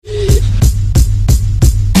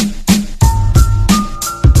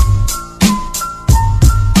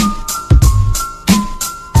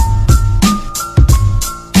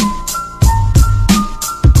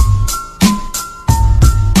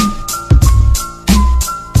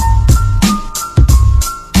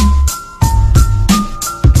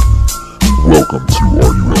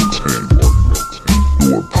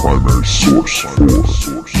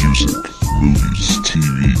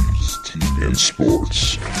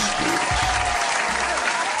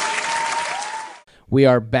We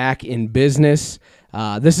are back in business.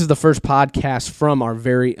 This is the first podcast from our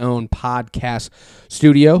very own podcast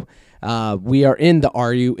studio. We are in the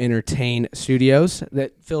RU Entertain Studios.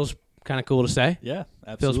 That feels kind of cool to say. Yeah,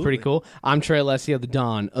 absolutely. Feels pretty cool. I'm Trey Alessio, the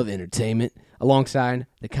Dawn of Entertainment, alongside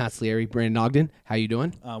the consigliere, Brandon Ogden. How you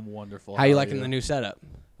doing? I'm wonderful. How you liking the new setup?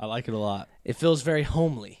 I like it a lot. It feels very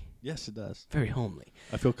homely. Yes, it does. Very homely.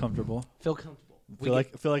 I feel comfortable. Feel comfortable. I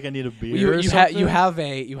feel like I need a beer. You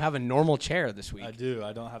have a normal chair this week. I do.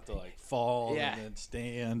 I don't have to fall and then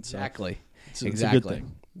stand. So Exactly. It's a good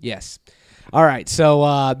thing. Yes. All right.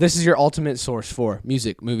 So this is your ultimate source for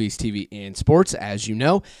music, movies, TV, and sports. As you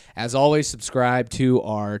know, as always, subscribe to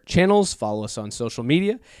our channels, follow us on social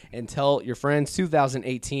media, and tell your friends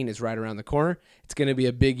 2018 is right around the corner. It's going to be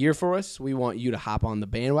a big year for us. We want you to hop on the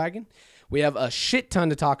bandwagon. We have a shit ton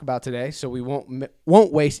to talk about today, so we won't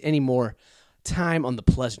waste any more time on the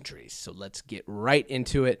pleasantries. So let's get right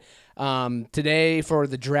into it. Today for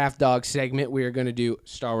the Draft Dog segment, we are going to do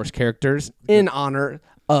Star Wars characters in honor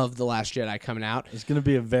of The Last Jedi coming out. It's going to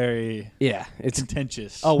be a very it's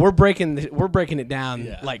contentious. Oh, we're breaking it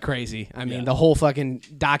down like crazy. I mean, the whole fucking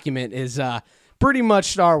document is pretty much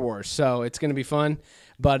Star Wars, so it's going to be fun.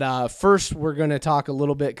 But first, we're going to talk a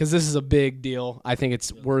little bit, because this is a big deal. I think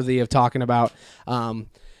it's worthy of talking about.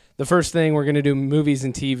 The first thing we're going to do, movies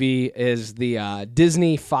and TV, is the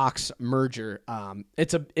Disney-Fox merger.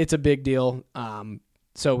 It's a big deal.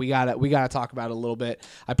 So we gotta talk about it a little bit.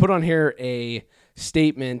 I put on here a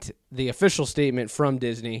statement, the official statement from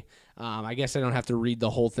Disney. I guess I don't have to read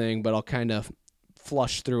the whole thing, but I'll kind of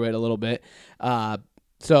flush through it a little bit.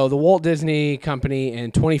 So the Walt Disney Company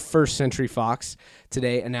and 21st Century Fox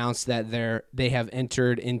today announced that they have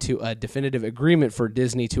entered into a definitive agreement for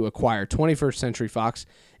Disney to acquire 21st Century Fox,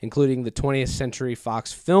 including the 20th Century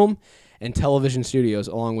Fox film and television studios,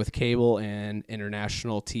 along with cable and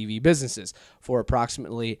international TV businesses, for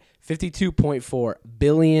approximately $52.4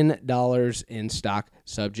 billion in stock,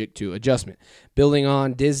 subject to adjustment. Building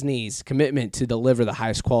on Disney's commitment to deliver the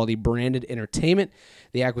highest quality branded entertainment,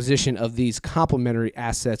 the acquisition of these complementary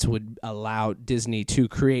assets would allow Disney to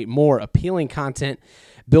create more appealing content,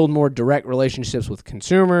 build more direct relationships with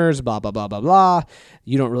consumers, blah, blah, blah, blah, blah.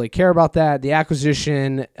 You don't really care about that. The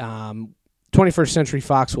acquisition, 21st Century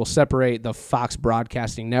Fox will separate the Fox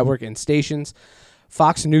Broadcasting Network and stations,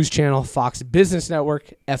 Fox News Channel, Fox Business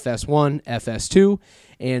Network, FS1, FS2,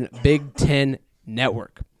 and Big Ten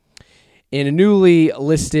Network into a newly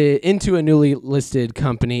listed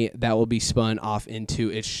company that will be spun off into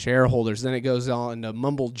its shareholders. Then it goes on to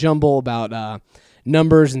mumble jumble about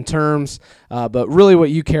numbers and terms, but really what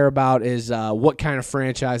you care about is what kind of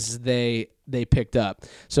franchises they picked up.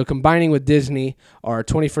 So combining with Disney are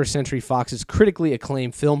 21st Century Fox's critically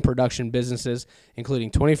acclaimed film production businesses, including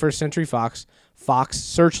 21st Century Fox, Fox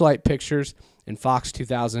Searchlight Pictures, and Fox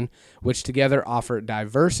 2000, which together offer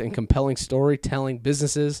diverse and compelling storytelling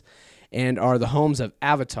businesses and are the homes of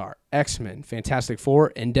Avatar, X-Men, Fantastic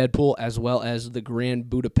Four, and Deadpool, as well as the Grand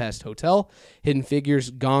Budapest Hotel, Hidden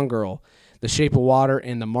Figures, Gone Girl, The Shape of Water,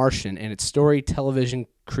 and The Martian, and its story television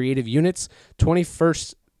creative units,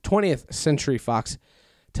 20th Century Fox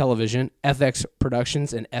Television, FX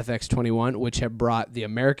Productions, and FX21, which have brought The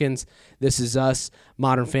Americans, This Is Us,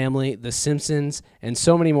 Modern Family, The Simpsons, and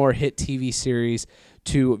so many more hit TV series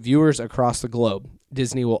to viewers across the globe.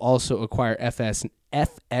 Disney will also acquire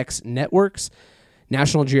FX Networks,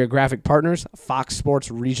 National Geographic Partners, Fox Sports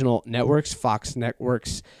Regional Networks, Fox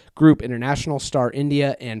Networks Group International, Star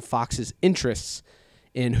India, and Fox's interests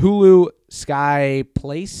in Hulu, Sky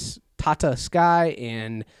Place, Tata Sky,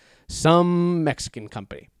 and some Mexican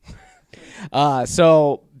company.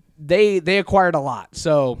 So they acquired a lot.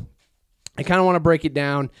 So I kind of want to break it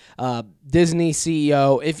down. Disney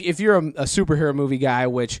CEO, if you're a superhero movie guy,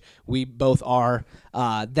 which we both are,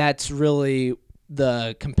 that's really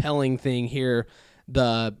the compelling thing here.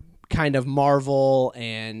 The kind of Marvel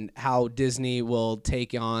and how Disney will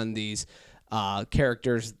take on these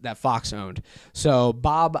characters that Fox owned. So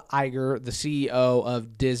Bob Iger, the CEO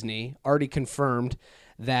of Disney, already confirmed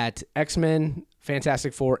that X-Men,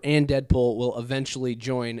 Fantastic Four, and Deadpool will eventually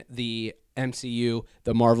join the MCU,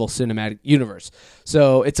 the Marvel Cinematic Universe.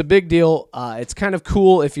 So it's a big deal. It's kind of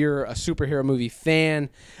cool if you're a superhero movie fan.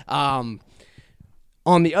 On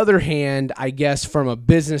the other hand, I guess from a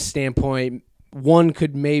business standpoint, one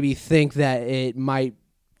could maybe think that it might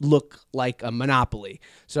look like a monopoly.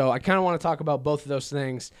 So I kind of want to talk about both of those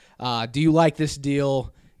things. Do you like this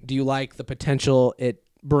deal? Do you like the potential it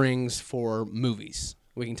brings for movies?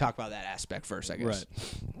 We can talk about that aspect first, I guess.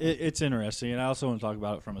 Right. It's interesting, and I also want to talk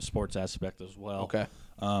about it from a sports aspect as well. Okay.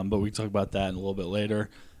 But we can talk about that in a little bit later.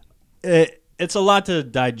 it's a lot to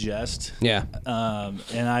digest. Yeah.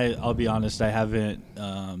 And I'll be honest, I haven't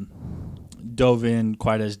dove in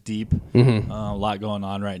quite as deep. A lot going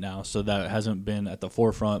on right now, so that hasn't been at the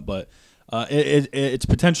forefront. But it's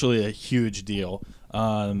potentially a huge deal.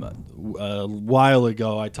 A while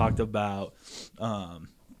ago, I talked about,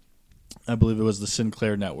 I believe it was the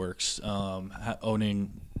Sinclair Networks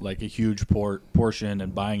owning like a huge portion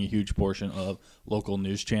and buying a huge portion of local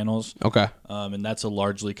news channels. Okay. And that's a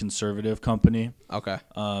largely conservative company. Okay.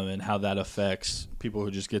 And how that affects people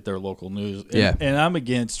who just get their local news. Yeah. And I'm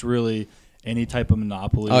against really any type of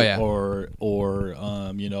monopoly or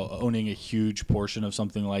owning a huge portion of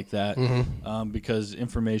something like that, because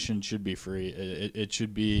information should be free. It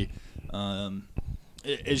should be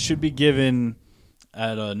it should be given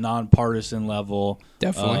at a nonpartisan level,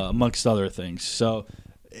 definitely, amongst other things. So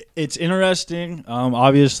it's interesting.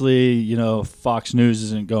 Obviously, Fox News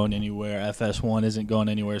isn't going anywhere. FS1 isn't going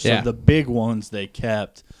anywhere. So the big ones they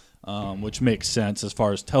kept. Which makes sense as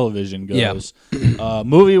far as television goes. Yeah.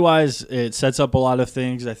 Movie-wise, it sets up a lot of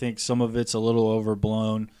things. I think some of it's a little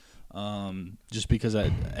overblown, just because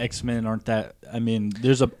X-Men aren't that. I mean,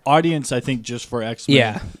 there's an audience, I think, just for X-Men.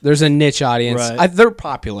 Yeah, there's a niche audience. Right. They're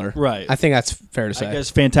popular. Right. I think that's fair to say. I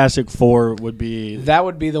guess Fantastic Four would be... That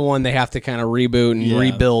would be the one they have to kind of reboot and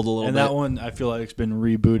rebuild a little bit. And that one, I feel like it's been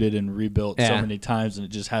rebooted and rebuilt so many times, and it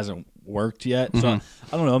just hasn't worked yet. So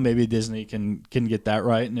I don't know, maybe Disney can get that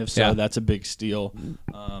right, and if so, that's a big steal.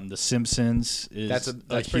 The Simpsons is that's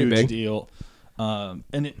a huge deal.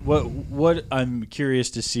 And what I'm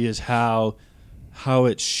curious to see is how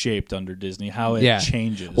it's shaped under Disney, how it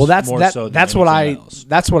changes. Well, that's what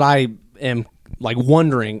I am like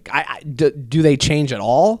wondering. Do they change at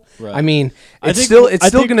all? Right. I mean, it's still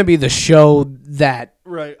going to be the show that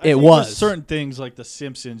it was. Certain things like the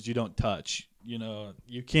Simpsons you don't touch.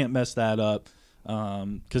 You can't mess that up,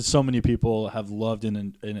 because so many people have loved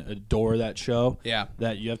and adore that show. Yeah,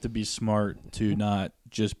 that you have to be smart to not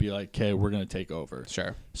just be like, "Okay, we're going to take over."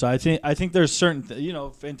 Sure. So I think there's certain,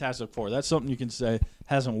 Fantastic Four. That's something you can say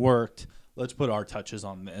hasn't worked. Let's put our touches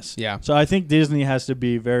on this. Yeah. So I think Disney has to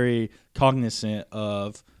be very cognizant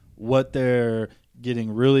of what they're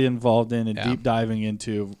getting really involved in and deep diving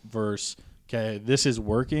into. Versus, okay, this is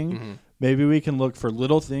working. Mm-hmm. Maybe we can look for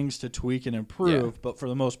little things to tweak and improve, but for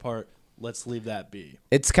the most part, let's leave that be.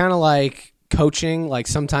 It's kind of like coaching. Like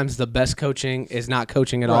sometimes the best coaching is not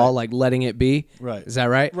coaching at all, like letting it be. Right. Is that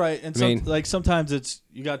right? Right. And sometimes it's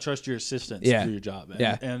you got to trust your assistants to do your job.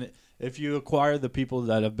 And if you acquire the people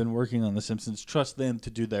that have been working on The Simpsons, trust them to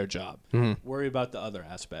do their job. Mm-hmm. Worry about the other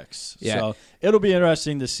aspects. Yeah. So it'll be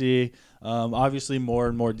interesting to see. Obviously, more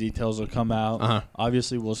and more details will come out. Uh-huh.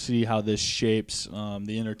 Obviously, we'll see how this shapes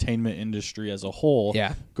the entertainment industry as a whole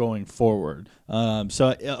going forward.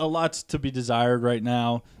 So a lot's to be desired right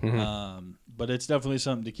now, but it's definitely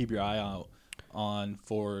something to keep your eye out on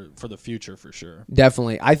for the future for sure.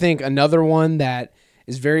 Definitely. I think another one that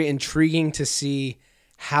is very intriguing to see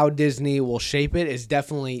how Disney will shape it is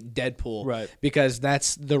definitely Deadpool. Right. Because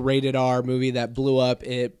that's the rated R movie that blew up.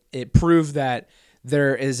 It proved that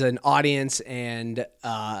there is an audience and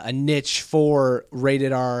a niche for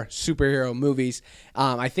rated R superhero movies.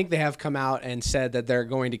 I think they have come out and said that they're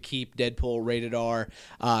going to keep Deadpool rated R.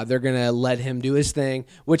 They're going to let him do his thing,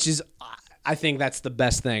 which is, I think that's the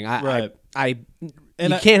best thing. You can't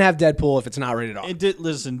have Deadpool if it's not rated R.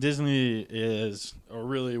 Listen, Disney is a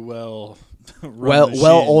really well-oiled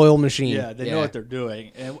machine. Yeah, they know what they're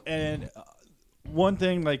doing. And one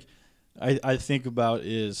thing I think about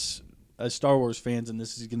is, as Star Wars fans, and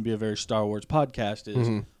this is going to be a very Star Wars podcast,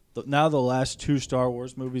 is now the last 2 Star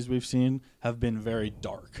Wars movies we've seen have been very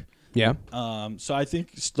dark. Yeah. So I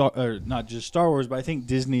think not just Star Wars, but I think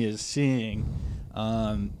Disney is seeing,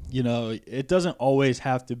 it doesn't always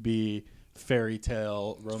have to be fairy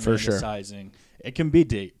tale romanticizing. Sure. It can be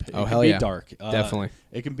deep. It can be dark. Definitely.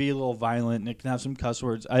 It can be a little violent, and it can have some cuss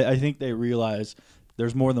words. I think they realize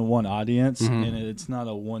there's more than one audience, and it's not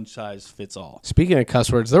a one-size-fits-all. Speaking of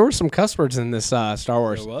cuss words, there were some cuss words in this Star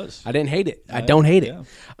Wars. There was. I didn't hate it. I don't hate it.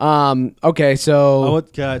 Okay, so...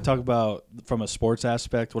 What can I talk about from a sports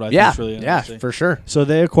aspect? What I think is really interesting? Yeah, for sure. So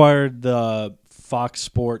they acquired the Fox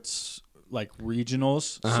Sports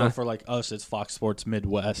regionals. So for us, it's Fox Sports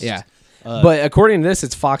Midwest. Yeah. But according to this,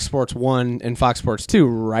 it's Fox Sports 1 and Fox Sports 2,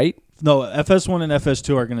 right? No, FS1 and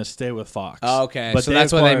FS2 are going to stay with Fox. Oh, okay. But so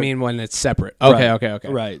that's what they mean when it's separate. Okay.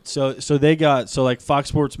 Right. So they got Fox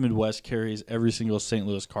Sports Midwest carries every single St.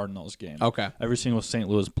 Louis Cardinals game. Okay. Every single St.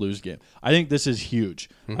 Louis Blues game. I think this is huge.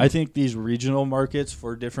 I think these regional markets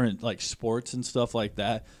for different sports and stuff like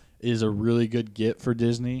that is a really good get for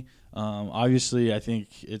Disney. Obviously, I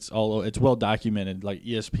think it's well documented. Like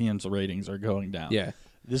ESPN's ratings are going down. Yeah,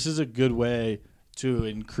 this is a good way to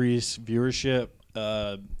increase viewership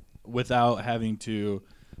without having to,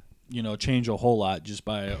 change a whole lot just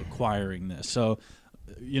by acquiring this. So,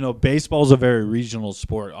 baseball is a very regional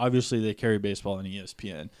sport. Obviously, they carry baseball on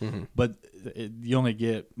ESPN, but you only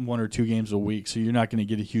get 1 or 2 games a week, so you're not going to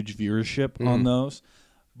get a huge viewership on those.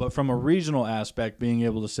 But from a regional aspect, being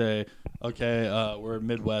able to say, okay, we're in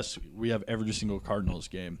Midwest, we have every single Cardinals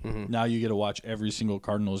game. Now you get to watch every single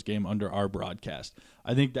Cardinals game under our broadcast.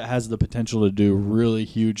 I think that has the potential to do really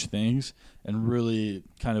huge things and really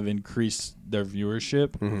kind of increase their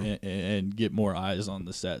viewership and get more eyes on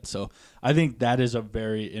the set. So I think that is a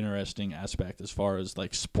very interesting aspect as far as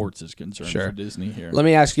like sports is concerned for Disney here. Let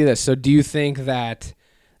me ask you this. So do you think that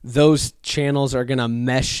those channels are going to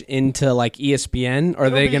mesh into like ESPN? Or are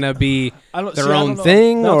they going to be their own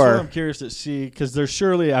thing? That's what I'm curious to see, because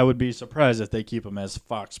I would be surprised if they keep them as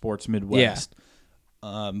Fox Sports Midwest.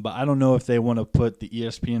 Yeah. But I don't know if they want to put the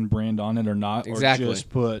ESPN brand on it or not, or just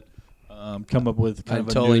put come up with kind of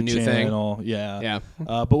a totally new channel. Thing. Yeah.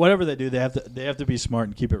 But whatever they do, they have to be smart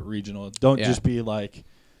and keep it regional. Don't just be like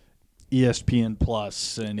ESPN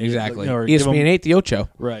Plus and or ESPN 8 the Ocho.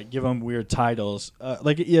 Right, give them weird titles.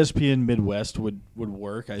 Like ESPN Midwest would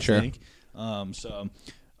work, I think. So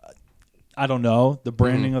I don't know. The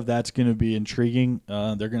branding of that's going to be intriguing.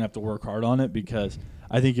 They're going to have to work hard on it, because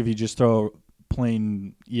I think if you just throw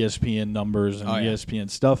plain ESPN numbers and ESPN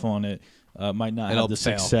stuff on it, might not have the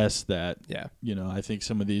success that I think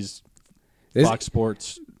some of these Fox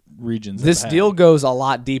Sports regions. This deal goes a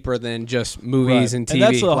lot deeper than just movies and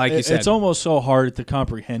TV, and like you said. It's almost so hard to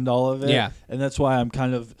comprehend all of it. Yeah. And that's why I'm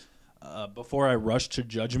kind of, before I rush to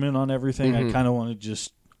judgment on everything, I kind of want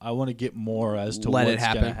to get more as to what's going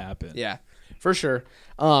to happen. Yeah, for sure.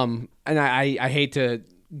 And I hate to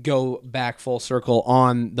go back full circle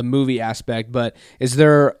on the movie aspect, but is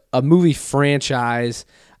there a movie franchise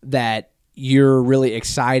that you're really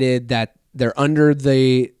excited that they're under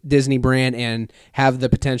the Disney brand and have the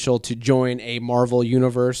potential to join a Marvel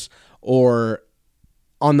universe? Or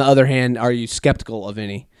on the other hand, are you skeptical of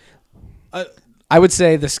any? I would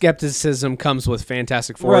say the skepticism comes with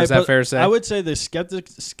Fantastic Four. Is that fair to say? I would say the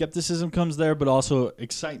skepticism comes there, but also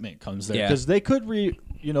excitement comes there, because they could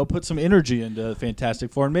put some energy into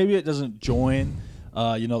Fantastic Four, and maybe it doesn't join,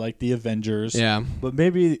 like the Avengers. Yeah. But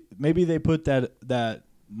maybe they put that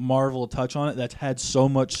Marvel touch on it that's had so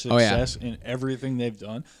much success in everything they've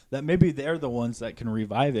done, that maybe they're the ones that can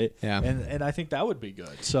revive it. Yeah. And I think that would be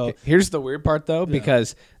good. So here's the weird part, though,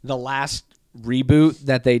 because the last reboot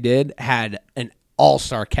that they did had an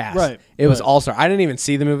all-star cast. Right. It was all-star. I didn't even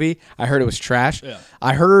see the movie. I heard it was trash. Yeah.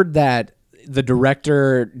 I heard that the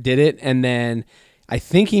director did it, and then I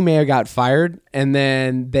think he may have got fired, and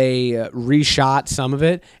then they reshot some of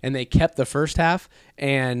it, and they kept the first half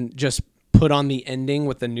and just put on the ending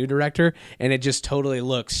with the new director, and it just totally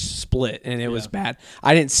looks split, and it was bad.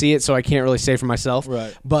 I didn't see it, so I can't really say for myself.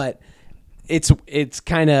 Right. But it's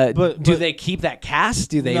kind of, do they keep that cast?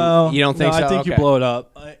 Do they? No, you don't think so? I think you blow it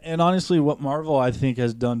up. And honestly, what Marvel I think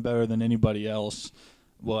has done better than anybody else,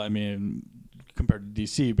 well, I mean, compared to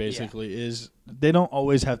DC, basically, is they don't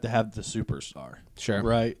always have to have the superstar. Sure.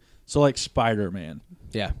 Right. So like Spider-Man.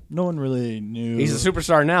 Yeah. No one really knew. He's a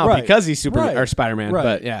superstar now because he's or Spider-Man. Right.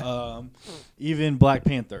 But yeah. Even Black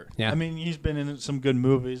Panther. Yeah. I mean, he's been in some good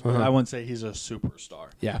movies, but I wouldn't say he's a superstar.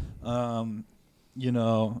 Yeah.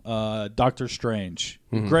 Doctor Strange.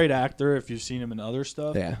 Great actor if you've seen him in other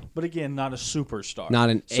stuff. Yeah. But again, not a superstar. Not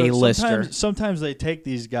an A-lister. Sometimes they take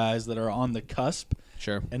these guys that are on the cusp.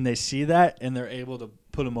 Sure. And they see that, and they're able to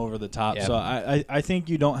put them over the top. Yeah. So I think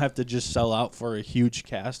you don't have to just sell out for a huge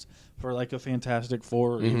cast for like a Fantastic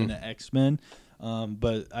Four or even an X-Men.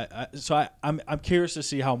 But I'm curious to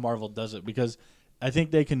see how Marvel does it, because I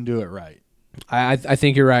think they can do it right. I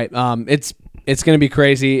think you're right. It's going to be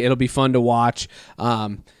crazy. It'll be fun to watch.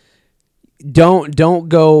 Don't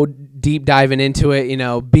go deep diving into it.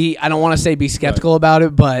 I don't want to say be skeptical about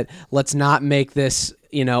it, but let's not make this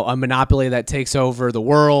a monopoly that takes over the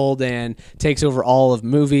world and takes over all of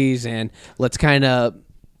movies. And let's kind of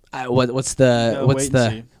wait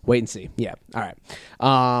and see. Yeah. All right.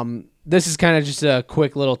 This is kind of just a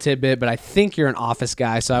quick little tidbit, but I think you're an Office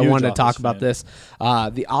guy, so I wanted to talk about this.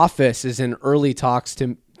 The Office is in early talks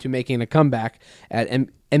to making a comeback at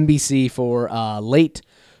NBC for late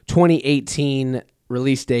 2018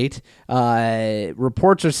 release date.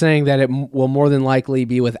 Reports are saying that it will more than likely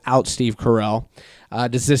be without Steve Carell.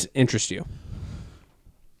 Does this interest you?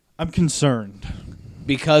 I'm concerned.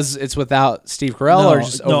 because it's without Steve Carell, or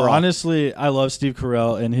just overall? No, honestly, I love Steve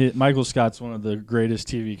Carell, and Michael Scott's one of the greatest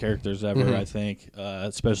TV characters ever, I think,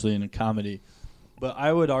 especially in a comedy. But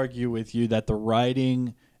I would argue with you that the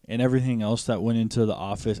writing and everything else that went into The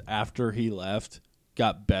Office after he left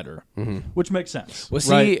got better, which makes sense. Was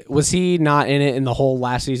he not in it in the whole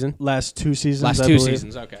last season? Last 2 seasons. Last 2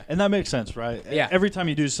 seasons, okay. And that makes sense, right? Yeah. Every time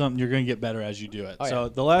you do something, you're going to get better as you do it. So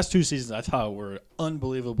the last 2 seasons I thought were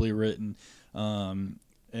unbelievably written.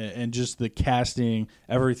 And just the casting,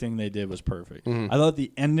 everything they did was perfect. I thought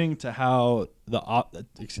the ending to how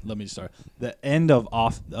the end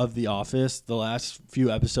of The Office, the last few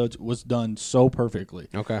episodes, was done so perfectly.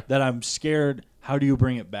 Okay. That I'm scared. How do you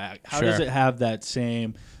bring it back? How does it have that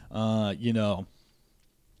same,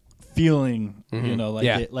 feeling?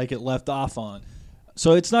 Like it left off on.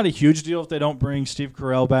 So it's not a huge deal if they don't bring Steve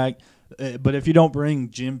Carell back, but if you don't bring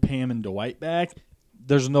Jim, Pam, and Dwight back,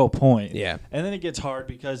 there's no point. Yeah. And then it gets hard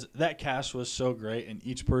because that cast was so great and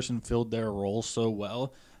each person filled their role so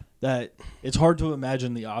well that it's hard to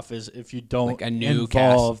imagine The Office if you don't like a new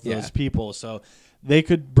involve cast. those people. So they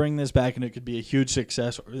could bring this back and it could be a huge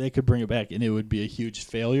success, or they could bring it back and it would be a huge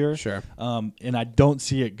failure. Sure. And I don't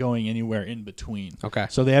see it going anywhere in between. Okay.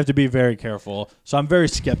 So they have to be very careful. So I'm very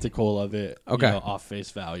skeptical of it. Okay. Off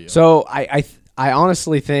face value. So I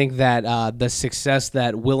honestly think that the success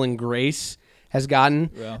that Will and Grace has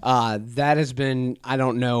gotten, that has been, I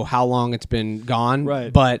don't know how long it's been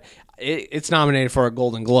gone, but it's nominated for a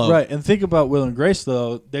Golden Globe. Right, and think about Will and Grace,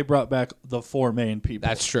 though. They brought back the 4 main people.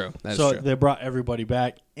 That's true. So they brought everybody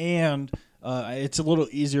back, and it's a little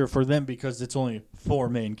easier for them because it's only 4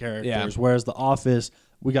 main characters, whereas The Office,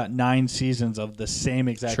 we got 9 seasons of the same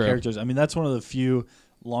exact characters. I mean, that's one of the few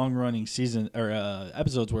long-running season or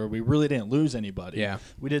episodes where we really didn't lose anybody. Yeah,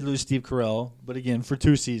 we did lose Steve Carell, but again for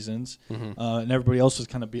 2 seasons, and everybody else was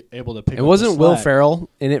kind of able to pick. It wasn't Will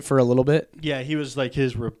Ferrell in it for a little bit. Yeah, he was like he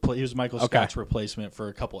was Michael Scott's replacement for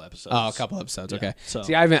a couple episodes. Oh, a couple episodes. Okay. So.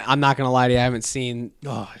 See, I'm not gonna lie to you. I haven't seen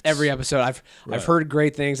every episode. I've heard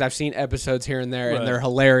great things. I've seen episodes here and there, and they're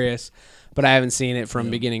hilarious, but I haven't seen it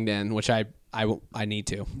from beginning to end, which I need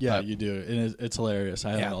to. Yeah, you do. And it's hilarious.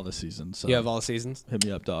 I have all the seasons. So you have all the seasons? Hit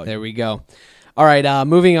me up, dog. There we go. All right,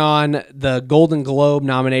 moving on. The Golden Globe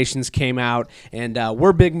nominations came out, and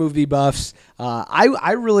we're big movie buffs.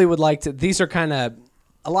 I really would like to. These are kind of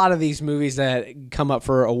a lot of these movies that come up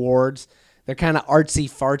for awards. They're kind of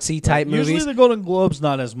artsy-fartsy type movies. Usually the Golden Globe's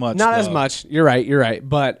not as much. Not as much. You're right.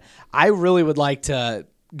 But I really would like to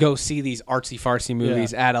go see these artsy-fartsy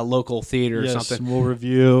movies at a local theater or something. We'll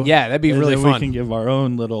review. Yeah, that'd be really fun. We can give our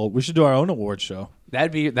own we should do our own award show.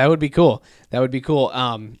 That would be cool.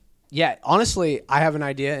 Yeah, honestly, I have an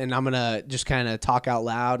idea, and I'm gonna just kind of talk out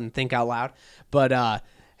loud and think out loud. But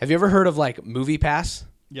have you ever heard of like Movie Pass?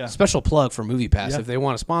 Yeah. Special plug for Movie Pass if they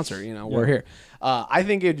want to sponsor. We're here. I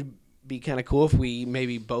think it'd be kind of cool if we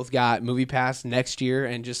maybe both got Movie Pass next year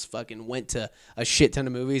and just fucking went to a shit ton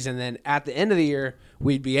of movies, and then at the end of the year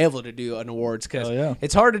we'd be able to do an awards because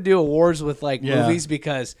it's hard to do awards with like movies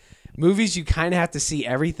because movies you kind of have to see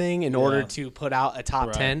everything in order to put out a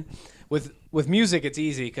top 10. With music it's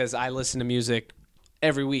easy because I listen to music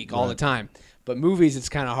every week all the time. But movies, it's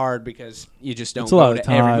kind of hard because you just don't go to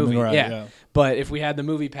every movie. Yeah. But if we had the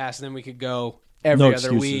Movie Pass, then we could go every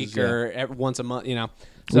other week or once a month,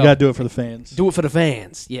 So we got to do it for the fans. Do it for the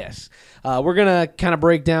fans, yes. We're going to kind of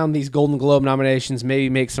break down these Golden Globe nominations, maybe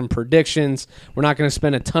make some predictions. We're not going to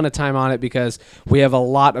spend a ton of time on it because we have a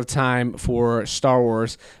lot of time for Star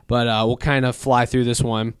Wars, but we'll kind of fly through this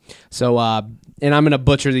one. So, and I'm going to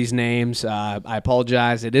butcher these names. I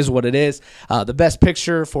apologize. It is what it is. The Best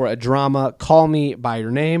Picture for a drama, Call Me By Your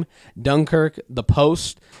Name, Dunkirk, The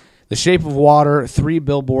Post, The Shape of Water, 3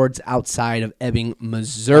 Billboards Outside of Ebbing,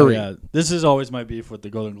 Missouri. Oh, yeah. This is always my beef with the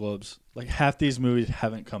Golden Globes. Like half these movies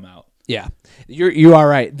haven't come out. Yeah, you are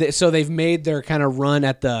right. So they've made their kind of run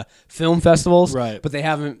at the film festivals, but they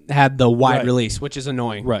haven't had the wide release, which is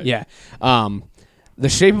annoying. Right. Yeah. The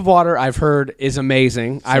Shape of Water, I've heard, is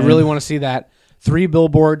amazing. Same. I really want to see that. 3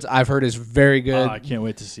 Billboards, I've heard, is very good. I can't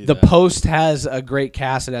wait to see that. The Post has a great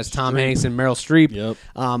cast. It has Tom Hanks and Meryl Streep. Yep.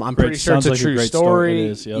 I'm pretty sure it's a true story. It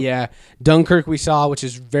is, yep. Yeah. Dunkirk we saw, which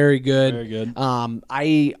is very good. Very good.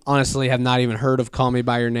 I honestly have not even heard of Call Me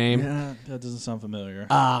By Your Name. Yeah, that doesn't sound familiar.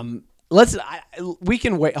 We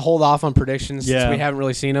can hold off on predictions since we haven't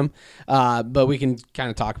really seen them, but we can kind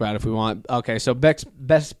of talk about it if we want. Okay, so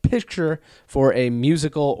best picture for a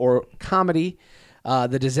musical or comedy.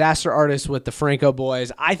 The Disaster Artist with the Franco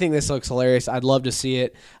boys. I think this looks hilarious. I'd love to see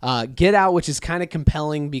it. Get Out, which is kind of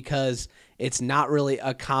compelling because it's not really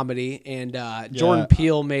a comedy. And Jordan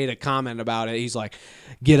Peele made a comment about it. He's like,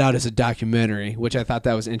 Get Out is a documentary, which I thought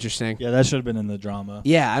that was interesting. Yeah, that should have been in the drama.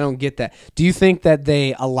 Yeah, I don't get that. Do you think that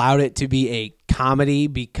they allowed it to be a comedy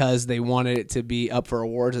because they wanted it to be up for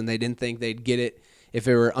awards and they didn't think they'd get it if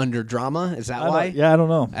it were under drama? Is that why? Yeah, I don't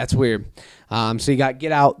know. That's weird. So you got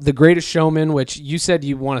Get Out, The Greatest Showman, which you said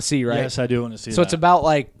you want to see, right? Yes, I do want to see. So it's about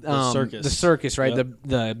like the circus, right? Yep.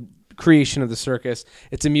 The creation of the circus.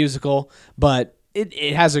 It's a musical, but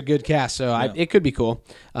it has a good cast, so it could be cool.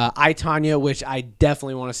 I, Tonya, which I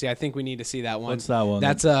definitely want to see. I think we need to see that one. What's that one?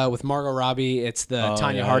 That's with Margot Robbie. It's the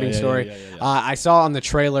Tonya Harding story. Yeah. I saw on the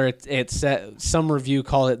trailer, it said, some review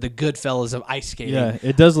called it the Goodfellas of ice skating. Yeah,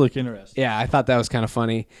 it does look interesting. Yeah, I thought that was kind of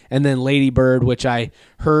funny. And then Lady Bird, which I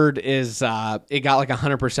heard is it got like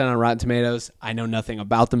 100% on Rotten Tomatoes. I know nothing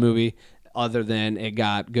about the movie other than it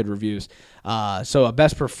got good reviews. So a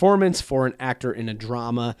best performance for an actor in a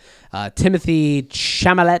drama, Timothy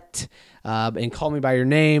Chalamet in Call Me By Your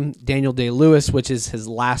Name, Daniel Day-Lewis, which is his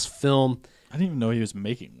last film. I didn't even know he was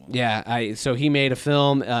making one. Yeah, so he made a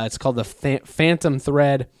film. It's called The Phantom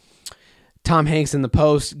Thread. Tom Hanks in The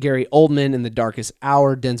Post, Gary Oldman in The Darkest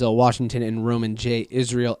Hour, Denzel Washington in Roman J.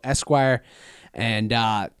 Israel Esquire. And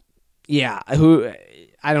I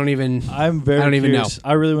don't even know.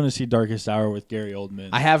 I really want to see Darkest Hour with Gary Oldman.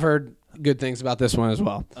 I have heard good things about this one as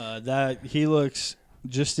well. That he looks,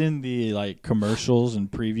 just in the like commercials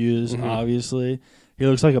and previews, obviously, he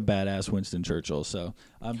looks like a badass Winston Churchill. So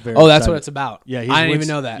I'm very excited. That's what it's about. Yeah, I didn't even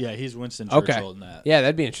know that. Yeah, he's Winston Churchill in that. Yeah,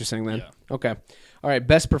 that'd be interesting then. Yeah. Okay. All right,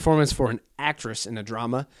 best performance for an actress in a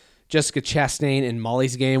drama. Jessica Chastain in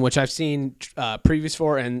Molly's Game, which I've seen previews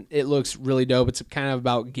for, and it looks really dope. It's kind of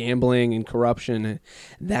about gambling and corruption, and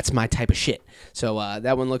that's my type of shit. So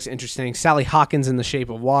that one looks interesting. Sally Hawkins in The Shape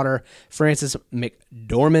of Water. Frances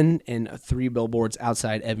McDormand in 3 Billboards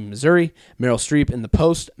Outside Ebbing, Missouri. Meryl Streep in The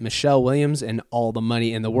Post. Michelle Williams in All the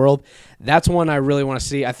Money in the World. That's one I really want to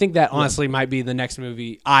see. I think that honestly might be the next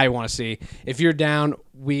movie I want to see. If you're down,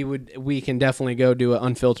 we can definitely go do it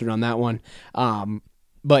unfiltered on that one.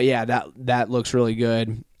 But yeah, that looks really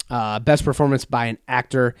good. Best performance by an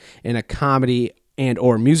actor in a comedy and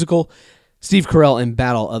or musical. Steve Carell in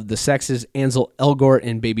Battle of the Sexes. Ansel Elgort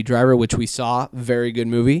in Baby Driver, which we saw. Very good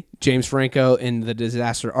movie. James Franco in The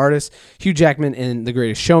Disaster Artist. Hugh Jackman in The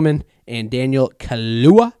Greatest Showman. And Daniel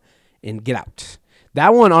Kaluuya in Get Out.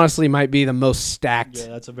 That one honestly might be the most stacked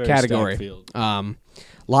that's a very category. Stacked field. A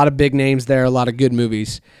lot of big names there. A lot of good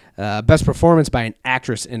movies. Best performance by an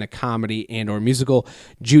actress in a comedy and or musical.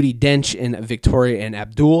 Judi Dench in Victoria and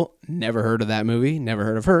Abdul. Never heard of that movie. Never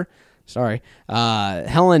heard of her. Sorry.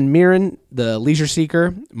 Helen Mirren, The Leisure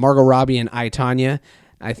Seeker. Margot Robbie in I, Tonya.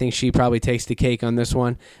 I think she probably takes the cake on this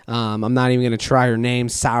one. I'm not even going to try her name.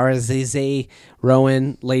 Sarah Zizé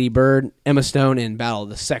Rowan, Lady Bird, Emma Stone in Battle of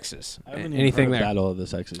the Sexes. I haven't even heard of Battle of the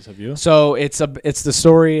Sexes. Have you? So it's the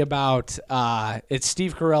story about it's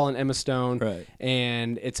Steve Carell and Emma Stone, right?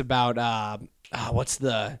 And it's about what's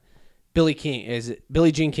the Billie Jean King.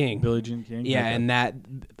 Billie Jean King. Yeah, okay. And that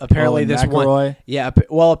apparently this McElroy? One. Yeah,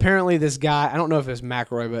 well, apparently this guy. I don't know if it's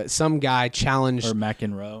McElroy, but some guy challenged. Or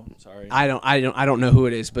McEnroe. Sorry. I don't know who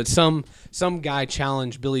it is, but some guy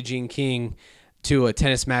challenged Billie Jean King to a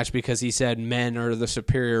tennis match because he said men are the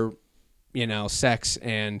superior, sex,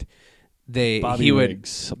 and Bobby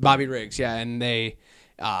Riggs. Yeah, and they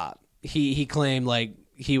he claimed like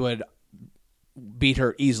he would beat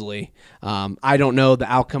her easily. I don't know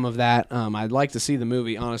the outcome of that. I'd like to see the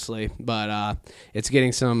movie, honestly, but it's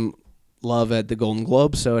getting some love at the Golden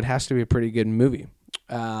Globe, so it has to be a pretty good movie.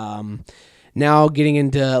 Now getting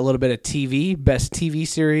into a little bit of TV. Best TV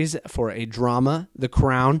series for a drama, The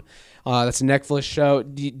Crown. That's a Netflix show.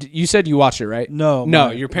 You said you watched it, right?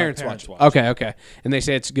 No, your parents watched it. Okay. And they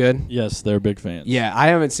say it's good? Yes, they're big fans. Yeah, I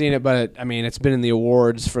haven't seen it, but it's been in the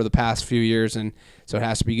awards for the past few years, and so it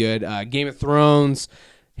has to be good. Game of Thrones,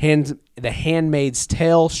 The Handmaid's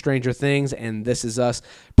Tale, Stranger Things, and This Is Us.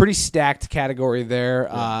 Pretty stacked category there.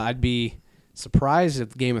 Yeah. I'd be surprised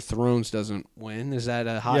if Game of Thrones doesn't win. Is that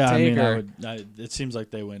a hot take? It seems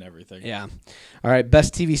like they win everything. Yeah. All right,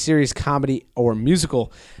 best TV series, comedy, or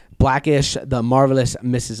musical. Blackish, The Marvelous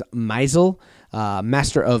Mrs. Maisel,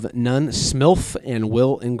 Master of None, Smilf, and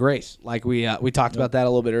Will and Grace. Like we talked about that a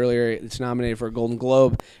little bit earlier. It's nominated for a Golden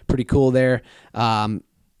Globe. Pretty cool there.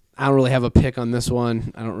 I don't really have a pick on this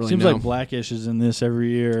one. I don't really know. Seems like Blackish is in this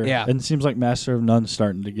every year. Yeah. And it seems like Master of None's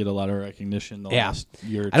starting to get a lot of recognition the last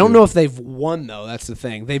year or two. I don't know if they've won, though. That's the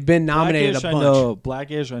thing. They've been nominated a bunch.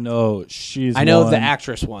 Blackish, I know she's I know won. the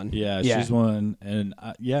actress won. Yeah, she's won. And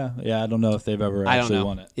I don't know if they've ever actually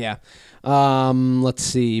won it. Yeah. Let's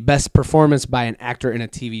see. Best performance by an actor in a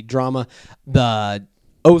TV drama. The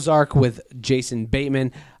Ozark with Jason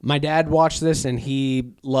Bateman. My dad watched this and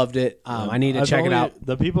he loved it. I need to check it out.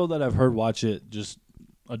 The people that I've heard watch it just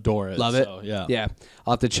adore it. Love it. So, yeah. Yeah.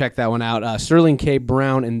 I'll have to check that one out. Sterling K.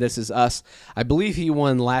 Brown in This Is Us. I believe he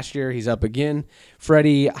won last year. He's up again.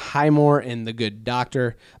 Freddie Highmore in The Good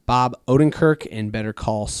Doctor. Bob Odenkirk in Better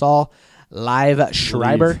Call Saul. Liev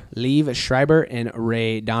Schreiber, and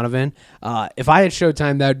Ray Donovan. If I had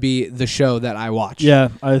Showtime, that would be the show that I watch. Yeah,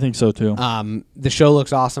 I think so too. The show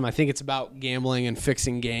looks awesome. I think it's about gambling and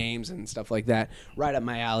fixing games and stuff like that. Right up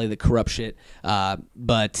my alley, the corrupt shit.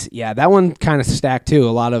 But yeah, that one kind of stacked too.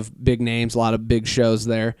 A lot of big names, a lot of big shows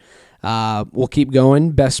there. We'll keep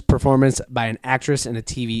going. Best performance by an actress in a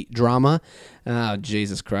TV drama.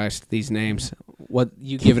 Jesus Christ, these names. What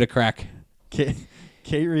you give it a crack?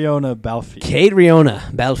 Catriona Balfe. Catriona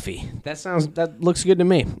Balfe. That looks good to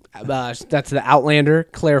me. That's the Outlander.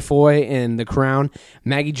 Claire Foy in The Crown.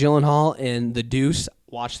 Maggie Gyllenhaal in The Deuce.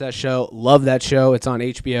 Watch that show. Love that show. It's on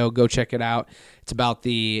HBO. Go check it out. It's about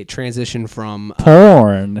the transition from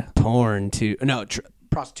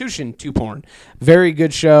prostitution to porn. Very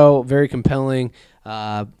good show. Very compelling.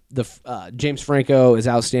 James Franco is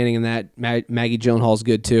outstanding in that. Maggie Gyllenhaal is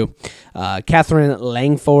good too. Catherine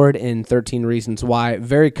Langford in 13 Reasons Why.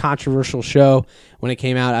 Very controversial show when it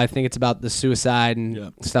came out. I think it's about the suicide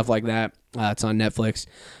and stuff like that. It's on Netflix.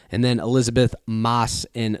 And then Elizabeth Moss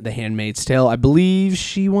in The Handmaid's Tale. I believe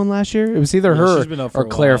she won last year. It was either her or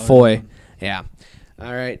Claire Foy. Yeah.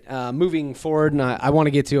 All right, moving forward, and I want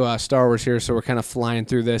to get to Star Wars here, so we're kind of flying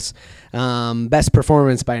through this. Best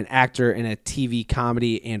performance by an actor in a TV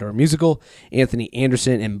comedy and or musical. Anthony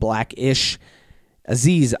Anderson in Blackish.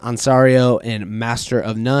 Aziz Ansari in Master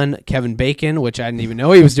of None. Kevin Bacon, which I didn't even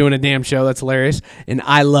know he was doing a damn show. That's hilarious. And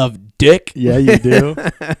I Love Dick. Yeah, you do.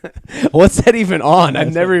 What's that even on?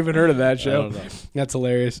 I've never even heard of that show. I don't know. That's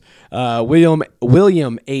hilarious.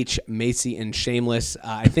 William H. Macy in Shameless.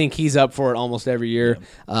 I think he's up for it almost every year.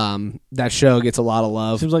 That show gets a lot of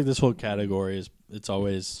love. Seems like this whole category it's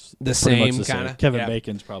always the same kind of. Kevin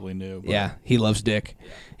Bacon's probably new. But. Yeah, he loves dick.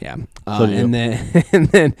 Yeah, and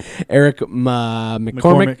then Eric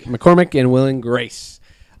McCormick and Will and Grace.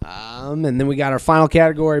 And then we got our final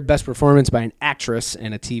category: best performance by an actress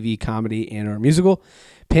in a TV comedy and or musical.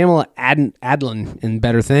 Pamela Adlon in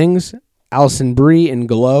Better Things. Alison Brie in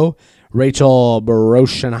Glow. Rachel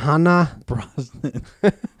Brosnahan.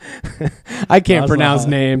 I can't pronounce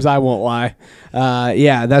names. I won't lie.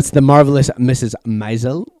 That's the marvelous Mrs.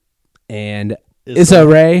 Maisel. And Issa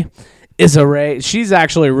Rae. She's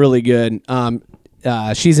actually really good.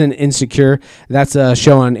 She's in Insecure. That's a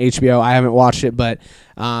show on HBO. I haven't watched it, but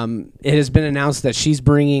it has been announced that she's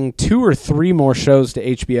bringing 2 or 3 more shows to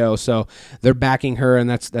HBO. So they're backing her, and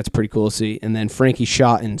that's pretty cool to see. And then Frankie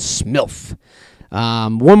Shaw in Smilf.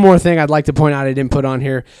 One more thing I'd like to point out I didn't put on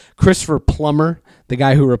here. Christopher Plummer, the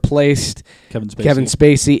guy who replaced Kevin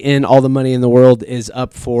Spacey in All the Money in the World, is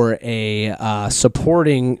up for a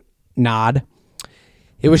supporting nod.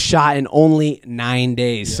 It was shot in only 9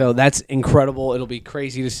 days, so that's incredible. It'll be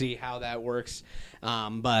crazy to see how that works.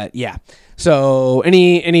 But yeah, so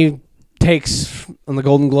any takes on the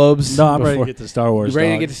Golden Globes? No, I'm ready to get to Star Wars.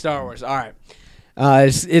 Ready to get to Star Wars. All right.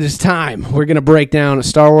 It is time. We're going to break down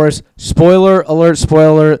Star Wars. Spoiler alert.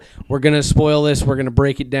 We're going to spoil this. We're going to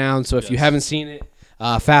break it down. So if you haven't seen it,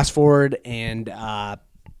 fast forward and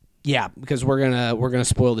because we're going to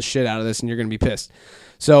spoil the shit out of this and you're going to be pissed.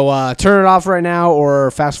 So turn it off right now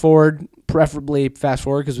or fast forward, preferably fast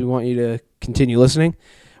forward because we want you to continue listening.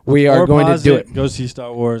 We are going to do it. Go see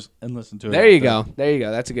Star Wars and listen to it. There you go.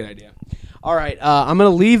 That's a good idea. All right, I'm going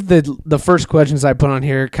to leave the first questions I put on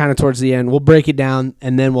here kind of towards the end. We'll break it down,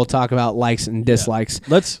 and then we'll talk about likes and dislikes.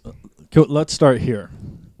 Let's start here.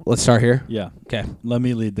 Let's start here? Yeah. Okay. Let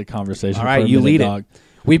me lead the conversation. All right, you lead it.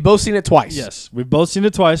 We've both seen it twice. Yes, we've both seen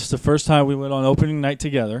it twice. It's the first time we went on opening night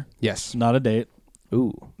together. Yes. Not a date.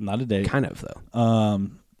 Ooh. Not a date. Kind of, though.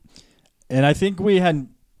 And I think we had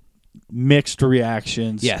mixed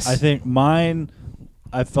reactions. Yes. I think mine,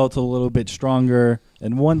 I felt a little bit stronger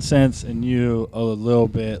in one sense, and you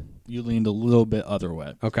leaned a little bit other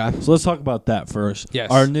way. Okay. So let's talk about that first. Yes.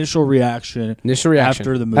 Our initial reaction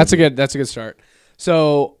after the movie. That's a good start.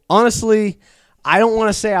 So honestly, I don't want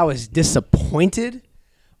to say I was disappointed,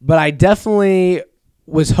 but I definitely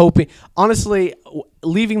was hoping. Honestly,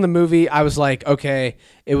 leaving the movie, I was like, okay,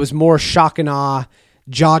 it was more shock and awe,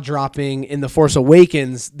 jaw-dropping in The Force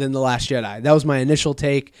Awakens than The Last Jedi. That was my initial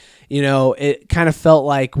take. You know, it kind of felt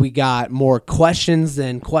like we got more questions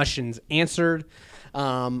than questions answered.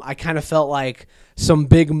 I kind of felt like some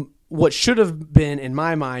what should have been, in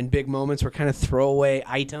my mind, big moments were kind of throwaway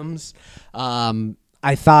items.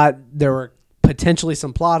 I thought there were potentially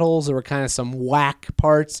some plot holes. There were kind of some whack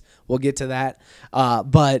parts. We'll get to that.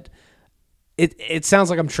 But it sounds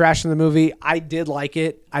like I'm trashing the movie. I did like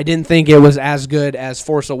it. I didn't think it was as good as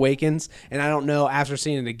Force Awakens, and I don't know after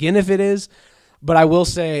seeing it again if it is. But I will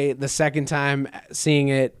say the second time seeing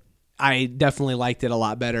it, I definitely liked it a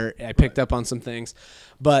lot better. I picked up on some things.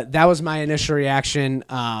 But that was my initial reaction.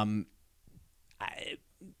 A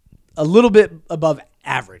little bit above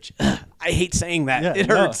average. I hate saying that. Yeah, it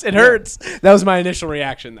hurts. It hurts. That was my initial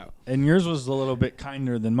reaction, though. And yours was a little bit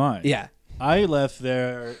kinder than mine. Yeah. I left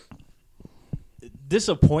there.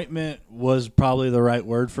 Disappointment was probably the right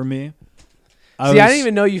word for me. I didn't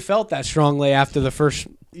even know you felt that strongly after the first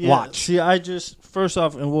watch. See, I just, first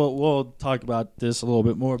off, and we'll talk about this a little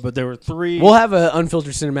bit more, but there were 3. We'll have an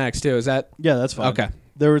unfiltered cinematics, too. Is that? Yeah, that's fine. Okay.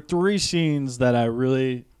 There were 3 scenes that I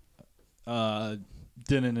really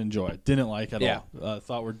didn't enjoy, didn't like at all.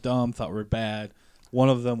 Thought were dumb, thought were bad. One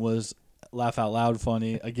of them was laugh out loud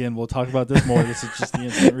funny. Again, we'll talk about this more. This is just the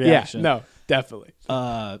instant reaction. Yeah, no, definitely.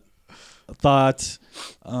 Thought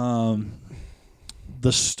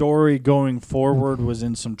the story going forward was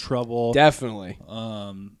in some trouble. Definitely.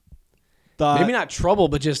 Thought maybe not trouble,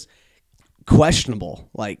 but just questionable.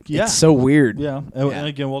 Like, it's so weird. Yeah. And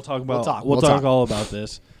again, we'll talk all about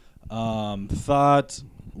this. Thought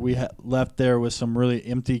we left there with some really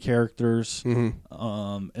empty characters.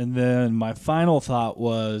 Mm-hmm. And then my final thought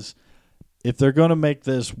was, if they're going to make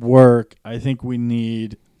this work, I think we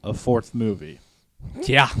need a 4th movie.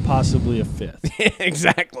 Yeah. Possibly a 5th.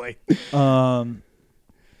 Exactly.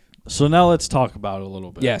 So now let's talk about it a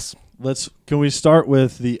little bit. Yes. Can we start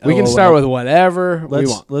with the We can start with whatever we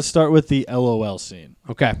want. Let's start with the LOL scene.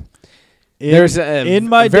 Okay. In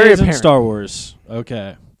my days in Star Wars.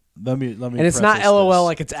 Okay. Let me. And it's not LOL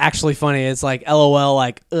like it's actually funny. It's like LOL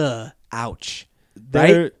like ouch.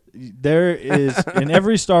 There is in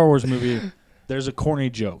every Star Wars movie there's a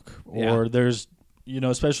corny joke or there's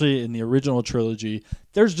especially in the original trilogy,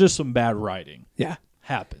 there's just some bad writing. Yeah.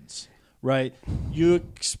 Happens. Right? You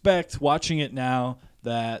expect watching it now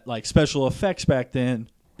that like special effects back then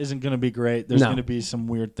isn't going to be great. There's going to be some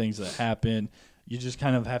weird things that happen. You just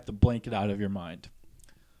kind of have to blank it out of your mind.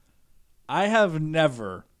 I have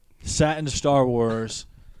never sat in Star Wars,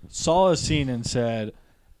 saw a scene and said,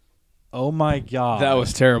 "Oh my God. That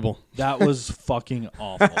was terrible. That was fucking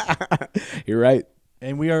awful." You're right.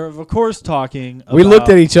 And we are, of course, talking about... We looked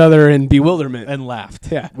at each other in bewilderment. And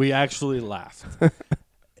laughed. Yeah. We actually laughed.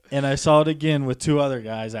 And I saw it again with 2 other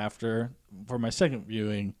guys for my second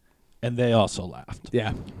viewing, and they also laughed.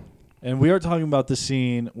 Yeah. And we are talking about the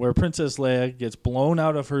scene where Princess Leia gets blown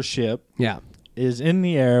out of her ship. Yeah. Is in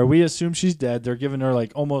the air. We assume she's dead. They're giving her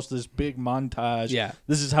like almost this big montage. Yeah.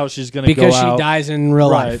 This is how she's going to go out. Because she dies in real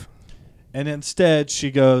life. And instead, she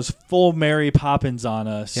goes full Mary Poppins on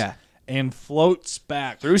us. Yeah. And floats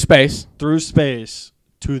back through space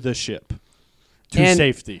to the ship to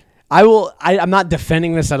safety. I'm not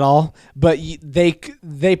defending this at all, but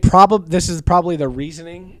they probably, this is probably the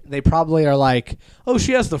reasoning. They probably are like, oh,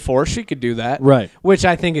 she has the Force, she could do that, right? Which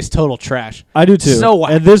I think is total trash. I do too. So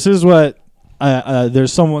and this is what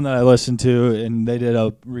there's someone that I listened to, and they did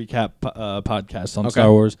a recap podcast on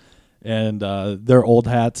Star Wars, and they're old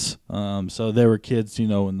hats, so they were kids,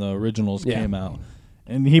 when the originals came out.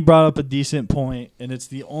 And he brought up a decent point, and it's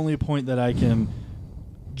the only point that I can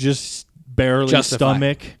just barely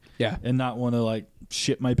stomach and not want to, like,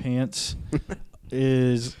 shit my pants,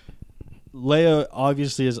 is Leia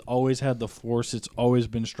obviously has always had the Force. It's always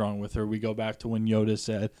been strong with her. We go back to when Yoda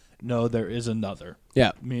said, no, there is another.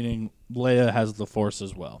 Yeah. Meaning Leia has the Force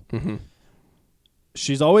as well. Mm-hmm.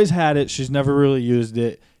 She's always had it. She's never really used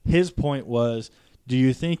it. His point was, do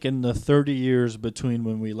you think in the 30 years between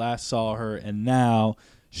when we last saw her and now,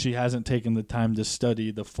 she hasn't taken the time to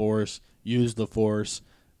study the Force, use the Force,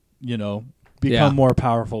 become more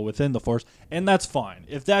powerful within the Force? And that's fine.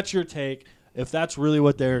 If that's your take, if that's really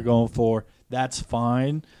what they're going for, that's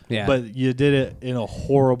fine. Yeah. But you did it in a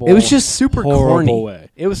horrible It was just super corny way.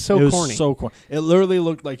 It was so corny. Was so corny. It literally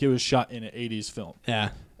looked like it was shot in an 80s film.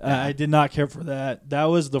 Yeah. I did not care for that. That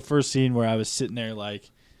was the first scene where I was sitting there like,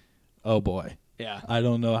 oh boy. Yeah. I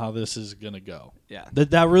don't know how this is going to go. Yeah.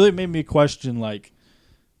 That really made me question, like,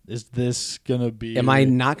 is this gonna be? Am I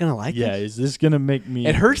not gonna like? Yeah, this? Is this gonna make me?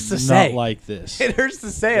 It hurts to not say. Like this. It hurts to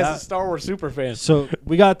say as a Star Wars super fan. So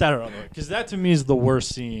we got that out of the way because that to me is the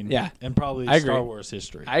worst scene. Yeah. In probably Star Wars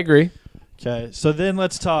history. I agree. Okay, so then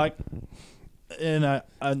let's talk. And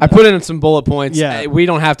I put in some bullet points. Yeah, we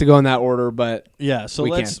don't have to go in that order, but yeah. So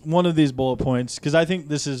one of these bullet points because I think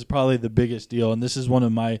this is probably the biggest deal, and this is one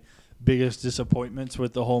of my biggest disappointments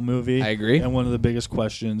with the whole movie. I agree. And one of the biggest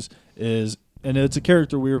questions is, and it's a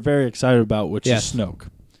character we were very excited about, which is Snoke.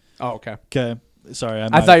 Oh, okay. Okay. Sorry,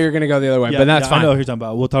 I thought you were gonna go the other way, but that's fine. I know who you're talking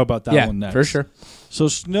about. We'll talk about that one next. For sure. So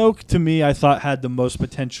Snoke, to me, I thought had the most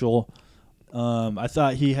potential. I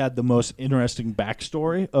thought he had the most interesting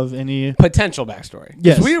backstory of any potential backstory.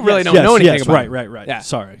 Yes, we really don't know anything about him. Right. Yeah.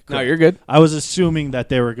 Sorry. No, you're good. I was assuming that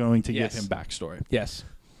they were going to give him backstory. Yes.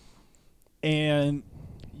 And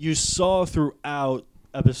you saw throughout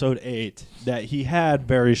episode 8 that he had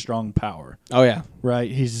very strong power. Oh yeah.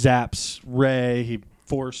 Right. He zaps Rey. He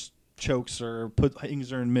force chokes her, hangs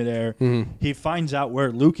her in midair. Mm-hmm. He finds out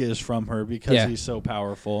where Luke is from her because he's so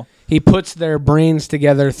powerful. He puts their brains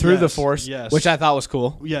together through the Force, which I thought was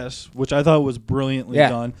cool. Yes, which I thought was brilliantly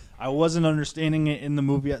done. I wasn't understanding it in the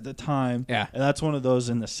movie at the time. Yeah. And that's one of those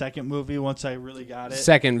in the second movie once I really got it.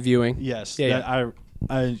 Second viewing. Yes. Yeah.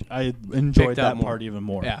 I enjoyed that part even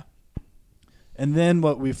more. Yeah. And then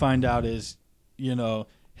what we find out is,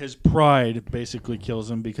 his pride basically kills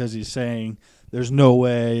him because he's saying there's no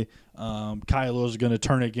way Kylo's going to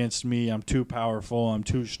turn against me. I'm too powerful. I'm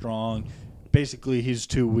too strong. Basically, he's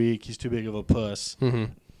too weak. He's too big of a puss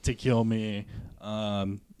to kill me.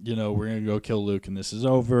 We're going to go kill Luke and this is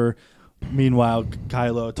over. Meanwhile,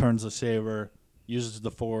 Kylo turns the saber, uses the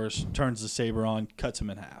Force, turns the saber on, cuts him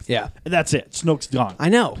in half. Yeah. And that's it. Snoke's gone. I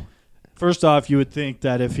know. First off, you would think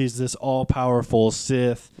that if he's this all-powerful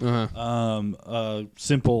Sith, a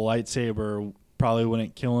simple lightsaber probably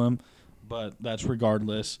wouldn't kill him, but that's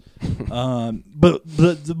regardless. But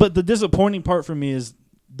the disappointing part for me is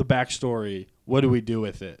the backstory. What do we do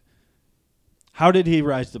with it? How did he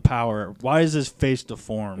rise to power? Why is his face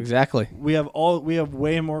deformed? Exactly. We have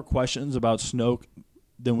way more questions about Snoke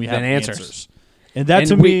than we have answers. And that,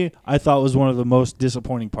 to me, I thought was one of the most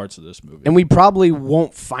disappointing parts of this movie. And we probably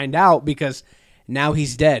won't find out because now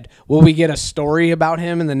he's dead. Will we get a story about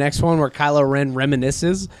him in the next one where Kylo Ren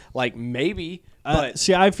reminisces? Like, maybe. But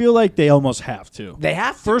see, I feel like they almost have to. They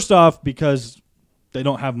have to. First off, because they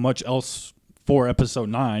don't have much else for Episode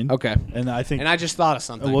 9. Okay. And I just thought of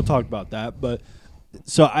something. And we'll talk about that. But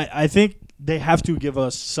so I think they have to give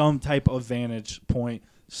us some type of vantage point,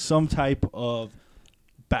 some type of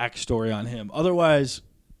backstory on him. Otherwise,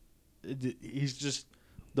 he's just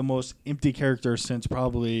the most empty character since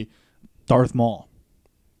probably Darth Maul.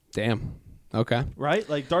 Damn. Okay. Right?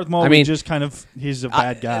 Like Darth Maul, just kind of, he's a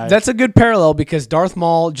bad guy. That's a good parallel because Darth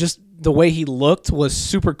Maul, just the way he looked was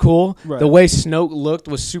super cool. Right. The way Snoke looked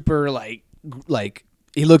was super like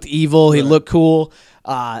he looked evil. He looked cool.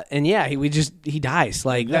 And yeah, he dies.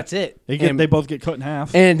 Like that's it. They both get cut in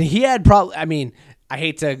half. And he had probably, I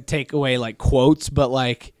hate to take away like quotes, but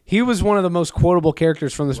like he was one of the most quotable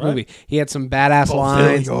characters from this movie. He had some badass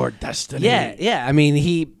lines. Fulfill your destiny. Yeah.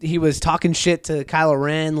 He was talking shit to Kylo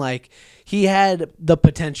Ren. Like he had the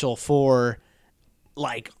potential for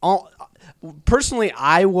like personally,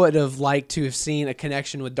 I would have liked to have seen a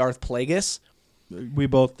connection with Darth Plagueis. We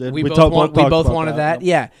both did. We both wanted that.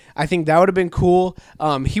 Yeah, I think that would have been cool.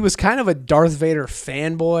 He was kind of a Darth Vader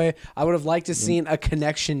fanboy. I would have liked to seen a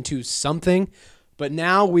connection to something. But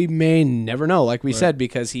now we may never know, like we said,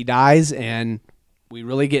 because he dies and we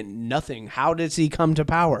really get nothing. How does he come to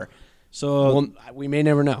power? So we may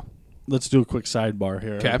never know. Let's do a quick sidebar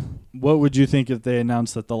here. Okay. What would you think if they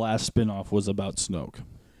announced that the last spinoff was about Snoke?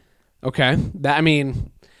 Okay. That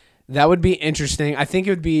would be interesting. I think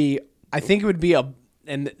it would be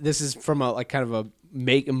and this is from a like kind of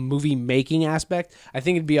a movie making aspect. I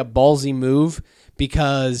think it'd be a ballsy move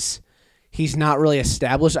because he's not really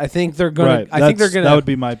established. I think they're gonna. That would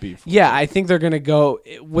be my beef. Yeah, I think they're gonna go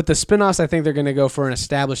with the spinoffs. I think they're gonna go for an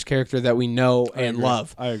established character that we know and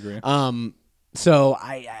love. I agree. So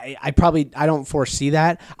I don't foresee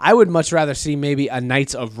that. I would much rather see maybe a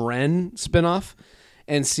Knights of Ren spinoff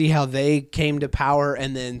and see how they came to power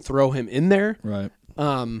and then throw him in there. Right.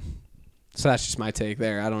 So that's just my take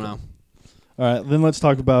there. I don't know. All right, then let's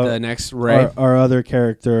talk about the next Rey, our other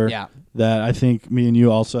character. Yeah. That I think me and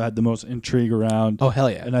you also had the most intrigue around. Oh,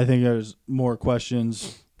 hell yeah. And I think there's more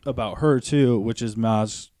questions about her, too, which is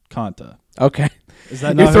Maz Kanata. Okay. Is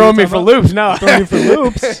that you're throwing me for loops? No, throwing you for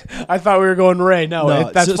loops. I thought we were going Ray.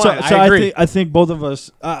 No, that's fine. So I agree. I think both of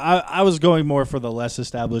us. I was going more for the less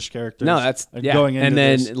established characters. No, that's going into and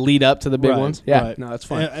then this. lead up to the big ones. Yeah, right. no, that's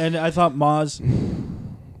fine. And I thought Maz.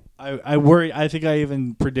 I worry. I think I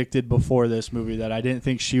even predicted before this movie that I didn't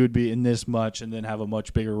think she would be in this much and then have a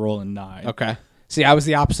much bigger role in 9. Okay. See, I was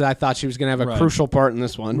the opposite. I thought she was going to have a crucial part in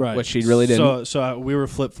this one, which she really didn't. So we were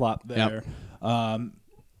flip-flop there. Yep.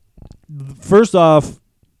 First off,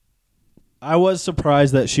 I was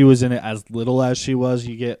surprised that she was in it as little as she was.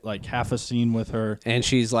 You get like half a scene with her. And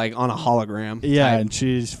she's like on a hologram. Yeah, and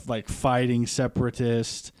she's like fighting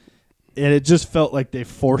separatists. And it just felt like they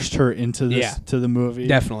forced her into this to the movie.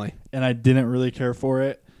 Definitely. And I didn't really care for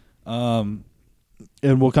it. And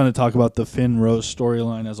we'll kind of talk about the Finn Rose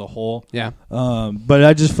storyline as a whole. Yeah. But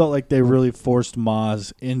I just felt like they really forced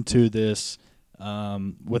Maz into this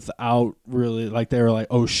without really, like, they were like,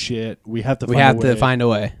 oh shit, we have to find a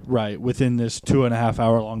way. Right, within this 2.5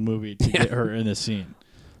 hour long movie to get her in a scene.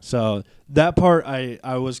 So that part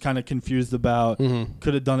I was kind of confused about. Mm-hmm.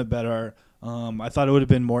 Could have done it better. I thought it would have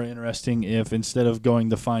been more interesting if instead of going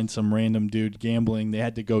to find some random dude gambling, they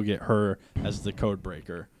had to go get her as the code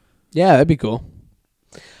breaker. Yeah, that'd be cool.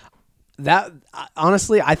 That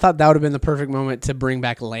honestly, I thought that would have been the perfect moment to bring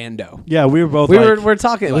back Lando. Yeah, we were both. We're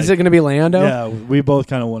talking. Like, was it going to be Lando? Yeah, we both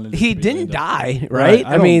kind of wanted. He didn't die, right?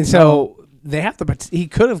 I mean, so they have to. He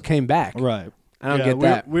could have came back, right? I don't get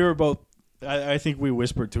that. We were both. I think we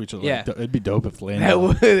whispered to each other. Yeah, like, it'd be dope if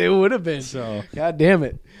Lando. It would have been. So, God damn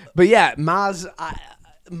it! But yeah, Maz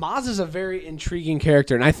is a very intriguing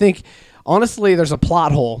character, and I think honestly, there's a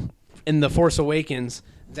plot hole in The Force Awakens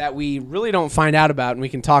that we really don't find out about, and we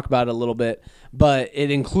can talk about it a little bit. But it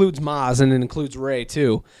includes Maz, and it includes Rey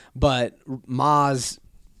too. But Maz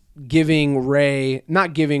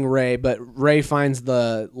not giving Rey, but Rey finds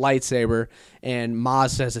the lightsaber, and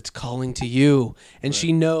Maz says it's calling to you, and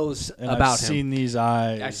she knows about him. I've seen these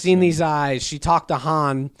eyes. I've seen these eyes. She talked to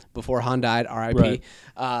Han before Han died, R.I.P.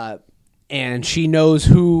 Right. And she knows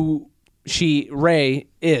who Rey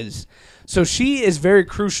is. So she is very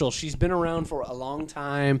crucial. She's been around for a long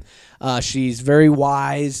time. She's very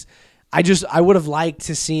wise. I would have liked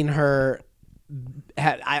to seen her.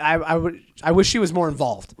 I wish she was more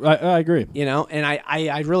involved. I agree. You know, and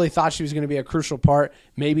I really thought she was going to be a crucial part.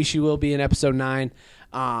 Maybe she will be in episode 9.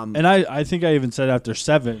 And I think I even said after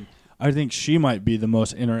 7, I think she might be the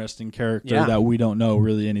most interesting character that we don't know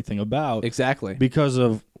really anything about. Exactly. Because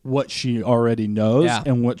of what she already knows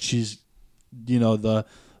and what she's,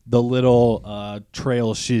 the little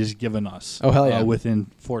trail she's given us. Oh, hell yeah. Within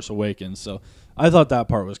Force Awakens. So I thought that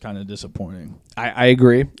part was kind of disappointing. I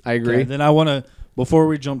agree. Okay, then I want to, before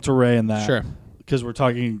we jump to Rey and that, sure, because we're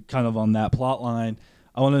talking kind of on that plot line,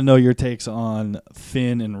 I want to know your takes on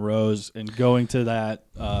Finn and Rose and going to that,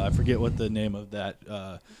 I forget what the name of that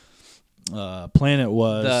planet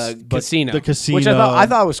was. The casino. The casino. Which I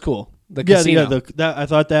thought was cool. The casino. I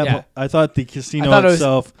thought the casino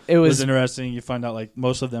itself was interesting. You find out like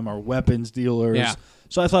most of them are weapons dealers. Yeah.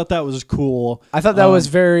 So I thought that was cool. I thought that was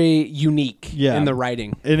very unique in the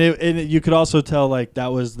writing. And you could also tell like that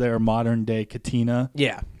was their modern day Katina.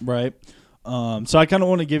 Yeah. Right? So I kind of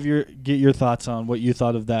want to get your thoughts on what you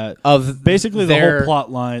thought of that. Of basically the whole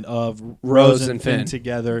plot line of Rose and Finn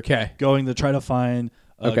together going to try to find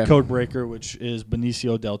a codebreaker, which is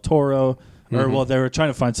Benicio del Toro. Or, well, they were trying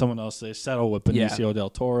to find someone else. They settle with Benicio del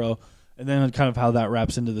Toro. And then kind of how that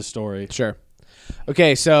wraps into the story. Sure.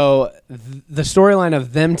 Okay, so the storyline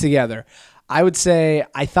of them together, I would say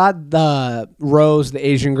I thought the Rose, the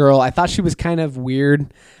Asian girl, I thought she was kind of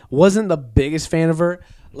weird. Wasn't the biggest fan of her.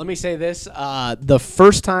 Let me say this. The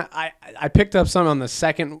first time, I picked up something on the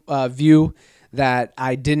second view that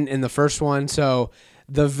I didn't in the first one. So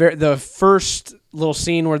the first little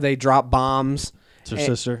scene where they drop bombs. It's her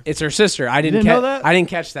sister. It's her sister. I didn't know that. I didn't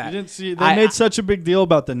catch that. You didn't see. They made such a big deal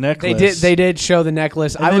about the necklace. They did show the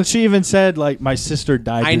necklace. And then she even said like, "My sister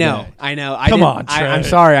died." I know. Come on, Trey. I'm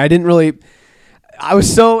sorry. I didn't really. I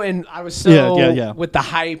was so with the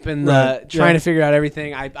hype and the trying to figure out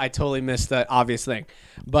everything. I totally missed the obvious thing.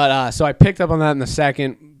 But so I picked up on that in the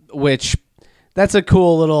second, which that's a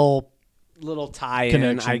cool little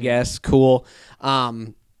tie-in, I guess. Cool.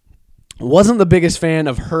 Wasn't the biggest fan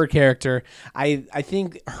of her character. I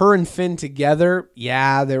think her and Finn together,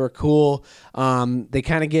 yeah, they were cool. They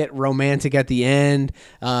kind of get romantic at the end.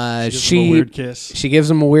 She gives him a weird kiss. She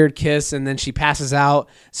gives him a weird kiss, and then she passes out.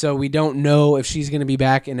 So we don't know if she's going to be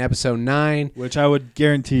back in episode 9. Which I would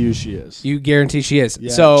guarantee you she is. You guarantee she is.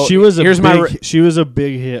 Yeah. So she was she was a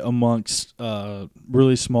big hit amongst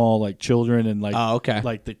really small like children and like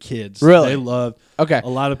like the kids. Really, they loved. Okay, a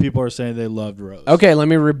lot of people are saying they loved Rose. Okay, let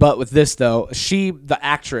me rebut with this though. The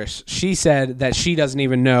actress, she said that she doesn't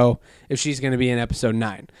even know if she's going to be in episode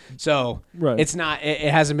 9. So it's not.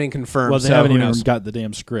 It hasn't been confirmed. Well, they haven't even got the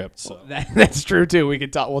damn script. So that's true too.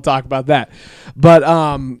 We'll talk about that. But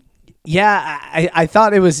yeah, I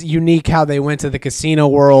thought it was unique how they went to the casino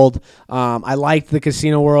world. I liked the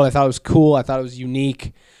casino world. I thought it was cool. I thought it was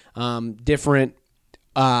unique, different.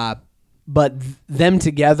 But them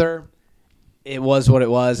together, it was what it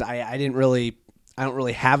was. I don't really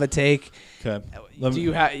have a take. Okay. Do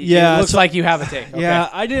you have? Yeah, it looks like you have a take. Okay. Yeah,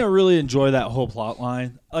 I didn't really enjoy that whole plot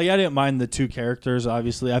line. Like, I didn't mind the two characters.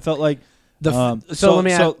 Obviously, I felt like let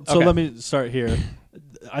me start here.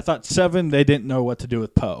 I thought 7, they didn't know what to do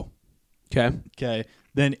with Poe. Okay.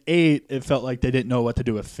 Then 8, it felt like they didn't know what to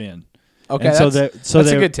do with Finn. Okay, that's a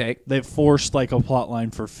good take. They forced like a plot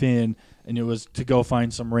line for Finn, and it was to go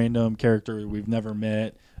find some random character we've never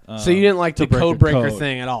met. So you didn't like the Codebreaker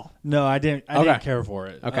thing at all? No, I didn't. I didn't care for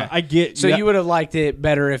it. Okay, I get. So you would have liked it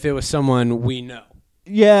better if it was someone we know.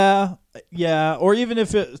 Yeah. Or even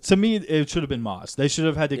if to me, it should have been Maz. They should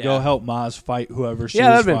have had to go help Maz fight whoever she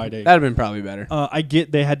was fighting. That'd have been probably better. I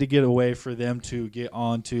get they had to get away for them to get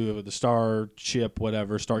onto the Star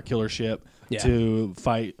Killer ship to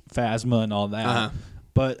fight Phasma and all that. Uh-huh.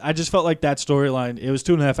 But I just felt like that storyline, it was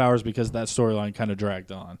 2.5 hours because that storyline kind of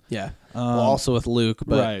dragged on. Yeah. Also with Luke.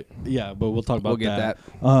 But right. Yeah, but we'll talk about that.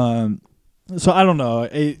 So I don't know.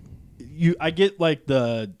 I get like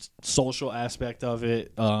the social aspect of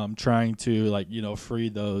it, trying to like, free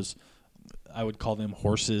those, I would call them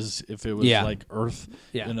horses if it was like Earth,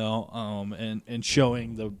 and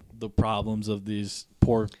showing the problems of these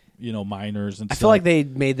poor miners and stuff. I feel like they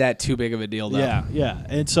made that too big of a deal, though. Yeah.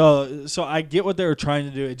 And so I get what they were trying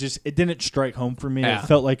to do. It didn't strike home for me. It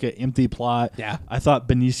felt like an empty plot. Yeah. I thought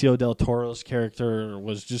Benicio del Toro's character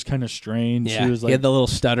was just kind of strange. Yeah. He was like he had the little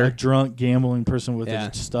stutter. A drunk gambling person with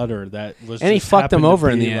a stutter that was. And he fucked him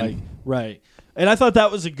over in the end. Right. And I thought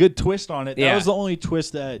that was a good twist on it. That was the only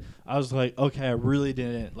twist that I was like, okay, I really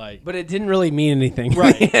didn't like. But it didn't really mean anything.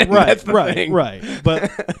 Right.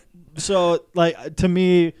 But so like to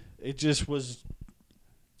me, it just was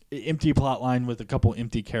an empty plot line with a couple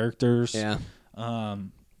empty characters. Yeah.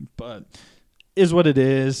 But is what it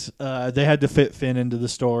is. They had to fit Finn into the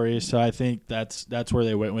story, so I think that's where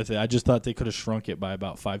they went with it. I just thought they could have shrunk it by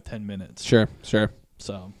about 5-10 minutes. Sure.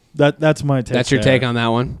 So that's my take. That's your take on that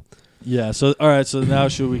one. Yeah. So all right. So now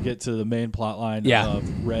should we get to the main plot line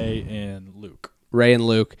of Rey and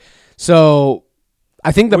Luke? So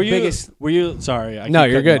I think biggest. Were you sorry? No,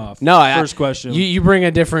 you're good. Off. No, first question. You bring a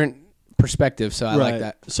different perspective, so I like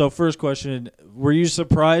that. So first question: were you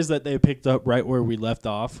surprised that they picked up right where we left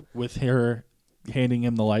off with her handing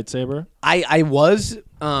him the lightsaber? I was.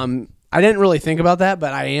 I didn't really think about that,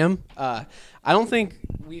 but I am. I don't think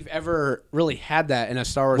we've ever really had that in a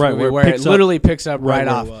Star Wars movie where it literally picks up right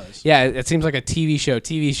off. Yeah, it seems like a TV show.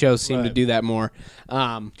 TV shows seem to do that more.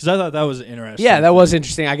 Because I thought that was interesting. Yeah, that was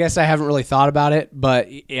interesting. I guess I haven't really thought about it,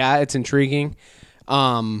 but yeah, it's intriguing.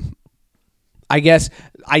 I guess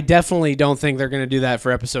I definitely don't think they're going to do that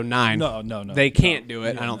for episode 9. No. They can't do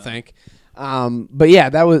it, I don't think. But yeah,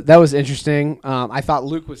 that was interesting. I thought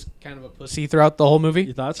Luke was kind of a pussy throughout the whole movie.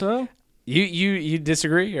 You thought so? You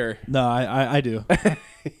disagree or no? I do.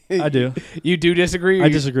 I do. You do disagree? I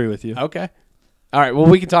disagree with you. Okay. All right. Well,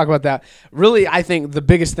 we can talk about that. Really, I think the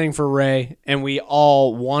biggest thing for Rey, and we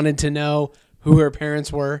all wanted to know who her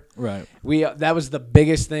parents were. Right. That was the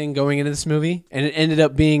biggest thing going into this movie, and it ended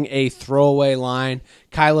up being a throwaway line.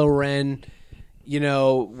 Kylo Ren,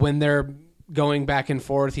 when they're going back and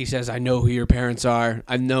forth, he says, "I know who your parents are.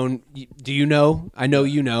 I've known. Do you know? I know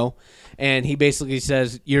you know." And he basically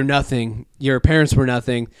says, "You're nothing. Your parents were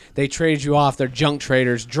nothing. They traded you off. They're junk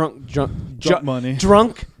traders. Drunk money.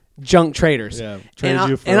 Drunk junk traders." Yeah. And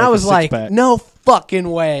I was like, "No fucking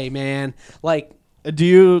way, man!" Like,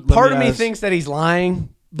 part of me thinks that he's lying,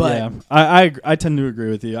 but yeah, I tend to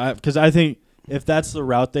agree with you because I think if that's the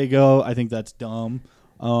route they go, I think that's dumb.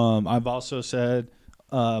 I've also said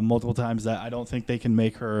multiple times that I don't think they can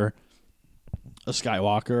make her a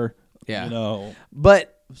Skywalker. Yeah.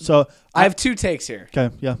 But so I have two takes here.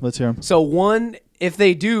 Okay, yeah, let's hear them. So one, if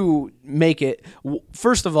they do make it,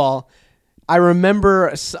 first of all, I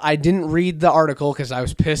remember I didn't read the article because I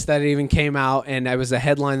was pissed that it even came out, and it was a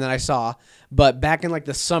headline that I saw. But back in like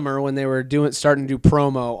the summer when they were starting to do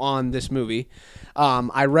promo on this movie,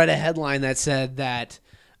 I read a headline that said that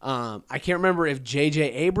I can't remember if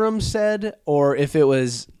J.J. Abrams said or if it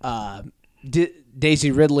was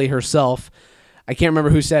Daisy Ridley herself. I can't remember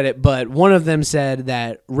who said it, but one of them said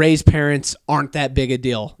that Rey's parents aren't that big a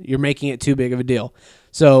deal. You're making it too big of a deal.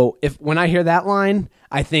 So when I hear that line,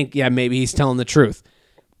 I think, yeah, maybe he's telling the truth.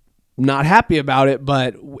 Not happy about it,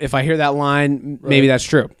 but if I hear that line, maybe that's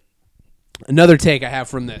true. Another take I have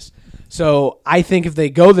from this. So I think if they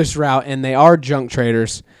go this route and they are junk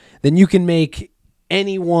traders, then you can make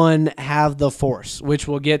anyone have the Force, which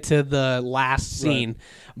we'll get to the last scene. Right.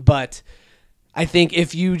 But I think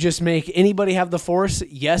if you just make anybody have the Force,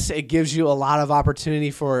 yes, it gives you a lot of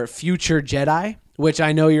opportunity for future Jedi, which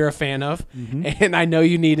I know you're a fan of, and I know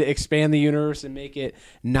you need to expand the universe and make it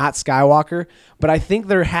not Skywalker, but I think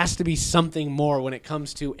there has to be something more when it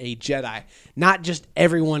comes to a Jedi. Not just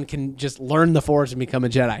everyone can just learn the Force and become a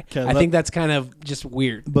Jedi. I think that's kind of just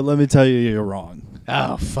weird. But let me tell you, you're wrong.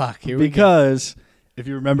 Oh, fuck. Here because if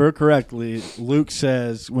you remember correctly, Luke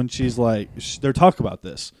says when she's like, they're talking about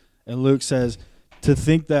this, and Luke says, to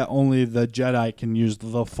think that only the Jedi can use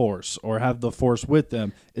the Force or have the Force with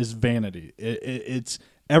them is vanity. It's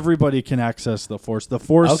everybody can access the Force. The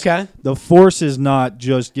Force is not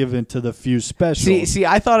just given to the few special. See,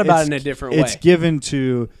 I thought about it in a different way. It's given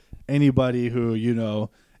to anybody who,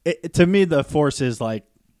 to me, the Force is like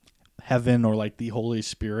heaven or like the Holy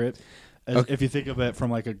Spirit, if you think of it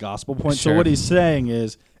from like a gospel point. Sure. So what he's saying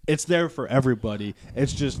is it's there for everybody.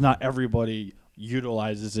 It's just not everybody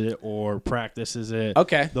utilizes it or practices it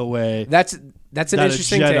the way that's an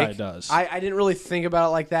interesting Jedi take. Does. I didn't really think about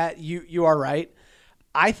it like that. You are right.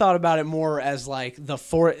 I thought about it more as like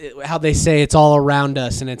how they say it's all around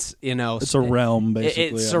us, and it's it's a realm basically.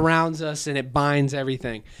 It surrounds us and it binds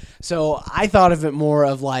everything. So I thought of it more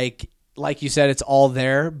of like you said, it's all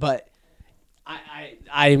there. But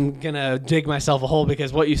I'm gonna dig myself a hole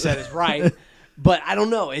because what you said is right. But I don't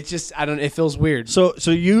know. It's just it feels weird. So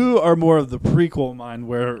you are more of the prequel mind,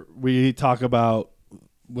 where we talk about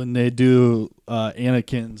when they do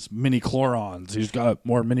Anakin's mini-chlorons. He's got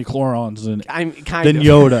more mini-chlorons than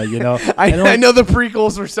Yoda. I know the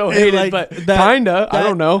prequels were so hated, but kinda. I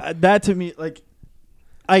don't know. That to me, like,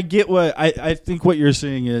 I get what I think. What you're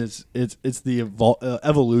saying is it's the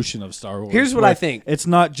evolution of Star Wars. Here's what I think. It's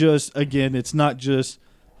not just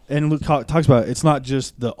and Luke talks about it, it's not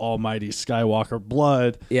just the almighty Skywalker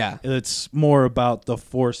blood. Yeah. It's more about the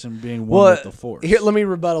Force and being one with the Force. Here, let me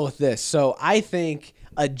rebuttal with this. So I think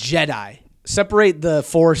a Jedi, separate the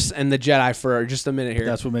Force and the Jedi for just a minute here.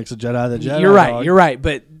 That's what makes a Jedi the Jedi. You're right.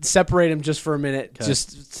 But separate them just for a minute,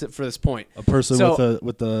 just for this point. A person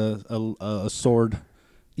with a sword.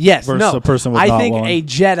 Yes. Versus a person with I think a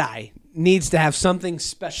Jedi needs to have something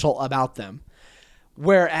special about them.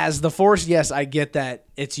 Whereas the Force, yes, I get that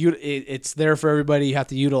it's there for everybody. You have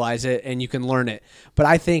to utilize it, and you can learn it. But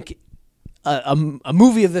I think a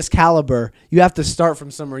movie of this caliber, you have to start from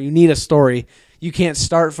somewhere. You need a story. You can't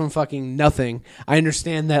start from fucking nothing. I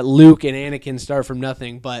understand that Luke and Anakin start from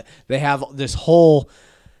nothing, but they have this whole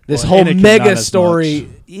mega story.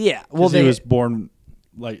 Yeah, well, he was born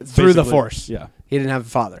like through the Force. Yeah. He didn't have a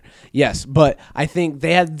father. Yes, but I think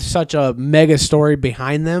they had such a mega story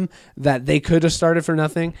behind them that they could have started from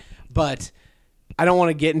nothing. But I don't want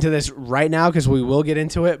to get into this right now because we will get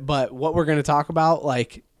into it. But what we're going to talk about,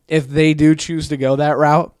 like, if they do choose to go that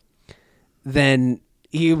route, then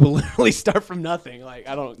he will literally start from nothing. Like,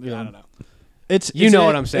 I don't know. It's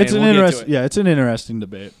what I'm saying. It's an interesting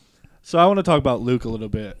debate. So I want to talk about Luke a little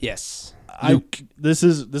bit. Yes.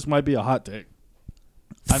 This might be a hot take.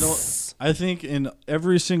 I think in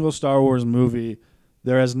every single Star Wars movie,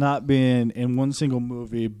 there has not been in one single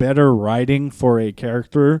movie better writing for a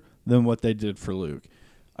character than what they did for Luke.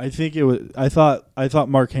 I think it was. I thought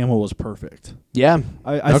Mark Hamill was perfect. Yeah,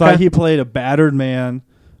 I thought he played a battered man,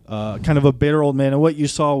 kind of a bitter old man, and what you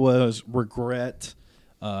saw was regret,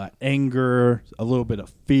 anger, a little bit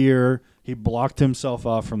of fear. He blocked himself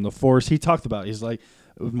off from the Force. He talked about. He's like,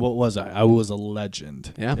 what was I? I was a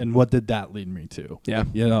legend. Yeah. And what did that lead me to? Yeah.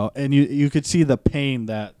 And you could see the pain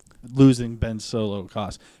that losing Ben Solo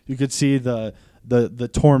cost. You could see the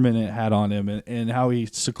torment it had on him and how he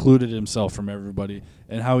secluded himself from everybody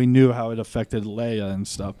and how he knew how it affected Leia and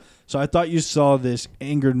stuff. So I thought you saw this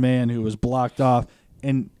angered man who was blocked off,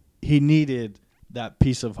 and he needed that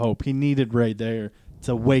piece of hope. He needed Rey there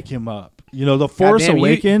to wake him up. The Force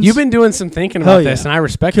Awakens. You've been doing some thinking about this, and I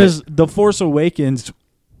respect it. Because The Force Awakens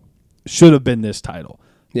should have been this title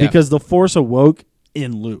because the Force awoke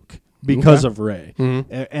in Luke. because of Rey.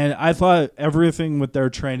 And I thought everything with their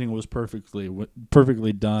training was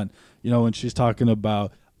perfectly done. You know, when she's talking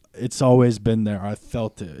about, it's always been there. I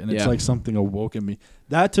felt it, and it's like something awoke in me.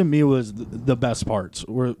 That to me was the best parts,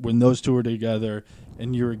 when those two were together,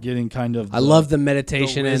 and you were getting kind of. I love the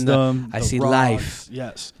meditation the wisdom, and I see life.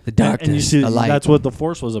 Yes, the darkness, and you see, the light. That's what the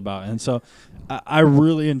Force was about, and so I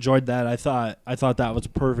really enjoyed that. I thought that was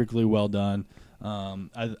perfectly well done.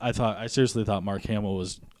 I seriously thought Mark Hamill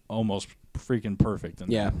was almost freaking perfect in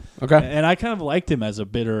that. Okay. And I kind of liked him as a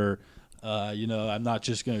bitter. I'm not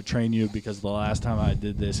just going to train you because the last time I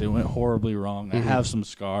did this, it went horribly wrong. I have some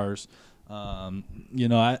scars.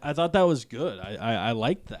 I thought that was good. I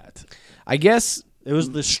liked that. I guess it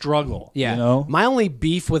was the struggle. Yeah. You know? My only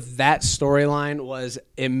beef with that storyline was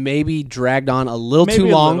it maybe dragged on a little too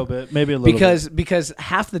long. Maybe a little bit. Because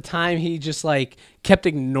half the time he just like kept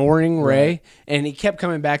ignoring Rey and he kept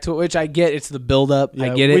coming back to it, which I get. It's the buildup.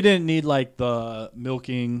 Yeah, I get it. We didn't need like the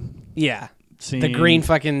milking. Yeah. Scene, the green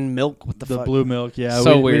fucking milk with the fuck? Blue milk,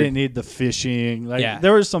 so we weird. didn't need the fishing.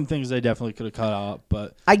 There were some things they definitely could have cut out,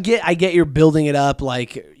 but I get you're building it up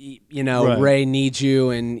like Rey needs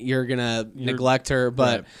you and you're gonna neglect her,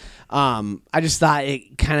 but I just thought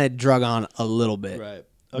it kind of drug on a little bit. Right.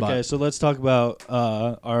 Okay, so let's talk about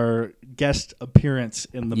our guest appearance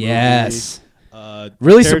in the movie. Yes.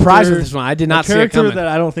 Really surprised with this one. I did not see it coming. That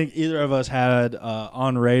I don't think either of us had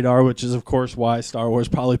on radar, which is of course why Star Wars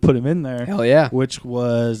probably put him in there. Hell yeah! Which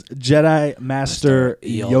was Jedi Master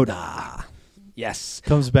Yoda. Yes,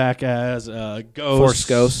 comes back as a ghost, Force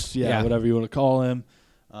ghost. Yeah, whatever you want to call him.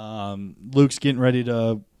 Luke's getting ready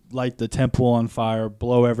to light the temple on fire,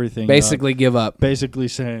 blow everything. Basically, give up. Basically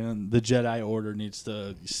saying the Jedi Order needs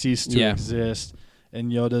to cease to exist, and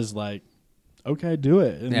Yoda's like, okay, do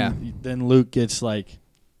it. And then Luke gets like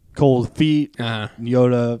cold feet.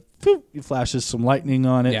 Yoda he flashes some lightning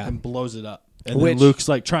on it and blows it up. And then Luke's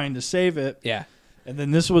like trying to save it. Yeah. And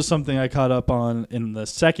then this was something I caught up on in the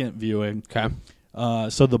second viewing. Okay.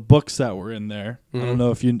 So the books that were in there, I don't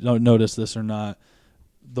know if you noticed this or not.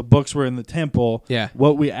 The books were in the temple. Yeah.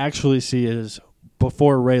 What we actually see is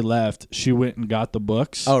before Rey left, she went and got the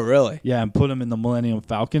books. Oh, really? Yeah, and put them in the Millennium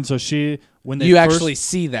Falcon. So actually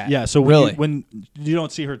see that. Yeah, so when you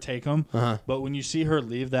don't see her take them, Uh-huh. but when you see her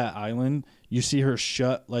leave that island, you see her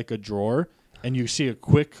shut like a drawer, and you see a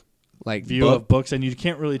quick view of books, and you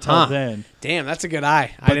can't really tell then. Damn, that's a good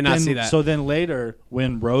eye. I did not see that. So then later,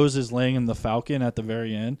 when Rose is laying in the Falcon at the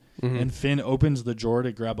very end, and Finn opens the drawer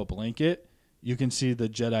to grab a blanket, you can see the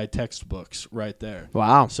Jedi textbooks right there.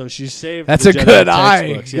 Wow. So she saved That's the a Jedi good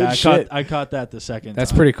eye. textbooks. Good I caught that the second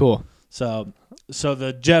That's time. pretty cool. So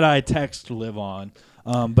the Jedi texts live on.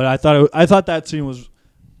 But I thought that scene was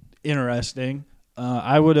interesting.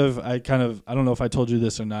 I don't know if I told you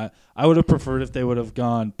this or not. I would have preferred if they would have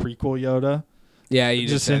gone prequel Yoda. Yeah, you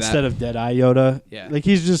just instead of Dead-Eye Yoda. Yeah, like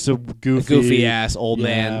he's just a goofy ass old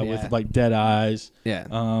man with like dead eyes. Yeah.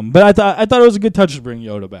 But I thought it was a good touch to bring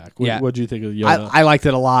Yoda back. What do you think of Yoda? I liked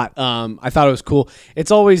it a lot. I thought it was cool.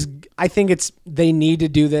 It's always, I think they need to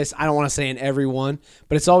do this. I don't want to say in every one,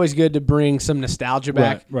 but it's always good to bring some nostalgia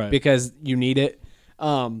back because you need it.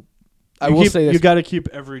 I will say this. You got to keep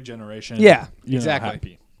every generation. Yeah, exactly.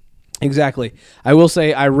 Happy. Exactly. I will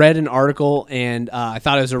say I read an article and I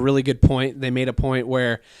thought it was a really good point. They made a point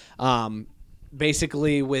where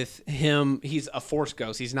basically with him, he's a Force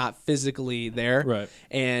ghost. He's not physically there. Right.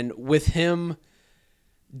 And with him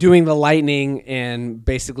doing the lightning and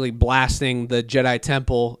basically blasting the Jedi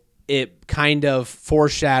Temple, it kind of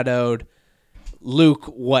foreshadowed Luke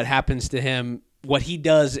what happens to him, what he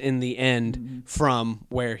does in the end from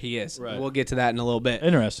where he is. Right. We'll get to that in a little bit.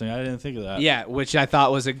 Interesting. I didn't think of that. Yeah, which I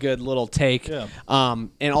thought was a good little take. Yeah.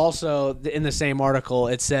 And also in the same article,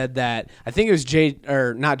 it said that I think it was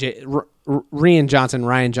Ryan Johnson,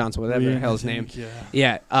 whatever the hell his name.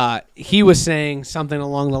 Yeah. He was saying something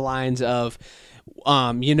along the lines of,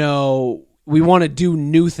 we want to do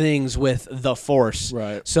new things with the Force.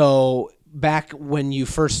 Right. So back when you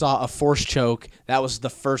first saw a Force choke, that was the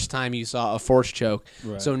first time you saw a Force choke.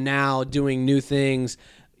 Right. So now doing new things,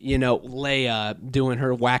 Leia doing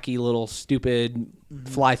her wacky little stupid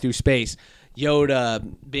fly through space, Yoda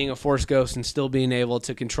being a Force ghost and still being able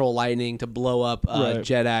to control lightning to blow up a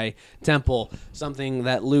Jedi temple, something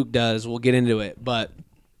that Luke does. We'll get into it, but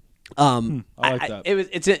I like that.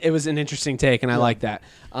 It was an interesting take, and I like that.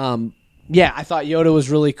 Yeah, I thought Yoda was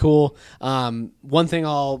really cool. One thing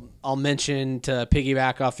I'll mention to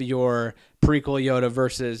piggyback off of your prequel Yoda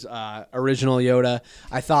versus original Yoda.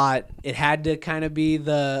 I thought it had to kind of be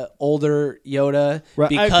the older Yoda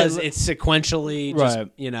because it's sequentially just,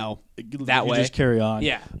 that way. Just carry on.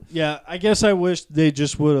 Yeah. Yeah, I guess I wish they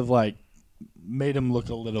just would have, like, made him look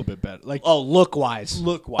a little bit better. Like, look-wise.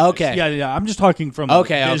 Look-wise. Okay. Yeah. I'm just talking from a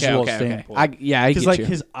visual standpoint. I get because, like,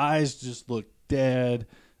 his eyes just look dead.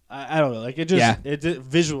 I don't know. Like, it just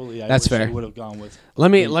visually, I wish they would have gone with.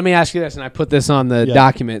 Let me ask you this, and I put this on the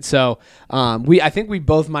document. So, I think we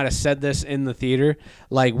both might have said this in the theater.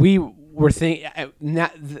 Like, we were thinking,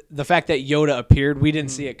 the fact that Yoda appeared, we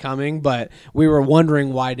didn't see it coming, but we were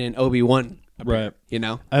wondering why didn't Obi-Wan appear,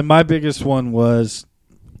 Right. And my biggest one was,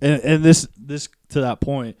 and this to that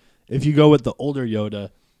point, if you go with the older Yoda,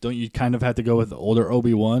 don't you kind of have to go with the older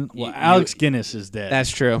Obi-Wan? Well, Alex Guinness is dead. That's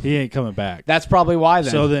true. He ain't coming back. That's probably why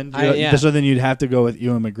then. So then you'd have to go with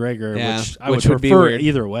Ewan McGregor, which I would prefer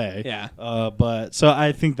either way. Yeah. But so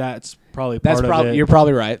I think that's probably part of it. You're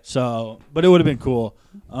probably right. So, but it would have been cool.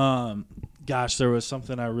 Gosh, there was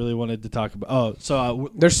something I really wanted to talk about. Oh,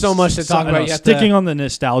 so there's so much to talk about. Sticking on the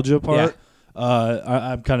nostalgia part. Yeah.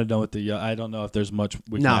 I'm kind of done with the. I don't know if there's much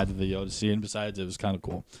we can add to the Yoda scene. Besides, it was kind of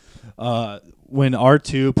cool. When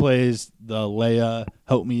R2 plays the Leia,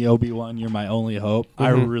 "Help me, Obi-Wan, you're my only hope," I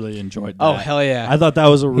really enjoyed that. Oh, hell yeah! I thought that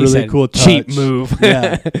was a really cool touch. Cheap move.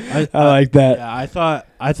 Yeah, I like that. Yeah,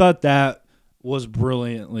 I thought that was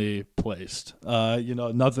brilliantly placed.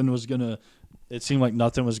 Nothing was gonna. It seemed like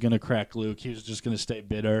nothing was going to crack Luke. He was just going to stay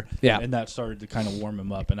bitter. Yeah. And that started to kind of warm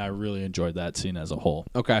him up, and I really enjoyed that scene as a whole.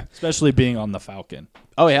 Okay. Especially being on the Falcon.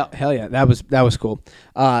 Oh, yeah. Hell yeah. That was cool.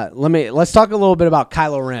 Let's talk a little bit about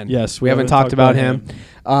Kylo Ren. Yes. We haven't talked about him.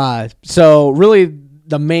 So really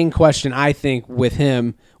the main question, I think, with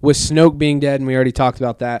him, with Snoke being dead, and we already talked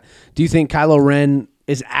about that, do you think Kylo Ren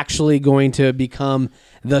is actually going to become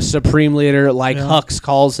the Supreme Leader, like Hux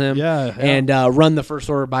calls him, and run the First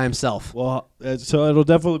Order by himself? Well, so it'll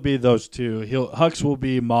definitely be those two. Hux will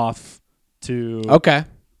be Moff to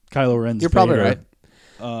Kylo Ren's You're probably right.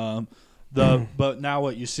 But now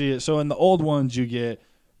what you see is, so in the old ones you get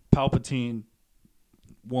Palpatine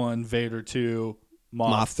 1, Vader 2,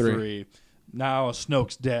 Moff 3. Now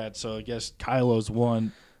Snoke's dead, so I guess Kylo's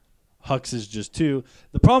 1. Hux is just 2.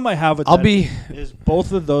 The problem I have with is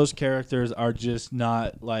both of those characters are just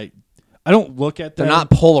not like, I don't look at them. They're not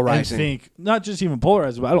polarizing. And think, not just even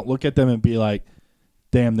polarizing, but I don't look at them and be like,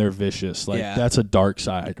 damn, they're vicious. Like that's a dark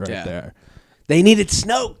side right there. They needed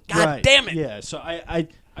Snoke. God damn it. Yeah. So I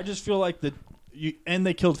just feel like and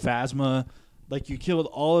they killed Phasma. Like, you killed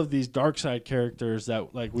all of these dark side characters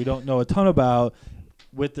that, like, we don't know a ton about,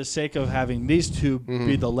 with the sake of having these two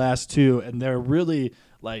be the last two, and they're really,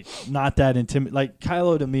 like, not that intimidating. Like,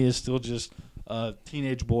 Kylo to me is still just a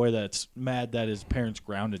teenage boy that's mad that his parents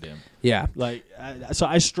grounded him. Yeah. Like, so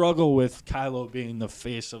I struggle with Kylo being the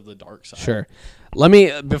face of the dark side. Sure.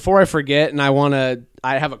 Before I forget, and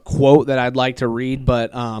I have a quote that I'd like to read,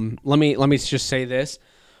 but let me just say this.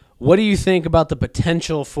 What do you think about the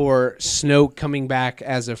potential for Snoke coming back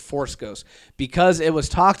as a Force ghost? Because it was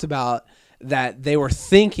talked about that they were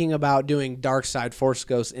thinking about doing dark side Force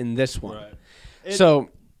ghosts in this one. Right.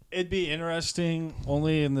 It'd be interesting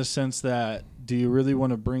only in the sense that, do you really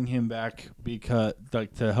want to bring him back because,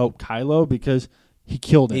 like, to help Kylo, because he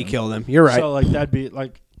killed him? He killed him. You're right. So, like, that'd be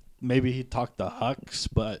like, maybe he'd talk to Hux,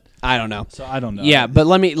 but I don't know. So I don't know. Yeah, but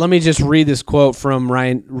let me just read this quote from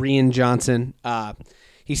Rian Johnson.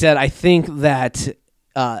 He said, I think that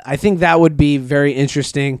would be very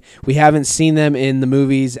interesting. We haven't seen them in the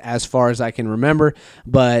movies as far as I can remember,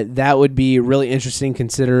 but that would be really interesting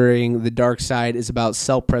considering the dark side is about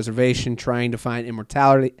self-preservation, trying to find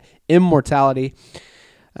immortality, and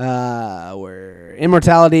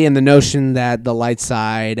the notion that the light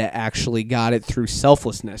side actually got it through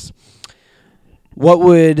selflessness. What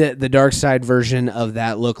would the dark side version of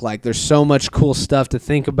that look like? There's so much cool stuff to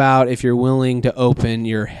think about if you're willing to open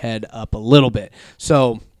your head up a little bit.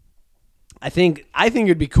 So I think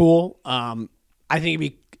it'd be cool. I think it'd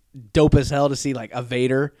be dope as hell to see, like, a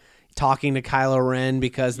Vader talking to Kylo Ren,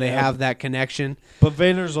 because they have that connection. But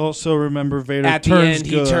Vader's also, rember, Vader at the end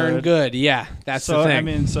he turned good. Yeah, that's the thing. I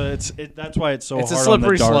mean, so that's why it's so hard a slippery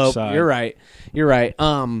on the dark slope. side. You're right.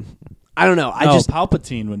 I don't know.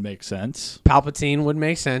 Palpatine would make sense. Palpatine would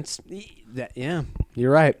make sense. Yeah,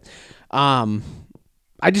 you're right.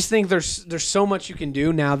 I just think there's so much you can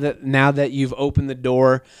do now that you've opened the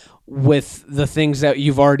door with the things that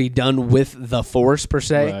you've already done with the Force, per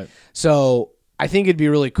se. Right. So I think it'd be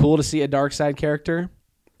really cool to see a dark side character.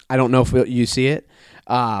 I don't know if you see it,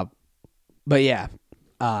 but yeah,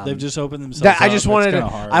 They've just opened themselves. I just wanted to.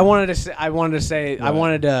 I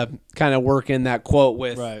wanted to kind of work in that quote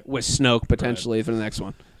with Snoke potentially for the next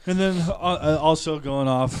one. And then also going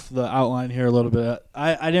off the outline here a little bit,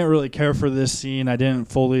 I didn't really care for this scene. I didn't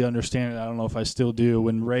fully understand it. I don't know if I still do.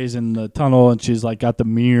 When Rey's in the tunnel and she's like got the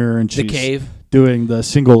mirror and she's the cave doing the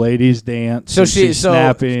single ladies dance. So she's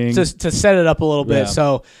snapping. To set it up a little bit.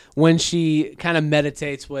 So when she kind of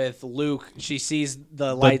meditates with Luke, she sees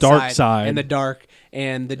the dark side in the dark.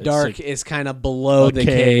 And the dark is kind of below the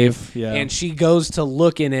cave. Yeah. And she goes to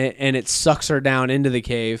look in it, and it sucks her down into the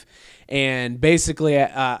cave. And basically,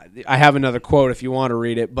 I have another quote if you want to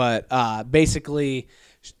read it, but basically,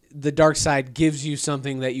 the dark side gives you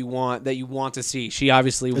something that you want to see. She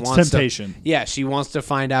obviously wants temptation. She wants to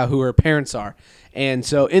find out who her parents are. And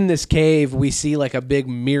so in this cave, we see like a big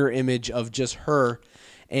mirror image of just her,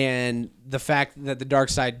 and the fact that the dark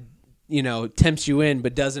side, tempts you in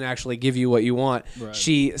but doesn't actually give you what you want. Right.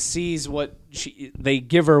 She sees they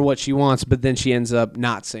give her what she wants, but then she ends up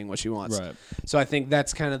not seeing what she wants. Right. So I think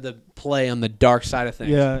that's kind of the play on the dark side of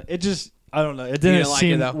things. Yeah, it just, I don't know. It didn't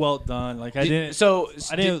seem well done. Like I didn't.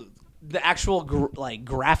 The actual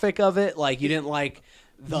graphic of it, like you didn't like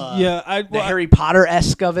the Harry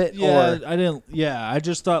Potter-esque of it. Yeah, I didn't. Yeah, I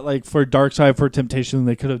just thought like for Dark Side for Temptation,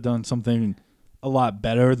 they could have done something a lot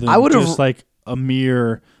better than just like a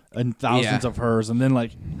mirror and thousands of hers, and then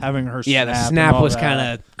like having her snap. Yeah, the snap was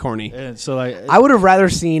kind of corny. And so like, I would have rather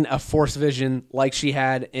seen a Force vision like she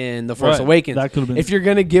had in The Force Awakens. That could have been. If you're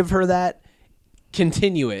gonna give her that,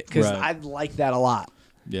 continue it because I like that a lot.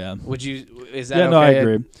 Yeah. Would you? Is that okay? No, I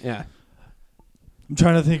agree. Yeah. I'm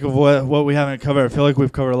trying to think of what we haven't covered. I feel like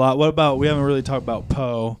we've covered a lot. What about we haven't really talked about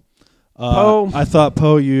Poe? Poe. I thought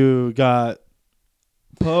Poe. You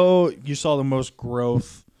saw the most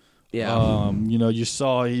growth. Yeah. You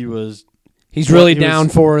saw he's really down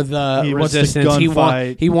for the resistance.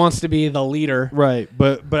 He wants to be the leader. Right.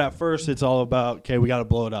 But at first it's all about, okay, we got to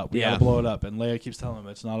blow it up. We got to blow it up. And Leia keeps telling him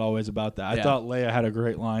it's not always about that. I thought Leia had a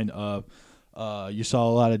great line of, you saw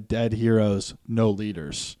a lot of dead heroes, no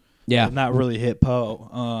leaders. Yeah. And that really hit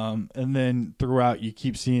Poe. And then throughout you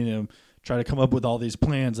keep seeing him try to come up with all these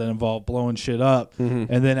plans that involve blowing shit up.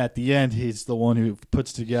 Mm-hmm. And then at the end, he's the one who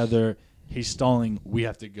puts together, he's stalling, we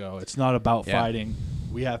have to go. It's not about fighting.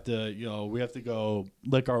 We have to, go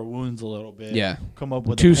lick our wounds a little bit. Yeah. Come up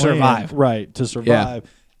with to a plan. Survive. Right, to survive.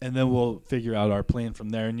 Yeah. And then we'll figure out our plan from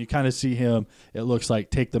there. And you kind of see him, it looks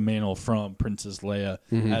like, take the mantle from Princess Leia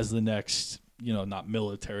as the next, not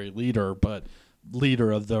military leader, but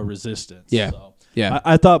leader of the resistance. Yeah. So yeah.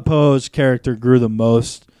 I thought Poe's character grew the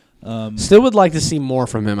most. Still would like to see more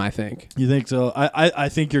from him, I think. You think so? I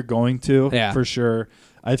think you're going to, for sure.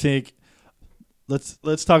 I think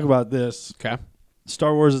let's talk about this. Okay.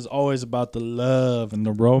 Star Wars is always about the love and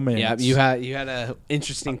the romance. Yeah, you had an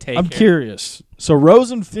interesting take. I'm curious. So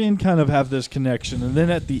Rose and Finn kind of have this connection, and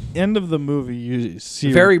then at the end of the movie, you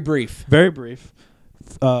see very brief.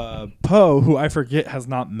 Poe, who I forget has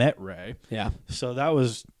not met Rey. Yeah. So that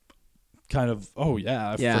was kind of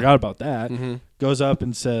I forgot about that. Mm-hmm. Goes up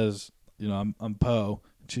and says, I'm Poe.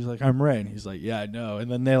 She's like, I'm Rey. And he's like, yeah, I know. And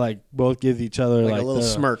then they like both give each other like a little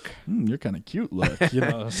smirk. You're kind of cute look,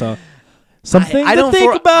 So something I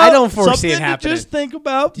don't foresee it happening. Just think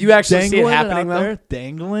about. Do you actually see it happening though?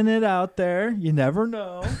 Dangling it out there. You never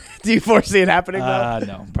know. Do you foresee it happening though?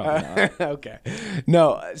 No, probably not. Okay.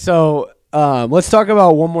 No. So let's talk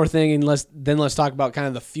about one more thing, and let's talk about kind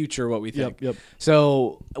of the future, what we think. Yep.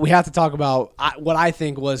 So we have to talk about what I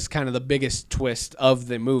think was kind of the biggest twist of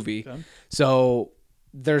the movie. Okay. So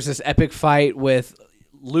there's this epic fight with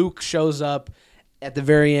Luke shows up at the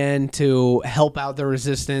very end to help out the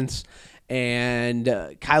resistance, and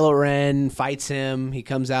Kylo Ren fights him. He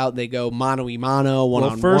comes out. They go mano-a-mano,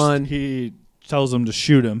 one-on-one. First he tells them to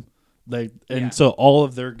shoot him. So all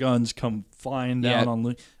of their guns come flying down on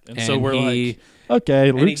Luke. And so we're like,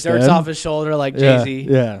 okay, Luke's he darts off his shoulder like Jay-Z.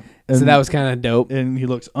 Yeah. And so that was kind of dope. And he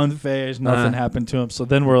looks unfazed. Nothing happened to him. So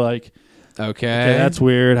then we're like, okay, that's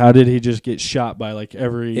weird. How did he just get shot by like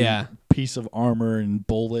every piece of armor and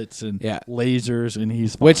bullets and lasers? And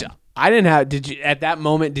he's fine. Which I didn't have. Did you at that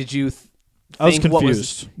moment? Did you? I was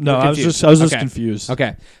confused. I was just confused.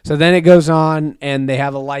 Okay, so then it goes on, and they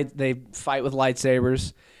have They fight with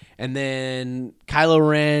lightsabers, and then Kylo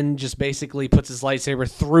Ren just basically puts his lightsaber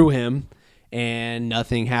through him, and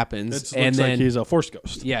nothing happens. It looks like he's a Force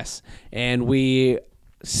ghost. Yes, and we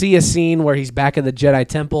see a scene where he's back at the Jedi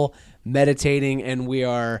Temple meditating, and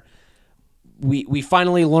we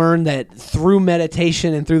finally learn that through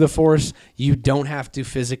meditation and through the Force, you don't have to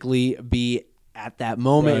physically be at that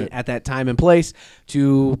moment, at that time and place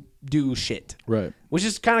to do shit. Right. Which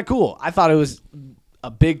is kind of cool. I thought it was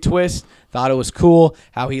a big twist. Thought it was cool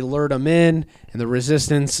how he lured them in, and the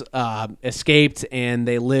Resistance escaped, and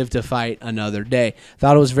they lived to fight another day.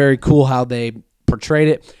 Thought it was very cool how they portrayed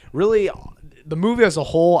it. Really, the movie as a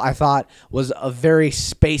whole, I thought, was a very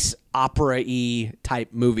space opera-y type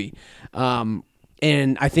movie.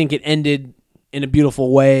 And I think it ended in a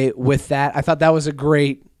beautiful way with that. I thought that was a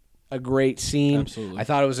great scene. Absolutely. I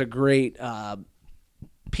thought it was a great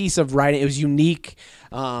piece of writing. It was unique.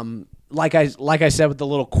 Like I said with the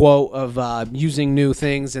little quote of using new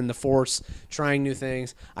things in the Force, trying new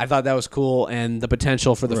things. I thought that was cool, and the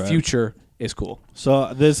potential for the future is cool.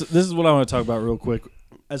 So this is what I want to talk about real quick.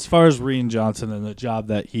 As far as Rian Johnson and the job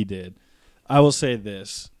that he did, I will say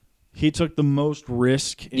this. He took the most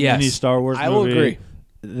risk in any Star Wars movie I will agree.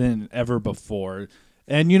 than ever before.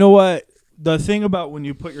 And you know what? The thing about when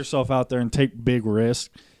you put yourself out there and take big risks,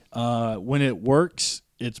 when it works,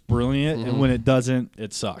 it's brilliant, and when it doesn't,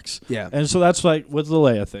 it sucks. Yeah. And so that's like with the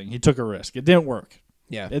Leia thing. He took a risk. It didn't work.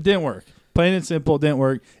 Yeah. It didn't work. Plain and simple, it didn't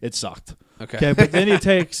work. It sucked. Okay. But then he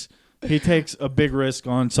takes a big risk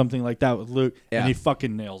on something like that with Luke, and he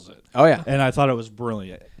fucking nails it. Oh yeah. And I thought it was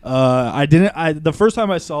brilliant. The first time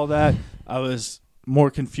I saw that, I was more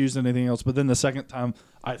confused than anything else. But then the second time,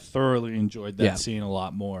 I thoroughly enjoyed that scene a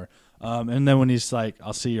lot more. And then when he's like,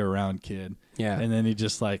 "I'll see you around, kid," and then he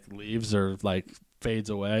just like leaves or like fades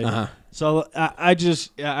away. So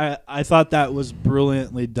I thought that was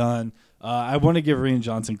brilliantly done. I want to give Rian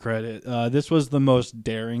Johnson credit. This was the most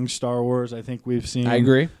daring Star Wars I think we've seen. I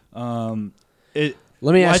agree.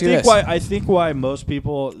 Let me ask you this. I think why most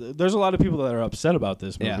people, there's a lot of people that are upset about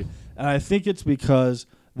this movie. And I think it's because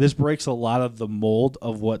this breaks a lot of the mold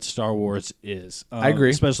of what Star Wars is. I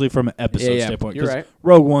agree. Especially from an episode standpoint. You're right.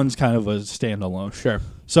 Rogue One's kind of a standalone. Sure.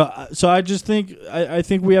 So I just think, I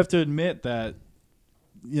think we have to admit that,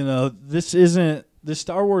 this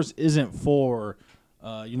Star Wars isn't for,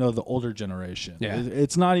 the older generation. Yeah.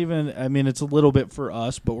 It's not even, it's a little bit for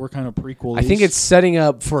us, but we're kind of prequel. I think it's setting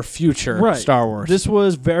up for future Star Wars. This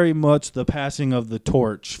was very much the passing of the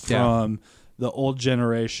torch from the old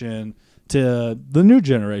generation to the new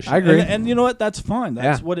generation. I agree. And you know what? That's fine.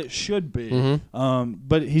 That's what it should be.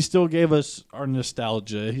 But he still gave us our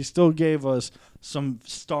nostalgia. He still gave us some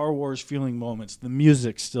Star Wars feeling moments. The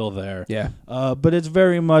music's still there. Yeah. But it's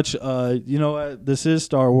very much, this is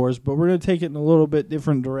Star Wars, but we're going to take it in a little bit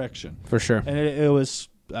different direction. For sure. And it was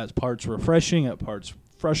at parts refreshing, at parts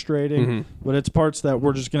frustrating, but it's parts that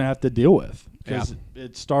we're just going to have to deal with because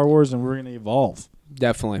it's Star Wars and we're going to evolve.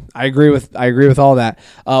 Definitely. I agree with all that.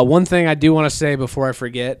 One thing I do want to say before I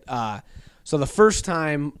forget, so the first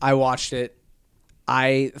time I watched it,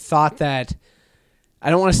 I thought that, I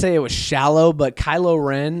don't want to say it was shallow, but Kylo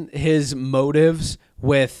Ren, his motives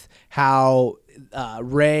with how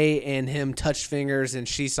Rey and him touched fingers and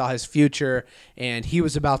she saw his future and he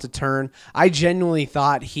was about to turn. I genuinely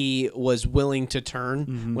thought he was willing to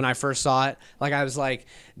turn when I first saw it. Like I was like,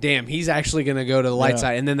 damn, he's actually going to go to the light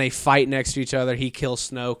side. And then they fight next to each other. He kills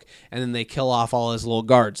Snoke and then they kill off all his little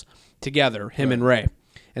guards together, him and Rey.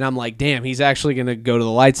 And I'm like, damn, he's actually going to go to the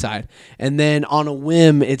light side. And then on a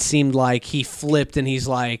whim, it seemed like he flipped and he's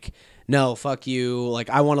like, no, fuck you. Like,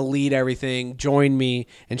 I want to lead everything. Join me.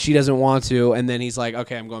 And she doesn't want to. And then he's like,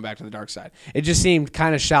 okay, I'm going back to the dark side. It just seemed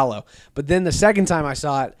kind of shallow. But then the second time I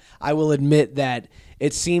saw it, I will admit that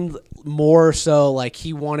it seemed more so like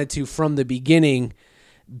he wanted to, from the beginning,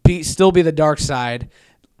 still be the dark side,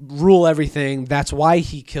 rule everything. That's why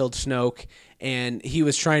he killed Snoke. And he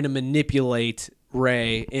was trying to manipulate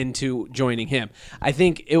Rey into joining him. I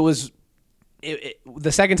think it was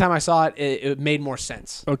the second time I saw it, it made more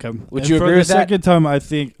sense. Okay. Would you agree with that? The second time, I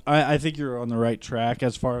think you're on the right track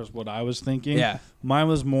as far as what I was thinking. Yeah. Mine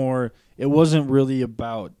was more, it wasn't really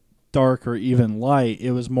about dark or even light.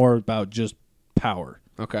 It was more about just power.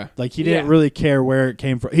 Okay. Like he didn't really care where it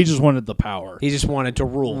came from. He just wanted the power. He just wanted to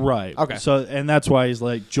rule. Right. Okay. So, and that's why he's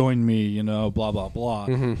like, join me, blah, blah, blah.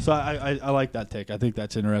 So I like that take. I think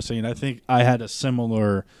that's interesting. And I think I had a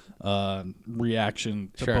similar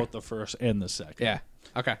reaction to both the first and the second. Yeah.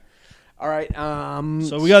 Okay. All right.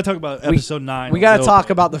 So we got to talk about episode 9. We got to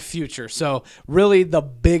talk about the future. So really the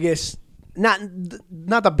biggest, not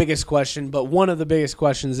the biggest question, but one of the biggest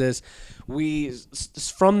questions is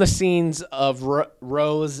from the scenes of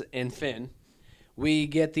Rose and Finn, we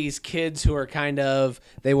get these kids who are kind of,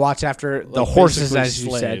 they watch after the horses, as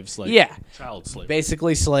you slaves, said. Yeah. Child slaves.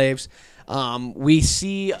 Basically slaves. We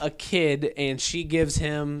see a kid, and she gives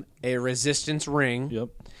him a resistance ring. Yep.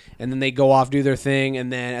 and then they go off, do their thing,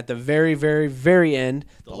 and then at the very, very, very end,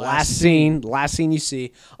 the last scene you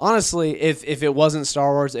see. Honestly, if it wasn't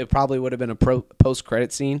Star Wars, it probably would have been a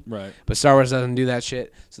post-credit scene. Right. But Star Wars doesn't do that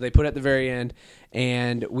shit, so they put it at the very end,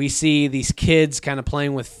 and we see these kids kind of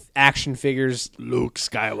playing with action figures. Luke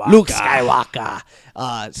Skywalker.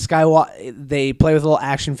 They play with little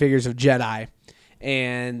action figures of Jedi,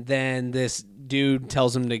 and then this dude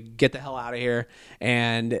tells him to get the hell out of here,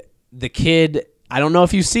 and the kid, I don't know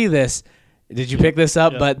if you see this, did you pick this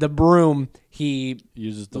up? But the broom, he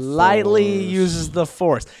uses the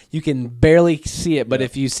force. You can barely see it, but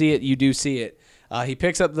if you see it, you do see it. He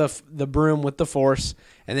picks up the broom with the force,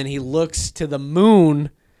 and then he looks to the moon,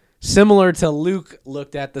 similar to Luke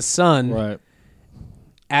looked at the sun, right?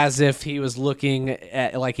 As if he was looking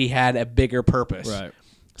at like he had a bigger purpose, right?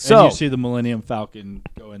 So and you see the Millennium Falcon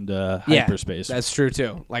go into hyperspace. That's true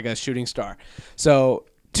too, like a shooting star. So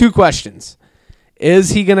 2 questions: is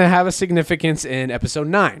he going to have a significance in Episode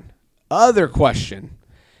 9? Other question: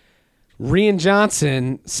 Rian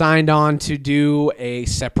Johnson signed on to do a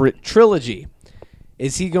separate trilogy.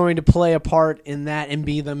 Is he going to play a part in that and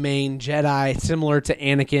be the main Jedi, similar to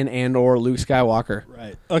Anakin and or Luke Skywalker?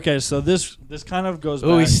 Right. Okay, so this kind of goes back.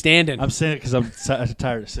 Oh, he's standing. I'm saying it because I'm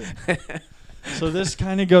tired of sitting. So this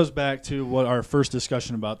kind of goes back to what our first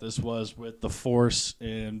discussion about this was with the Force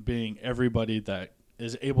and being everybody that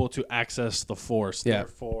is able to access the Force. Yeah.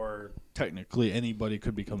 Therefore, technically, anybody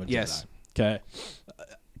could become a Jedi. Yes. Okay.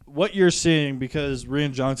 What you're seeing, because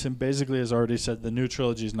Rian Johnson basically has already said the new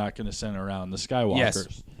trilogy is not going to center around the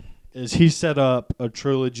Skywalkers, is he set up a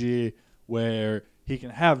trilogy where he can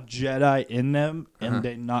have Jedi in them and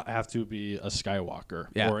they not have to be a Skywalker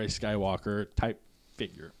or a Skywalker type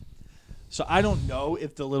figure. So I don't know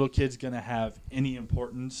if the little kid's going to have any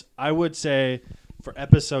importance. I would say for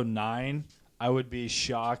Episode 9, I would be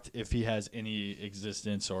shocked if he has any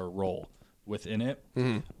existence or role within it.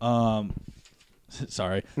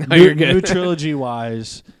 Sorry. No, you're good. New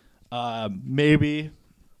trilogy-wise, maybe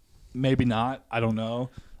not. I don't know.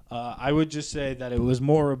 I would just say that it was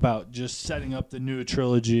more about just setting up the new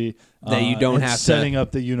trilogy. That you don't have to setting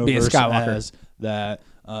up the universe be a Skywalker. as that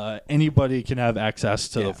anybody can have access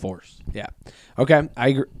to the Force. Yeah. Okay. I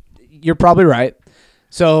agree. You're probably right.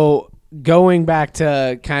 So going back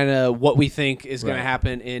to kind of what we think is going to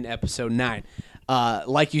happen in Episode 9,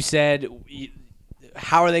 like you said,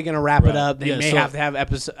 how are they going to wrap it up? They may have to have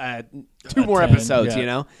two more 10, episodes, you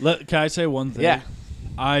know? Can I say one thing? Yeah.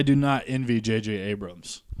 I do not envy J.J.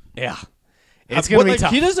 Abrams. Yeah. It's going to be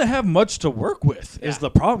tough. He doesn't have much to work with is the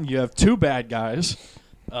problem. You have 2 bad guys.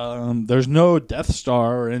 There's no Death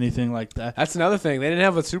Star or anything like that. That's another thing. They didn't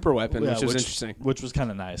have a super weapon, which was interesting. Which was kind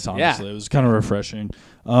of nice, honestly. It was kind of refreshing.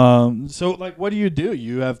 So, like, what do?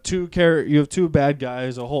 You have 2 bad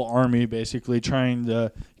guys, a whole army, basically, trying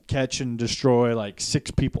to catch and destroy, like,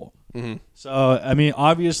 6 people. Mm-hmm. So, I mean,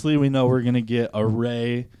 obviously, we know we're going to get a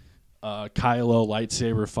Rey, Kylo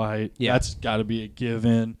lightsaber fight. Yeah. That's got to be a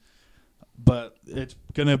given. But it's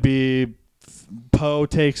going to be Poe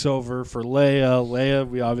takes over for Leia. Leia,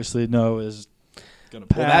 we obviously know, is going to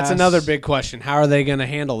pass. Well, that's another big question. How are they going to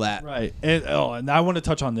handle that? Right. And I want to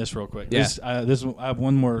touch on this real quick. Yeah. I have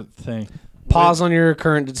one more thing. Pause on your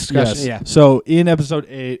current discussion. Yes. Yeah. So in Episode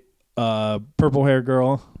 8, purple hair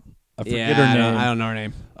girl, I forget her name. I don't know her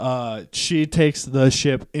name. She takes the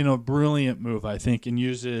ship in a brilliant move, I think, and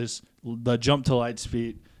uses the jump to light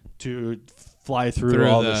speed to fly through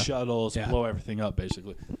all the shuttles, blow everything up,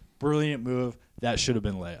 basically. Brilliant move. That should have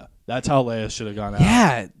been Leia. That's how Leia should have gone out.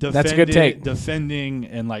 Yeah, that's a good take. Defending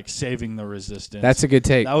and, like, saving the resistance. That's a good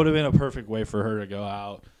take. That would have been a perfect way for her to go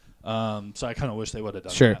out. So I kind of wish they would have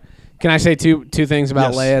done that. Can I say two things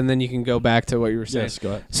about Leia, and then you can go back to what you were saying? Yes, go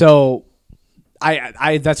ahead. So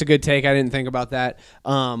I that's a good take. I didn't think about that.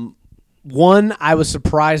 One, I was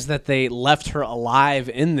surprised that they left her alive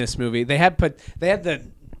in this movie. They had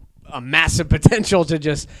a massive potential to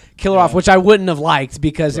just kill her off, which I wouldn't have liked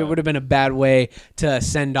because it would have been a bad way to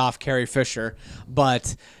send off Carrie Fisher.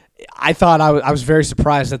 But I thought I was very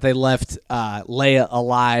surprised that they left Leia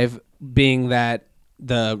alive, being that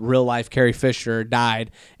the real life Carrie Fisher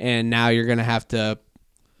died, and now you're going to have to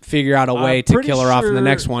figure out a way to kill her off in the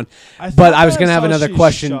next one. But I was going to have another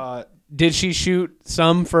question. Did she shoot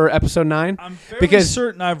some for Episode 9? I'm fairly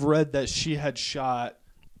certain I've read that she had shot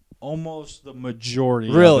almost the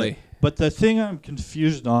majority. Really? Of it. But the thing I'm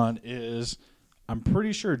confused on is I'm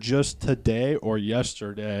pretty sure just today or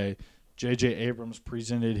yesterday, J.J. Abrams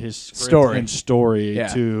presented his script and story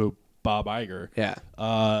to Bob Iger. Yeah.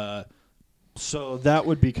 So that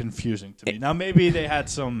would be confusing to me. Now maybe they had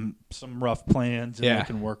some rough plans and they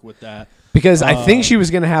can work with that. Because I think she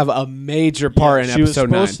was going to have a major part in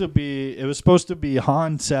episode 9. It was supposed to be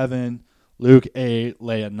Han 7, Luke 8,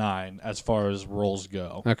 Leia 9 as far as roles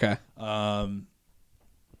go. Okay.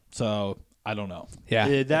 So I don't know.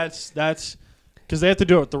 Yeah. That's because they have to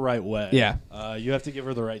do it the right way. Yeah. You have to give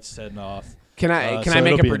her the right send off. Can I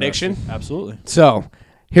make a prediction? Absolutely. So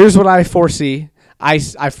here's what I foresee.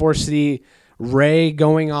 I foresee Rey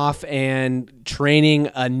going off and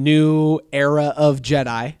training a new era of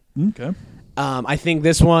Jedi. Okay. I think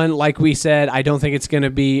this one, like we said, I don't think it's going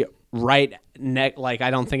to be I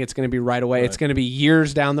don't think it's going to be right away. Right. It's going to be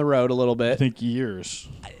years down the road a little bit. I think years.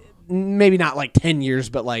 Maybe not like 10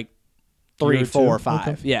 years, but like 3, 4, 5.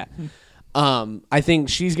 Okay. Yeah. I think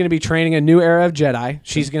she's going to be training a new era of Jedi.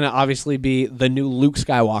 She's going to obviously be the new Luke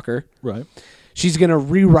Skywalker. Right. She's going to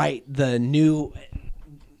rewrite the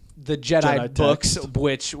Jedi books,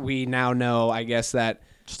 which we now know, I guess, that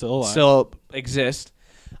still exist.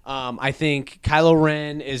 I think Kylo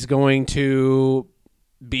Ren is going to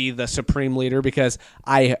be the supreme leader because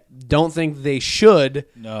I don't think they should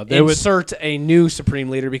insert a new supreme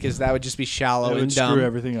leader because that would just be shallow and dumb. Screw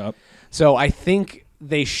everything up. So I think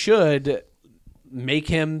they should make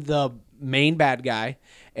him the main bad guy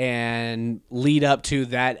and lead up to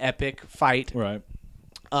that epic fight. Right.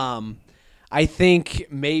 I think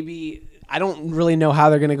maybe I don't really know how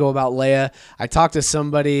they're going to go about Leia. I talked to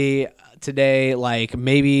somebody today, like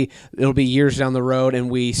maybe it'll be years down the road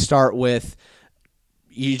and we start with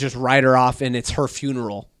you just write her off and it's her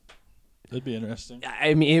funeral. That'd be interesting.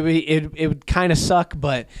 I mean, it would kind of suck,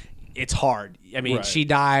 but it's hard. I mean, she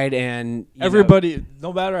died and everybody,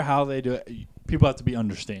 no matter how they do it, people have to be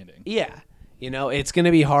understanding. Yeah. It's going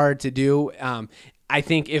to be hard to do. I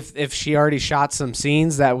think if she already shot some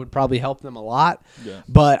scenes, that would probably help them a lot. Yeah.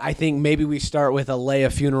 But I think maybe we start with a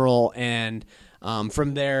Leia funeral and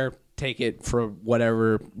from there take it for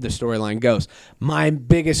whatever the storyline goes. My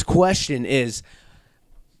biggest question is,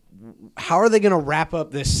 how are they going to wrap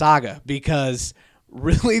up this saga? Because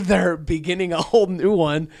really they're beginning a whole new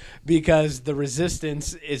one because the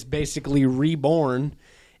Resistance is basically reborn.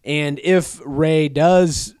 And if Rey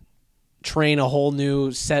does train a whole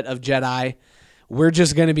new set of Jedi, we're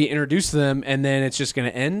just going to be introduced to them and then it's just going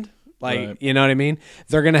to end. You know what I mean?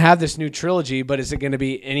 They're going to have this new trilogy, but is it going to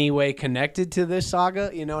be any way connected to this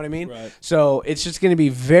saga? You know what I mean? Right. So it's just going to be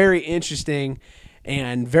very interesting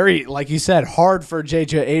and very, like you said, hard for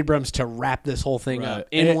J.J. Abrams to wrap this whole thing up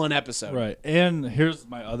in one episode. Right. And here's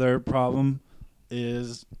my other problem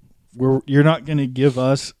is you're not going to give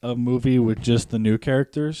us a movie with just the new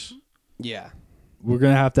characters. Yeah. We're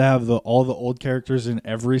going to have all the old characters in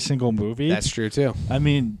every single movie. That's true, too. I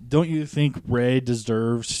mean, don't you think Rey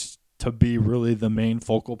deserves to be really the main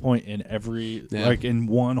focal point in every, in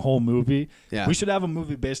one whole movie? Yeah. We should have a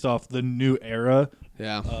movie based off the new era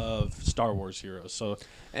of Star Wars heroes. So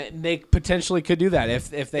and they potentially could do that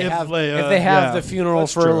if they have Leia, the funeral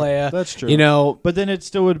for true. Leia. That's true. But then it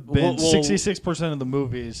still would have been 66% of the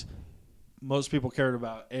movies. Most people cared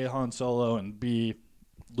about A, Han Solo, and B,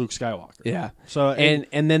 Luke Skywalker. Yeah. So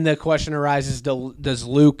and then the question arises: does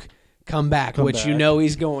Luke come back?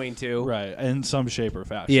 He's going to. Right, in some shape or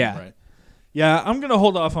fashion. Yeah. Right. Yeah, I'm gonna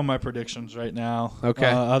hold off on my predictions right now. Okay.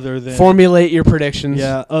 Other than formulate your predictions.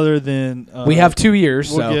 Yeah. Other than we have 2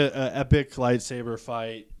 years. We'll get an epic lightsaber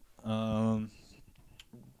fight.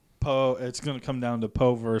 Poe. It's gonna come down to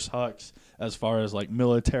Poe versus Hux as far as like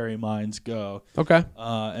military minds go. Okay.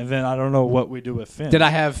 And then I don't know what we do with Finn. Did I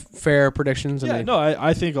have fair predictions? Yeah. No,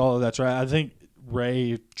 I think all of that's right. I think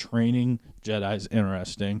Rey training Jedi is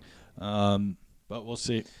interesting, but we'll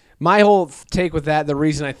see. My whole take with that, the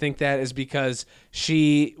reason I think that is because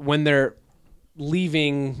when they're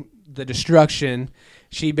leaving the destruction,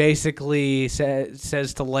 she basically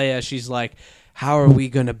says to Leia, she's like, how are we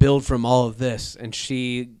going to build from all of this? And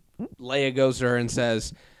Leia goes to her and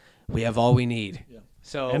says, we have all we need. Yeah.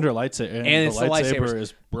 So and her lightsaber, and the lightsaber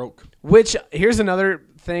is broke. Which, here's another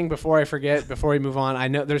thing before I forget, before we move on. I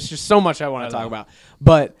know there's just so much I want to talk about.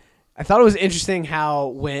 But I thought it was interesting how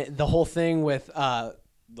when the whole thing with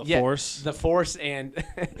the Force, and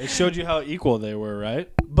it showed you how equal they were, right?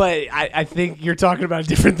 But I think you're talking about a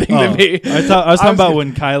different thing than me. I was talking about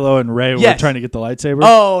when Kylo and Rey were trying to get the lightsaber.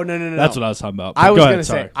 Oh no! That's what I was talking about. I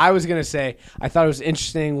was gonna say I thought it was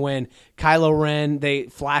interesting when Kylo Ren, they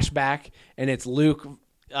flash back and it's Luke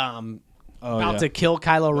about to kill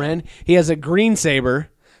Kylo Ren. He has a green saber,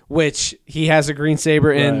 which he has a green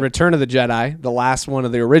saber in Return of the Jedi, the last one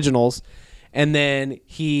of the originals, and then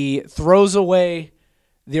he throws away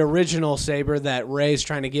the original saber that Rey's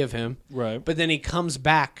trying to give him. Right. But then he comes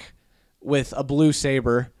back with a blue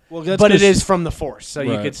saber, but it is from the Force, so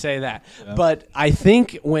you could say that. Yeah. But I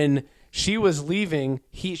think when she was leaving,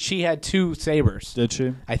 she had 2 sabers. Did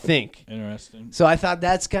she? I think. Interesting. So I thought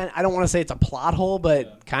that's kind of, I don't want to say it's a plot hole,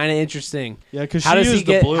 but kind of interesting. Yeah, because how does he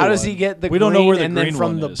get the we don't know where the and green then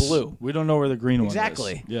from the blue? We don't know where the green one is.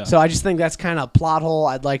 Exactly. Yeah. So I just think that's kind of a plot hole.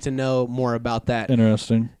 I'd like to know more about that.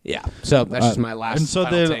 Interesting. Yeah. So that's just my last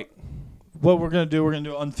take. What we're going to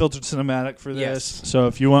do unfiltered cinematic for this. Yes. So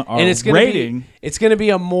if you want our rating. It's going to be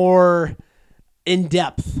a more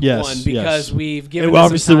in-depth one because we've given it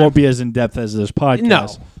obviously won't be as in-depth as this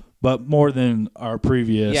podcast, but more than our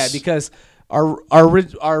previous. Yeah, because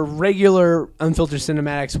our regular unfiltered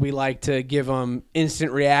cinematics, we like to give them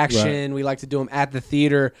instant reaction. Right. We like to do them at the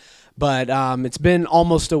theater, but it's been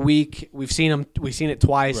almost a week. We've seen it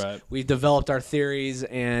twice. Right. We've developed our theories,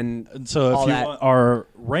 and so if you want our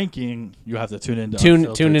ranking, you have to tune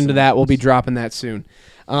into that. We'll be dropping that soon.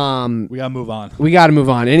 We gotta move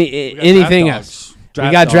on. Anything else?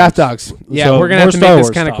 We got draft dogs. Yeah, so we're gonna have to make this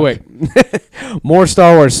kind of quick. More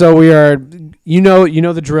Star Wars. So we are, you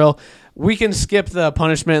know the drill. We can skip the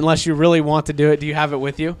punishment unless you really want to do it. Do you have it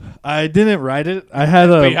with you? I didn't write it. I had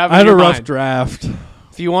a rough draft.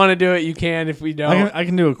 If you want to do it, you can. If we don't, I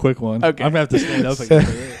can do a quick one. Okay. I'm gonna have to stand up again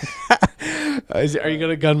for this. Are you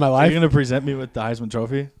gonna gun my life? Are you gonna present me with the Heisman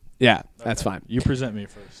Trophy? Yeah, that's fine. You present me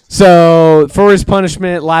first. So for his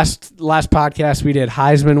punishment, last podcast we did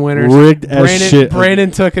Heisman winners. Rigged as shit.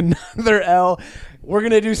 Brandon took another L. We're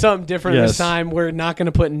gonna do something different this time. We're not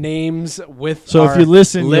gonna put names with. So if you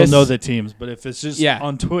listen, you'll know the teams. But if it's just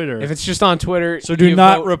on Twitter, so do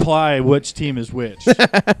not reply which team is which,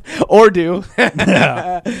 or do.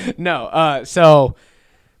 No. So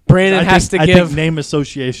Brandon has to give. I think name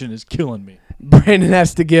association is killing me. Brandon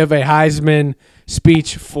has to give a Heisman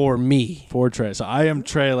speech for me. For Trey. So I am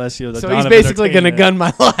Trey Alessio. So he's basically going to gun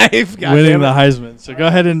my life. Winning the Heisman. So go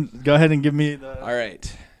ahead and give me the. All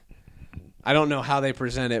right. I don't know how they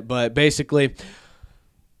present it, but basically,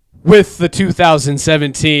 with the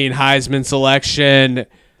 2017 Heisman selection,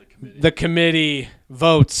 the committee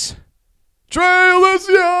votes Trey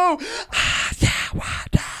Alessio.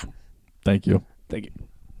 Thank you.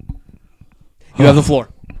 You have the floor.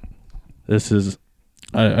 This is,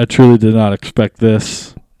 I truly did not expect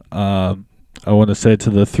this. I want to say to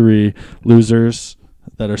the 3 losers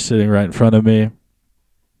that are sitting right in front of me,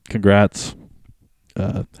 congrats.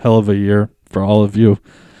 Hell of a year for all of you.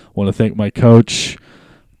 I want to thank my coach,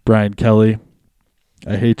 Brian Kelly.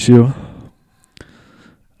 I hate you. I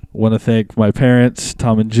want to thank my parents,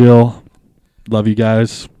 Tom and Jill. Love you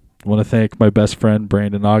guys. I want to thank my best friend,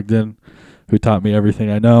 Brandon Ogden, who taught me everything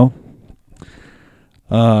I know.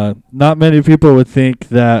 Not many people would think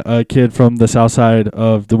that a kid from the south side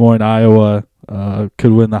of Des Moines, Iowa,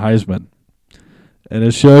 could win the Heisman. And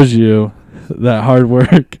it shows you that hard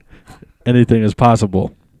work, anything is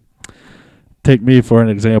possible. Take me for an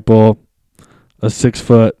example, a 6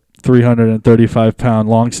 foot, 335 pound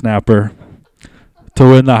long snapper. To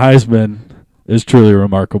win the Heisman is truly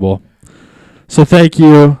remarkable. So thank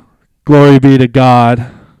you. Glory be to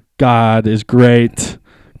God. God is great.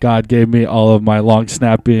 God gave me all of my long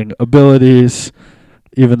snapping abilities,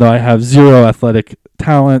 even though I have 0 athletic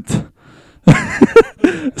talent,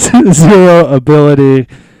 0 ability.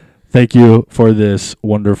 Thank you for this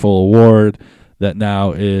wonderful award that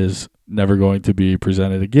now is never going to be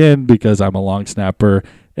presented again because I'm a long snapper,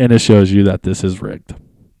 and it shows you that this is rigged.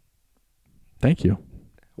 Thank you.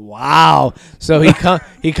 Wow. So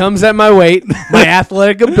he comes at my weight, my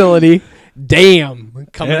athletic ability. Damn,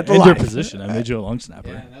 coming at the line. Your position. I made you a long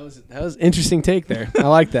snapper. Yeah, that was interesting take there. I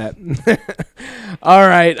like that. All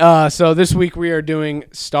right. So this week we are doing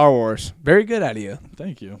Star Wars. Very good out of you.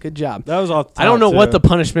 Thank you. Good job. That was all. I don't know what the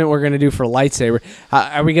punishment we're gonna do for lightsaber.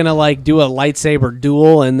 Are we gonna do a lightsaber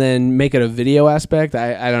duel and then make it a video aspect?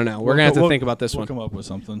 I don't know. We're gonna have to think about this one. We'll come up with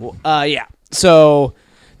something. Yeah. So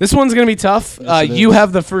this one's gonna be tough. You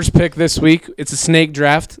have the first pick this week. It's a snake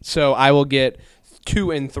draft, so I will get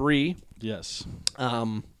 2 and 3. Yes.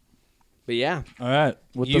 But yeah. All right.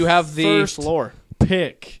 You have the floor.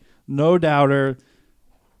 Pick, no doubter,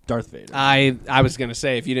 Darth Vader. I was gonna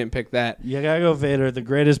say if you didn't pick that, you gotta go Vader, the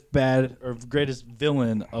greatest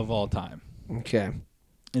villain of all time. Okay.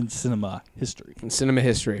 In cinema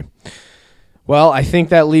history. Well, I think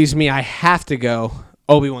that leaves me. I have to go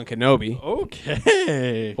Obi-Wan Kenobi.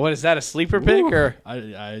 Okay. What is that? A sleeper pick or?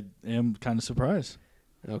 I am kind of surprised.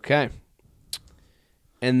 Okay.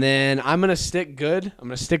 And then I'm going to stick good. I'm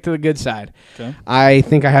going to stick to the good side. Okay. I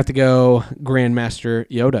think I have to go Grandmaster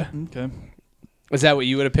Yoda. Okay. Is that what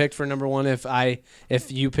you would have picked for number 1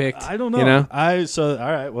 if you picked? I don't know. You know? All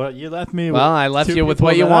right. Well, you left me. Well, I left you with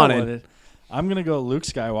what you wanted. I'm going to go Luke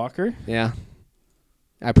Skywalker. Yeah.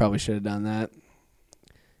 I probably should have done that.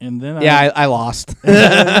 And then I lost.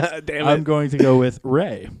 Damn it. I'm going to go with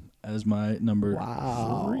Rey as my number 3.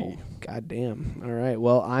 God damn. All right.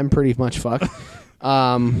 Well, I'm pretty much fucked.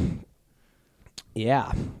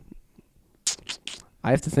 Yeah. I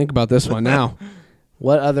have to think about this one now.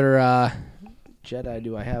 What other Jedi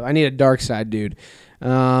do I have? I need a dark side dude.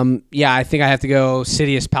 Yeah, I think I have to go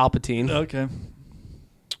Sidious Palpatine. Okay.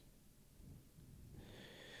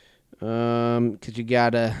 Because you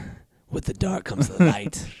gotta, with the dark comes the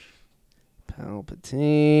light.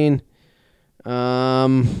 Palpatine. I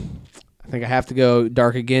think I have to go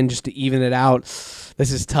dark again just to even it out.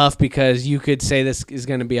 This is tough because you could say this is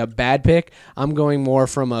going to be a bad pick. I'm going more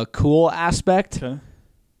from a cool aspect. Okay.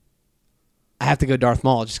 I have to go Darth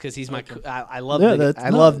Maul just because he's my. I love. I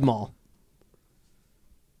love Maul.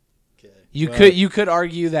 Okay. You could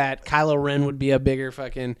argue that Kylo Ren would be a bigger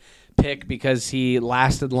fucking pick because he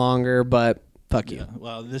lasted longer, but fuck you.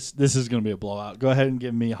 Well, this is going to be a blowout. Go ahead and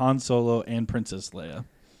give me Han Solo and Princess Leia.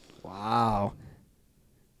 Wow.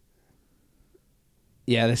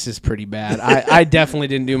 Yeah, this is pretty bad. I definitely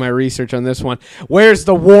didn't do my research on this one. Where's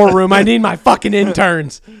the war room? I need my fucking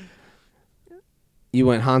interns. You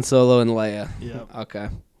went Han Solo and Leia. Yeah. Okay.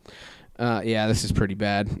 Yeah, this is pretty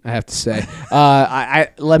bad, I have to say.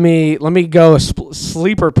 Let me go a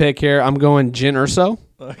sleeper pick here. I'm going Jyn Erso.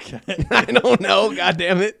 Okay. I don't know. God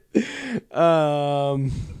damn it.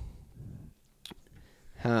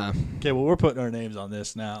 Okay, well, we're putting our names on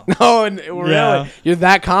this now. No, really? Yeah. You're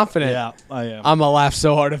that confident? Yeah, I am. I'm going to laugh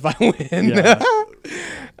so hard if I win. Yeah.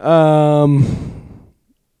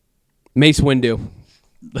 Mace Windu.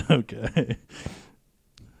 Okay.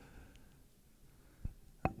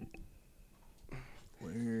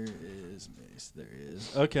 Where is Mace? There he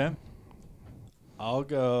is. Okay. I'll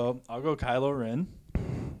go Kylo Ren.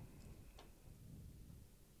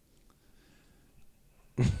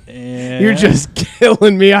 And you're just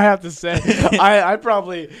killing me, I have to say. I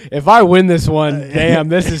probably, if I win this one, damn,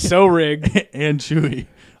 this is so rigged. And Chewie.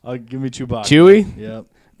 Give me Chewbacca. Chewie? Yep.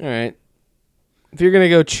 All right. If you're gonna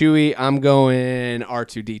go Chewie, I'm going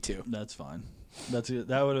R2D2. That's fine. That's it.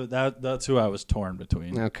 That's who I was torn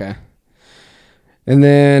between. Okay. And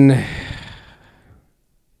then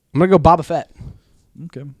I'm gonna go Boba Fett.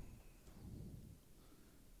 Okay.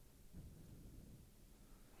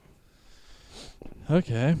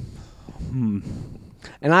 Okay.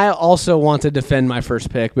 And I also want to defend my first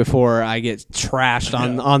pick before I get trashed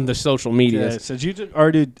on the social media. Okay, since you took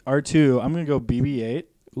R2, I'm going to go BB-8.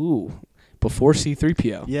 Ooh, before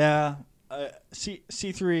C-3PO. Yeah.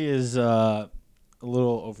 C-3 is a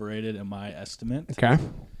little overrated in my estimate. Okay.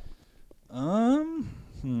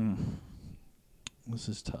 This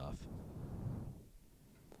is tough.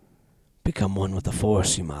 Become one with the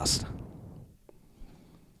Force, you must.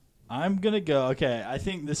 I'm going to go. Okay, I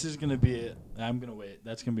think this is going to be it. I'm going to wait.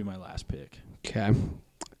 That's going to be my last pick. Okay.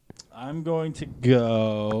 I'm going to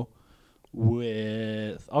go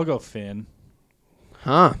with... I'll go Finn.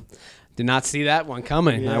 Huh. Did not see that one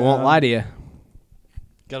coming. Yeah. I won't lie to you.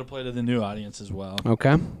 Got to play to the new audience as well.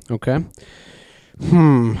 Okay.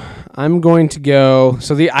 I'm going to go...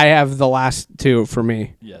 So I have the last two for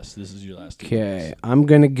me. Yes, this is your last two. Okay. I'm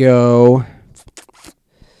going to go...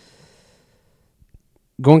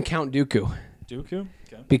 Going Count Dooku. Dooku?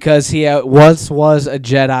 Okay. Because he was a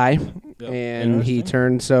Jedi, Yep. and he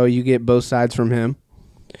turned, so you get both sides from him.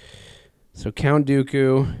 So Count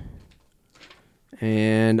Dooku,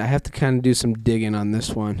 and I have to kind of do some digging on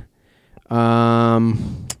this one.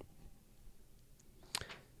 I'm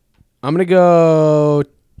going to go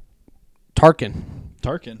Tarkin.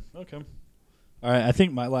 Okay. All right, I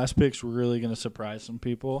think my last pick's really going to surprise some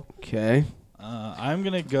people. Okay. I'm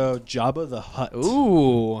going to go Jabba the Hutt.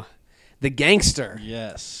 Ooh, the gangster.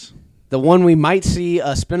 Yes. The one we might see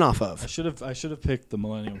a spinoff of. I should have picked the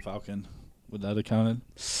Millennium Falcon. Would that have counted?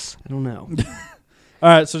 I don't know. All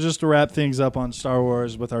right, so just to wrap things up on Star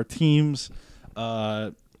Wars with our teams,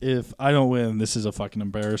 if I don't win, this is a fucking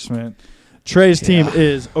embarrassment. Trey's team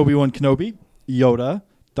is Obi-Wan Kenobi, Yoda,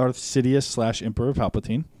 Darth Sidious / Emperor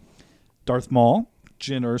Palpatine, Darth Maul,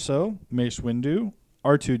 Jyn Erso, Mace Windu,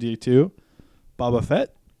 R2-D2, Boba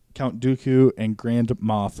Fett, Count Dooku, and Grand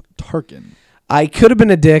Moff Tarkin. I could have been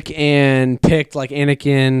a dick and picked like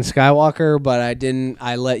Anakin Skywalker, but I didn't.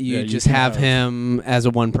 I let you just have him as a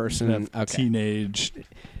one person. Teenage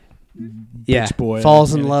bitch boy.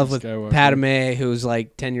 Falls in love with Skywalker. Padme, who's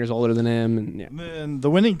like 10 years older than him. And then the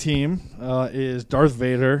winning team is Darth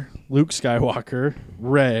Vader, Luke Skywalker,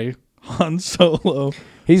 Rey, Han Solo.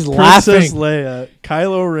 He's Princess laughing. Leia,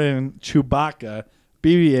 Kylo Ren, Chewbacca,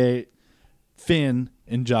 BB-8, Finn,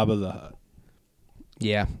 and Jabba the Hutt.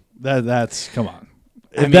 Yeah. That's come on.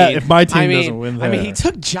 If my team doesn't win there. He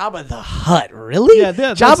took Jabba the Hutt. Really? Yeah,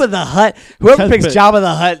 Jabba the Hutt. Whoever picks pick. Jabba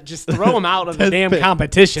the Hutt, just throw him out of the damn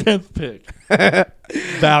competition. 10th pick.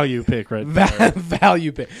 Value pick right there.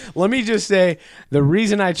 Value pick. Let me just say, the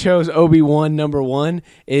reason I chose Obi-Wan number 1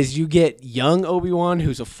 is you get young Obi-Wan,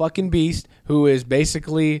 who's a fucking beast, who is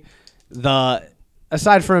basically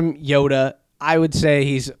aside from Yoda, I would say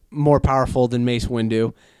he's more powerful than Mace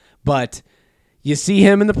Windu, but you see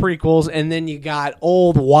him in the prequels, and then you got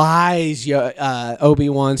old, wise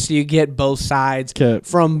Obi-Wan, so you get both sides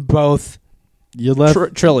from both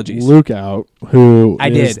trilogies. Luke out, who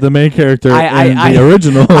is the main character in the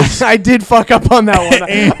originals. I did fuck up on that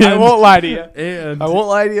one. I won't lie to you. I won't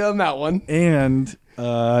lie to you on that one. And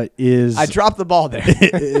I dropped the ball there.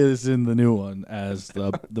 Is in the new one as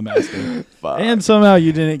the master. And somehow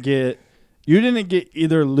you didn't get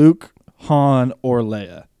either Luke, Han, or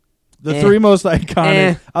Leia. The three most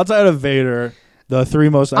iconic, outside of Vader, the three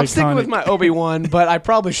most iconic. I'm sticking with my Obi-Wan, but I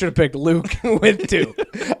probably should have picked Luke with 2.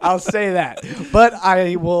 I'll say that. But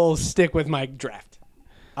I will stick with my draft.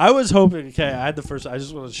 I was hoping, I had the first, I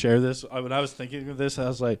just want to share this. When I was thinking of this, I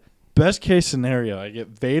was like, best case scenario, I get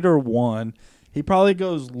Vader 1. He probably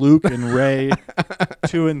goes Luke and Rey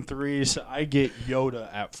 2 and 3, so I get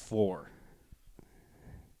Yoda at 4.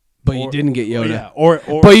 But you didn't get Yoda.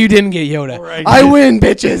 But you didn't get Yoda. I win,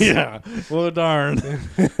 bitches. Yeah. Well, darn.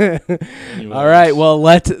 All right. Well,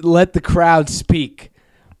 let the crowd speak.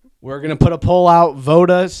 We're gonna put a poll out.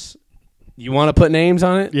 Vote us. You want to put names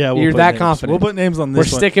on it? Yeah, you're that confident. We'll put names on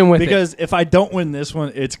this. We're sticking with it because if I don't win this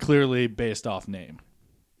one, it's clearly based off name.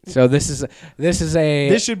 So this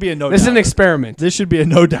should be a no. This is an experiment. This should be a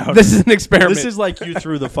no doubt. This is an experiment. This is like you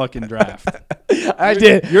threw the fucking draft. I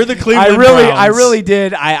did. You're the Cleveland Browns. I really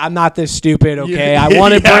did. I'm not this stupid. Okay, I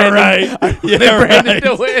wanted Brandon. Right. I wanted Brandon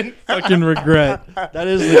to win. Fucking regret. That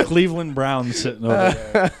is the Cleveland Browns sitting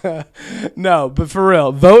over there. No, but for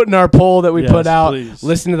real, vote in our poll that we put out. Please.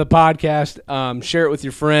 Listen to the podcast. Share it with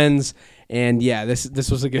your friends. And yeah, this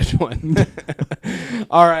was a good one.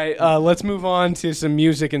 All right, let's move on to some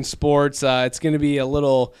music and sports. It's going to be a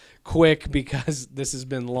little quick because this has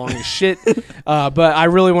been long as shit. But I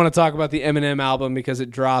really want to talk about the Eminem album because it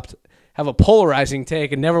dropped. Have a polarizing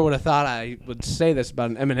take, and never would have thought I would say this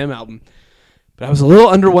about an Eminem album. But I was a little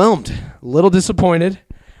underwhelmed, a little disappointed.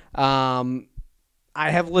 I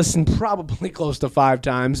have listened probably close to 5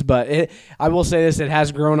 times, but I will say this, it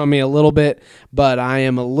has grown on me a little bit, but I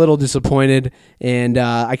am a little disappointed, and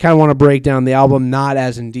I kind of want to break down the album, not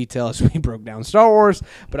as in detail as we broke down Star Wars,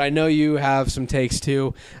 but I know you have some takes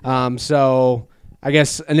too. So I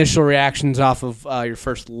guess initial reactions off of your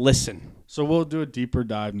first listen. So we'll do a deeper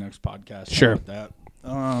dive next podcast. Sure. About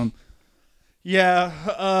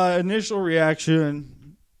that. Initial reaction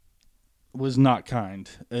was not kind.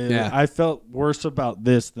 I felt worse about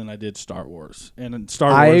this than I did Star Wars. And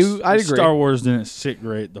Star Wars, I agree. Star Wars didn't sit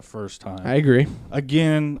great the first time. I agree.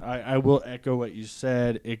 Again, I will echo what you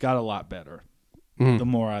said. It got a lot better the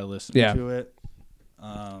more I listened to it.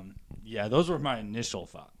 Those were my initial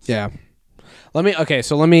thoughts. Yeah. Let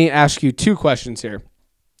me ask you 2 questions here.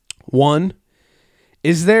 One,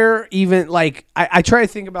 is there even I try to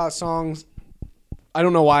think about songs. I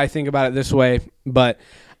don't know why I think about it this way, but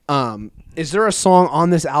is there a song on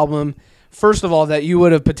this album, first of all, that you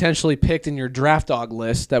would have potentially picked in your draft dog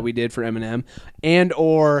list that we did for Eminem, and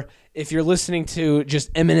or if you're listening to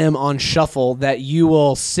just Eminem on shuffle, that you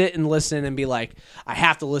will sit and listen and be like, I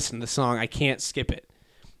have to listen to the song, I can't skip it?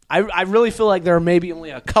 I really feel like there are maybe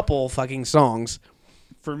only a couple fucking songs.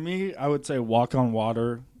 For me, I would say Walk on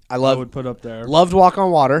Water. I would put up there. Loved Walk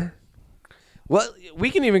on Water. Well,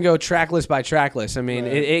 we can even go track list by track list. I mean,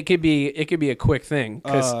 it could be a quick thing.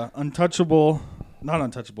 Untouchable, not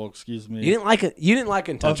Untouchable. Excuse me. You didn't like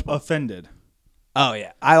Untouchable. Offended. Oh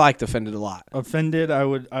yeah, I liked Offended a lot. Offended, I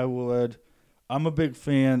would. I'm a big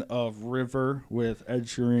fan of River with Ed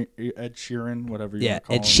Sheeran, whatever you want to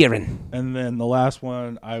call him. Ed Sheeran. And then the last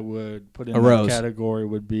one I would put in that category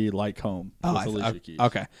would be Like Home. Alicia Keys.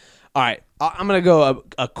 Okay. All right. I'm gonna go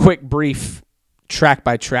a quick, brief, track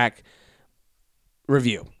by track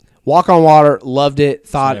review. Walk on Water, loved it.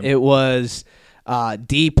 Thought it was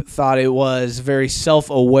deep. Thought it was very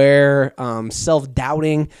self-aware,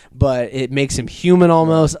 self-doubting, but it makes him human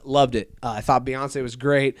almost. Loved it. I thought Beyonce was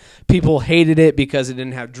great. People hated it because it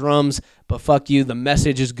didn't have drums, but fuck you. The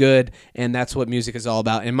message is good, and that's what music is all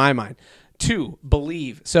about in my mind. 2,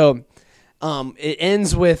 Believe. So it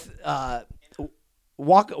ends with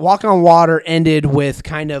Walk on Water ended with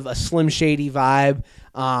kind of a Slim Shady vibe.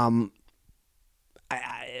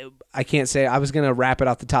 I can't say. I was gonna rap it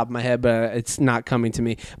off the top of my head, but it's not coming to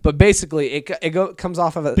me. But basically, comes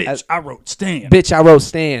off of Bitch, I wrote Stan. Bitch, I wrote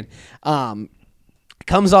Stan.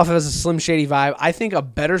 Comes off as a Slim Shady vibe. I think a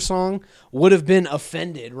better song would have been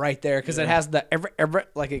Offended right there because it has the ever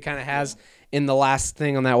like it kind of has in the last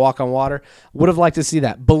thing on that Walk on Water. Would have liked to see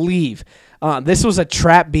that. Believe. This was a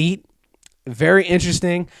trap beat. Very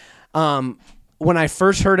interesting. When I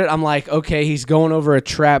first heard it, I'm like, okay, he's going over a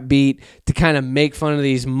trap beat to kind of make fun of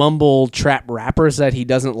these mumble trap rappers that he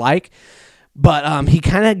doesn't like. But he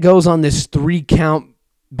kind of goes on this 3-count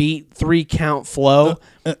beat, 3-count flow.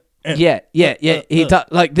 Yeah. He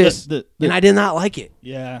talked like this, and I did not like it.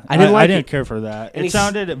 Yeah, I didn't care for that. And it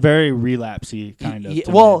sounded very relapsey, kind of.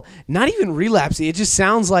 Well, not even relapsey. It just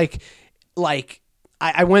sounds like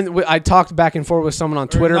I talked back and forth with someone on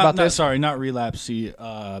Twitter about this. Sorry, not relapsey.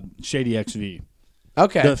 Shady XV.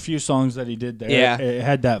 Okay. The few songs that he did there, it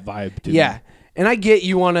had that vibe to me. And I get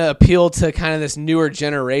you want to appeal to kind of this newer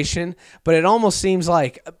generation, but it almost seems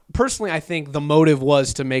like, personally, I think the motive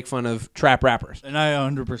was to make fun of trap rappers. And I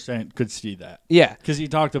 100% could see that. Yeah. Because he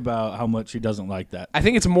talked about how much he doesn't like that. I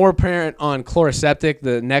think it's more apparent on Chloroseptic,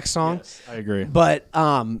 the next song. Yes, I agree. But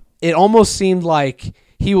it almost seemed like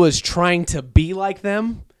he was trying to be like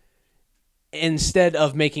them instead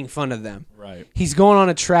of making fun of them. Right. He's going on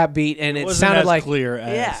a trap beat, and it sounded like clear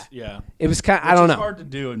as It was kind of, I don't know. It's hard to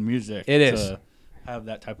do in music. It is. Have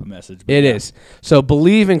that type of message. It is. So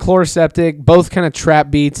Believe and Chloroseptic, both kind of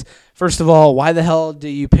trap beats. First of all, why the hell do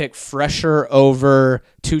you pick Fresher over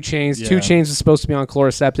 2 Chainz? Yeah. 2 Chainz is supposed to be on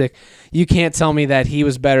Chloroseptic. You can't tell me that he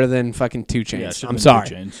was better than fucking 2 Chainz. I'm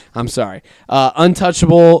sorry. I'm sorry.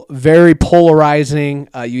 Untouchable, very polarizing.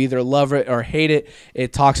 You either love it or hate it.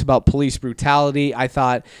 It talks about police brutality. I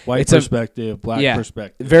thought white perspective, black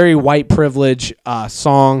perspective. Very white privilege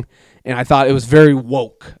song. And I thought it was very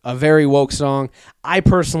woke, a very woke song. I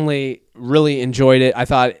personally really enjoyed it. I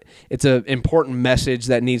thought it's an important message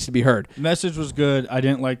that needs to be heard. Message was good. I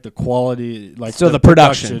didn't like the quality, the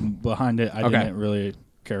production behind it. I didn't really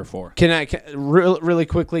care for. Really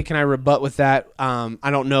quickly, can I rebut with that? I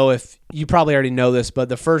don't know if you probably already know this, but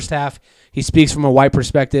the first half he speaks from a white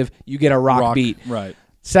perspective. You get a rock beat, right?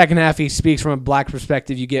 Second half, he speaks from a black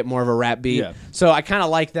perspective. You get more of a rap beat. Yeah. So I kind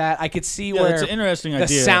of like that. I could see where it's an interesting the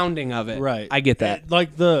idea. Sounding of it. Right. I get that.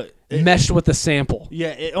 It meshed with the sample. Yeah,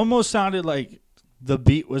 it almost sounded like the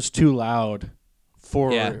beat was too loud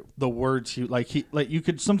for the words you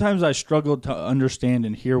could sometimes I struggled to understand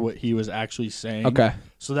and hear what he was actually saying. Okay.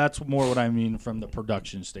 So that's more what I mean from the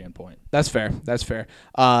production standpoint. That's fair.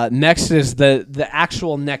 Next is the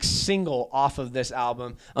actual next single off of this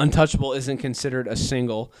album. Untouchable isn't considered a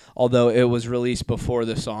single, although it was released before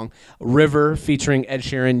the song. River featuring Ed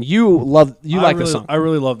Sheeran. You like the song. I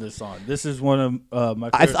really love this song. This is one of my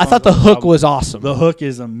favorite songs. I thought the hook was awesome. The hook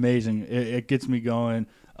is amazing. It gets me going.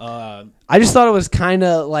 I just thought it was kind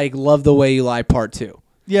of like Love the Way You Lie Part 2.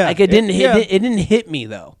 Yeah, like it didn't hit me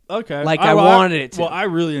though. Okay, like I wanted it to. Well, I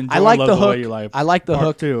really enjoy. I like Love the hook. Way You Lie. I like the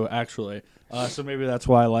hook too, actually. So maybe that's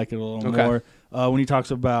why I like it a little more. When he talks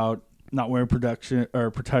about not wearing protection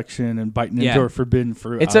and biting into forbidden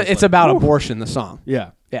fruit, it's about abortion. The song.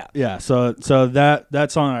 Yeah. So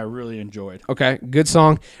that song I really enjoyed. Okay, good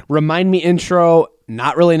song. Remind Me intro.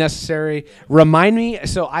 Not really necessary. Remind Me.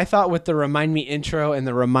 So I thought with the Remind Me intro and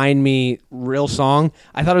the Remind Me real song,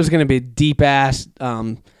 I thought it was going to be a deep ass,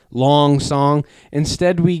 long song.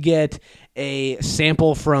 Instead, we get a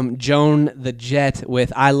sample from Joan the Jet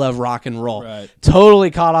with I Love Rock and Roll. Right. Totally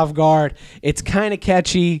caught off guard. It's kind of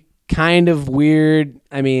catchy, kind of weird.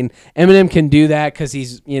 I mean, Eminem can do that because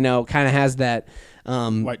he's, kind of has that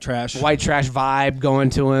white trash vibe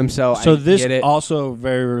going to him. So this also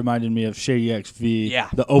very reminded me of Shady XV. Yeah.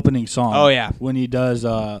 The opening song. Oh yeah. When he does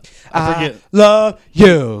I forget. Love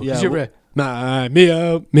you. Yeah.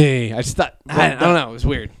 Me. I just thought I don't know. It was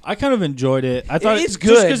weird. I kind of enjoyed it. I thought it's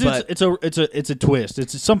good, but it's a twist.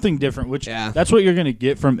 It's something different. Which that's what you're gonna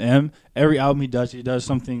get from M. Every album he does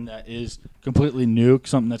something that is completely new,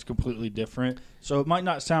 something that's completely different. So it might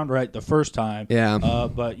not sound right the first time. Yeah.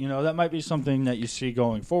 But that might be something that you see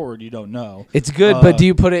going forward. You don't know. It's good, but do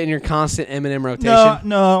you put it in your constant Eminem rotation?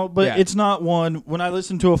 No. But it's not one. When I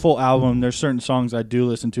listen to a full album, there's certain songs I do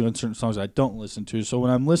listen to and certain songs I don't listen to. So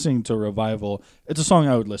when I'm listening to Revival, it's a song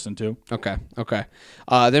I would listen to. Okay.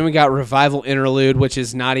 Then we got Revival Interlude, which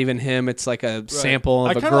is not even him. It's like a sample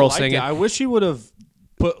of a girl singing. I wish he would have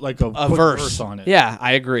put like a verse on it. Yeah,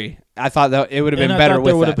 I agree. I thought that it would have been better with that.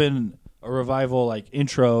 There would have been a Revival like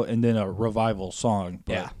intro and then a Revival song.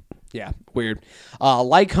 But Yeah, weird.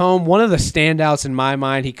 Like Home, one of the standouts in my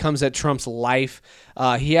mind. He comes at Trump's life.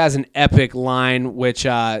 He has an epic line, which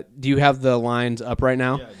do you have the lines up right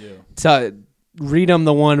now? Yeah, I do. So read them,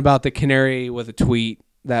 the one about the canary with a tweet,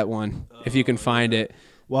 that one, if you can find it.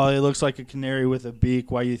 Well, it looks like a canary with a beak.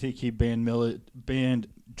 Why do you think he banned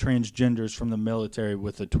transgenders from the military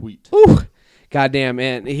with a tweet? Ooh. Goddamn,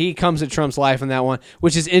 and he comes at Trump's life in that one,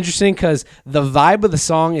 which is interesting because the vibe of the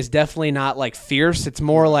song is definitely not like fierce. It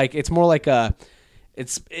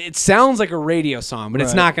sounds like a radio song, but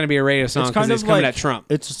it's not going to be a radio song because it's coming at Trump.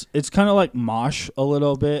 It's kind of like Mosh a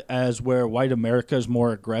little bit, as where white America is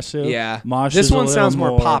more aggressive. Yeah, Mosh. This one sounds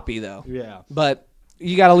more poppy though. Yeah, but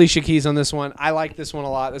you got Alicia Keys on this one. I like this one a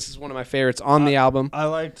lot. This is one of my favorites on the album. I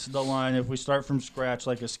liked the line, "If we start from scratch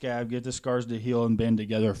like a scab, get the scars to heal and band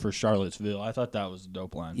together for Charlottesville." I thought that was a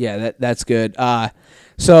dope line. Yeah, that's good.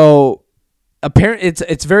 So apparent,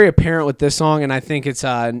 it's very apparent with this song, and I think it's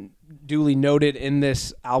duly noted in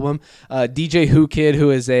this album. DJ Who Kid, who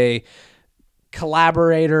is a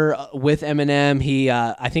collaborator with Eminem.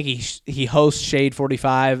 I think he hosts Shade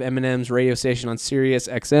 45, Eminem's radio station on Sirius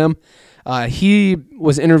XM. He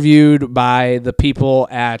was interviewed by the people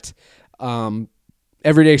at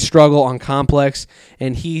Everyday Struggle on Complex,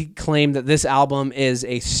 and he claimed that this album is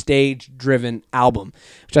a stage-driven album,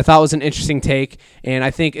 which I thought was an interesting take, and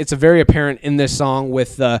I think it's very apparent in this song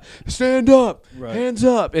with the "stand up, hands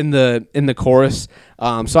up" in the chorus.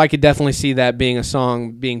 So I could definitely see that being a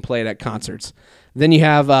song being played at concerts. Then you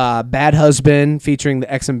have Bad Husband featuring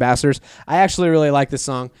the X-Ambassadors. I actually really like this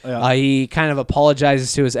song. Yeah. He kind of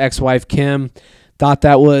apologizes to his ex-wife, Kim. Thought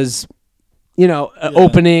that was,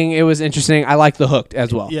 opening. It was interesting. I like the hook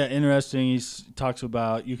as well. Yeah, interesting. He talks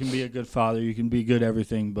about you can be a good father, you can be good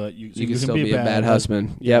everything, but you can still be a bad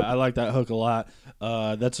husband. Yep. Yeah, I like that hook a lot.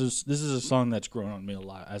 This is a song that's grown on me a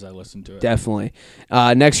lot as I listen to it. Definitely.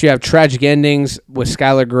 Next, you have Tragic Endings with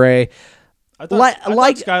Skylar Grey. I thought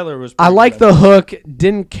Skylar was. I like the hook.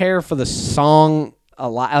 Didn't care for the song a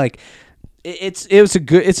lot. Like it's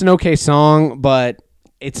an okay song, but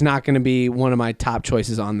it's not going to be one of my top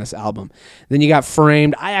choices on this album. Then you got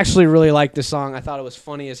Framed. I actually really liked this song. I thought it was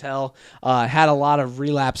funny as hell. Had a lot of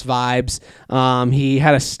Relapse vibes. He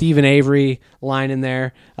had a Stephen Avery line in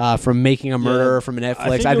there from Making a Murderer from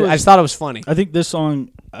Netflix. I just thought it was funny. I think this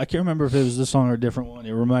song, I can't remember if it was this song or a different one.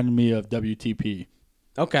 It reminded me of WTP.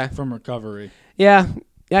 Okay. From Recovery. Yeah,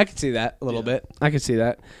 I could see that a little bit. I could see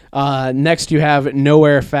that. Next, you have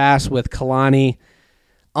Nowhere Fast with Kalani.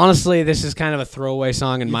 Honestly, this is kind of a throwaway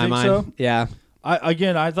song in my mind. So? Yeah.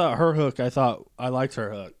 I thought her hook. I liked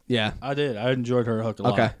her hook. Yeah. I did. I enjoyed her hook a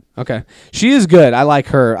lot. Okay. She is good. I like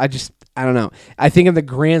her. I don't know. I think in the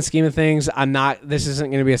grand scheme of things, this isn't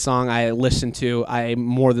going to be a song I listen to. I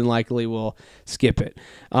more than likely will skip it.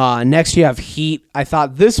 Next, you have Heat. I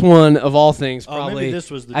thought this one, of all things, probably. Maybe this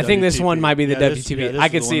was the I WTP. think this one might be the WTP. I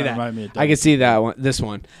could see that. I could see that one. This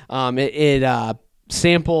one. It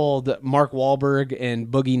sampled Mark Wahlberg and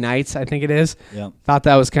Boogie Nights, I think it is. Yeah. Thought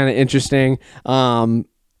that was kind of interesting.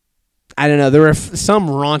 I don't know. There were some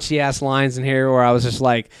raunchy ass lines in here where I was just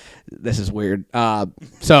like, this is weird.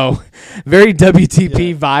 So very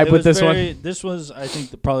WTP vibe with this one. This was, I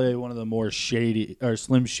think, probably one of the more shady or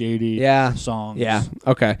Slim Shady songs. Yeah.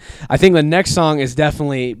 Okay. I think the next song is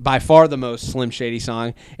definitely by far the most Slim Shady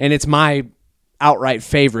song, and it's my outright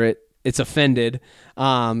favorite. It's Offended.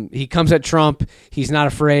 He comes at Trump. He's not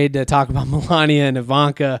afraid to talk about Melania and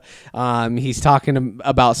Ivanka. He's talking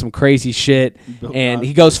about some crazy shit, and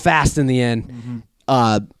he goes fast in the end.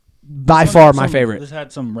 Mm-hmm. By far my favorite. This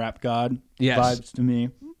had some Rap God vibes to me.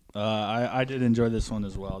 I did enjoy this one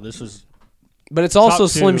as well. But it's also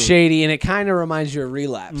Slim Shady, and it kind of reminds you of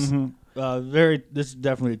Relapse. Mm-hmm. This is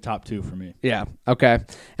definitely top 2 for me. Yeah. Okay.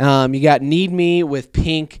 You got Need Me with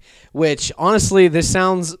Pink, which honestly, this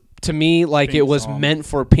sounds to me like it was meant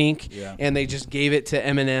for Pink, and they just gave it to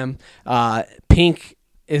Eminem. Pink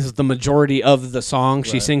is the majority of the song. Right.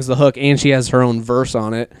 She sings the hook, and she has her own verse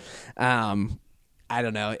on it. I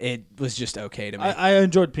don't know. It was just okay to me. I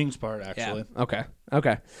enjoyed Pink's part, actually. Yeah.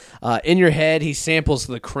 Okay. In Your Head, he samples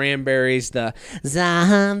the Cranberries, the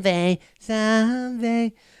Zombie.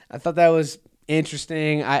 I thought that was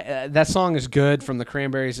interesting. That song is good from the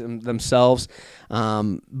Cranberries themselves,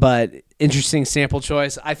 but interesting sample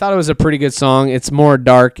choice. I thought it was a pretty good song. It's more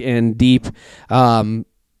dark and deep, so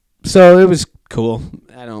it was cool.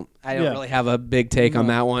 I don't really have a big take on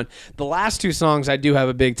that one. The last 2 songs I do have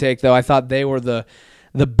a big take, though. I thought they were the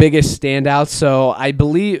biggest standouts. So I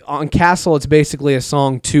believe on Castle, it's basically a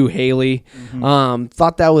song to Haley. Mm-hmm.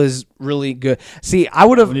 Thought that was really good. See, I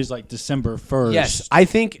would have. When he's like December 1st. Yes, I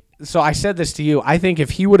think So I said this to you. I think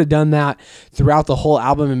if he would have done that throughout the whole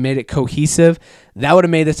album and made it cohesive, that would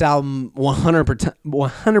have made this album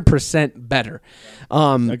 100% better.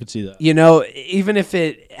 I could see that. You know, even if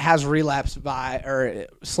it has Relapse or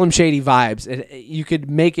Slim Shady vibes, you could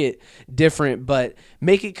make it different, but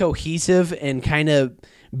make it cohesive and kind of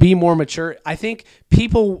be more mature. I think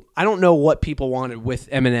I don't know what people wanted with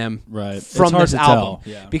Eminem from this album.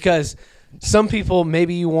 Yeah. Because some people,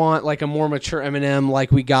 maybe you want like a more mature Eminem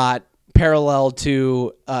like we got parallel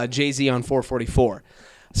to Jay-Z on 444.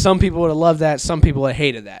 Some people would have loved that. Some people would have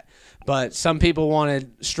hated that. But some people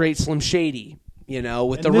wanted straight Slim Shady, you know,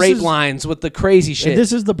 with the rape lines, with the crazy shit.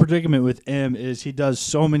 This is the predicament with M is he does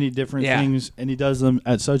so many different things, and he does them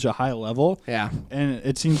at such a high level. Yeah. And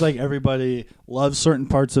it seems like everybody loves certain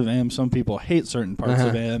parts of M. Some people hate certain parts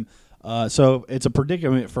of M. So it's a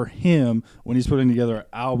predicament for him when he's putting together an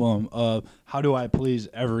album of how do I please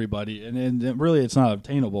everybody, and really it's not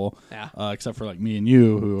obtainable, except for like me and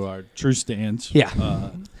you who are true stans.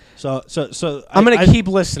 Yeah. So I'm gonna keep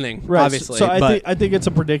listening, obviously. So I think it's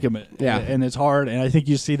a predicament. Yeah. And it's hard, and I think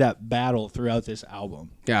you see that battle throughout this album.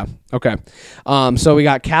 Yeah. Okay. So we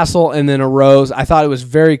got Castle and then A Rose. I thought it was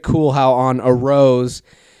very cool how on A Rose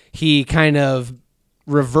he kind of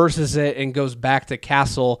reverses it and goes back to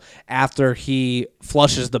Castle after he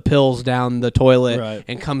flushes the pills down the toilet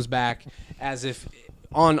and comes back as if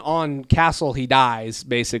on Castle he dies,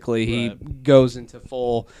 basically. He goes into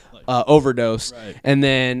full overdose. And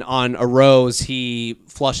then on A Rose he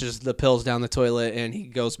flushes the pills down the toilet and he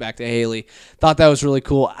goes back to Haley. Thought that was really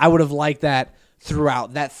cool. I would have liked that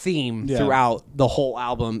throughout, that theme throughout the whole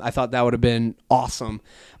album. I thought that would have been awesome.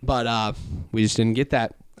 But we just didn't get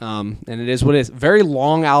that. And it is what it is. Very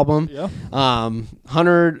long album. Yeah.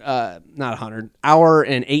 Hour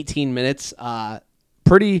and 18 minutes.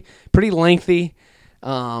 Pretty lengthy.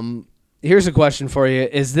 Here's a question for you.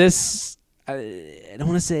 Is this, I don't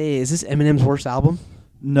want to say, is this Eminem's worst album?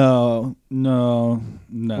 No.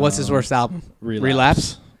 What's his worst album?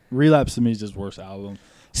 Relapse. Relapse to me is his worst album.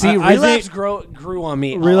 See, Relapse grew on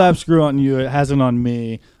me. Relapse grew on you. It hasn't on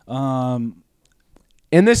me.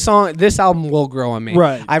 And this album will grow on me.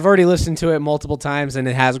 Right. I've already listened to it multiple times, and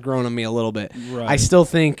it has grown on me a little bit. Right. I still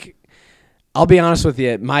think, I'll be honest with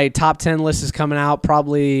you, my top 10 list is coming out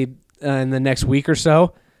probably in the next week or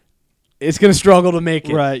so. It's going to struggle to make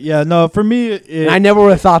it. Right. Yeah. No, for me, I never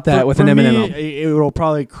would have thought that with an Eminem album. It will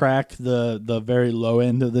probably crack the very low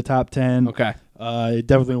end of the top 10. Okay. It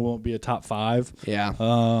definitely won't be a top 5. Yeah.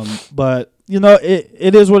 But you know,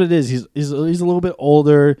 it is what it is. He's a little bit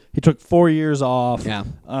older. He took 4 years off. Yeah.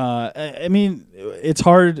 I mean, it's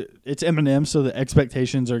hard. It's Eminem, so the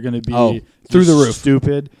expectations are going to be through the roof.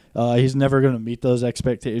 Stupid. He's never going to meet those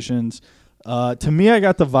expectations. To me, I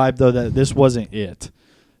got the vibe though that this wasn't it.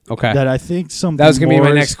 Okay. That I think something. That was going to be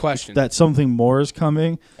my next question. That something more is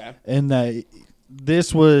coming, and that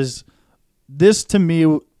this to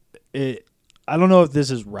me. I don't know if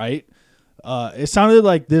this is right. It sounded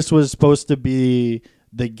like this was supposed to be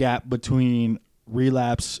the gap between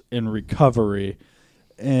Relapse and Recovery.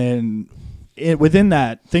 And within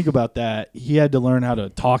that, think about that. He had to learn how to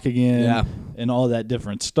talk again and all that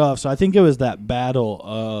different stuff. So I think it was that battle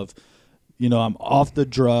of, you know, I'm off the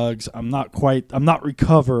drugs. I'm not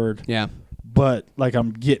recovered. Yeah. But like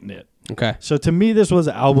I'm getting it. Okay. So to me, this was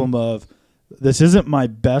an album of, this isn't my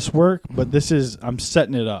best work, but I'm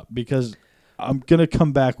setting it up because I'm going to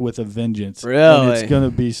come back with a vengeance. Really? And it's going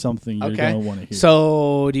to be something you're going to want to hear.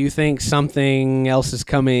 So do you think something else is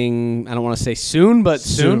coming, I don't want to say soon, but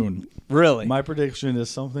soon? Really? My prediction is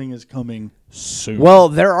something is coming soon. Well,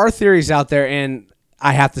 there are theories out there, and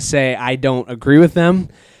I have to say I don't agree with them,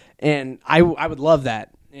 and I would love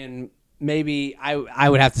that. And maybe I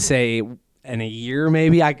would have to say in a year,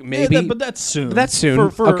 maybe. But that's soon. But that's soon.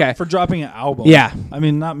 For dropping an album. Yeah. I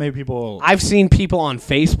mean, not many people. I've seen people on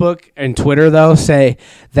Facebook and Twitter, though, say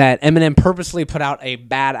that Eminem purposely put out a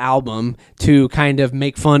bad album to kind of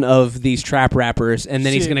make fun of these trap rappers, and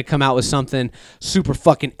then he's going to come out with something super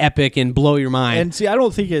fucking epic and blow your mind. And see, I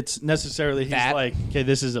don't think it's necessarily he's like, okay,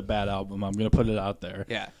 this is a bad album. I'm going to put it out there.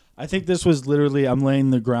 Yeah. I think this was literally, I'm laying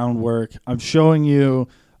the groundwork. I'm showing you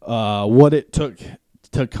what it took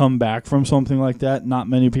to come back from something like that. Not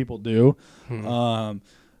many people do.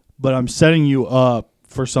 But I'm setting you up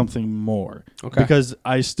for something more. Okay. Because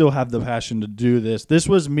I still have the passion to do this. This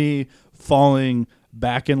was me falling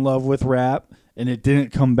back in love with rap, and it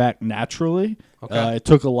didn't come back naturally. Okay. It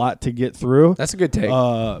took a lot to get through. That's a good take.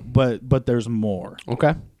 But there's more.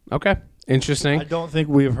 Okay. Interesting. I don't think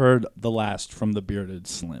we've heard the last from the Bearded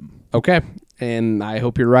Slim. Okay. And I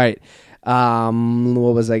hope you're right.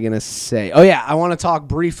 What was I going to say? Oh, yeah, I want to talk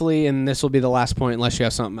briefly, and this will be the last point unless you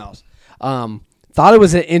have something else. Thought it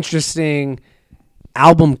was an interesting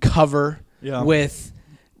album cover with,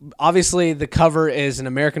 obviously, the cover is an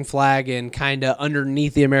American flag, and kind of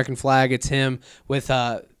underneath the American flag, it's him with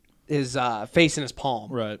his face in his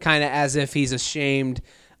palm, right? Kind of as if he's ashamed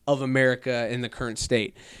of America in the current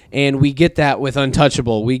state. And we get that with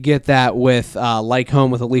Untouchable. We get that with Like Home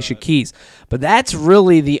with Alicia Keys. But that's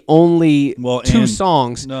really the only two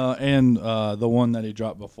songs. No, and the one that he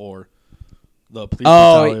dropped before, the Please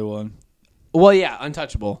Brutality one. Well, yeah,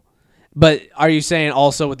 Untouchable. But are you saying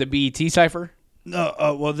also with the BET Cypher?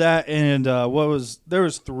 No, well, that and there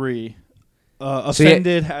was 3.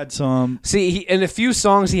 Offended had some. See, in a few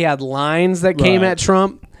songs he had lines that came at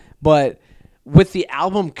Trump, but with the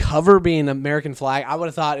album cover being American flag, I would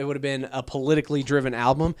have thought it would have been a politically driven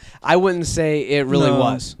album. I wouldn't say it really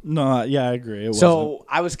was. No, yeah, I agree. So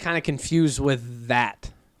I was kind of confused with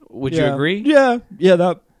that. Would you agree? Yeah,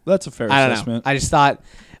 that's a fair assessment. Don't know. I just thought,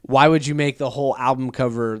 why would you make the whole album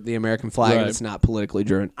cover the American flag if it's not politically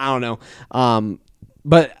driven? I don't know.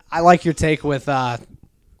 But I like your take with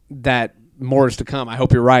that more is to come. I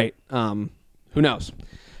hope you're right. Who knows?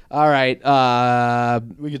 All right.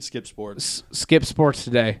 We could skip sports. Skip sports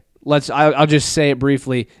today. I'll just say it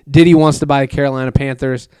briefly. Diddy wants to buy the Carolina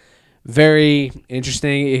Panthers. Very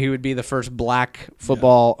interesting. He would be the first black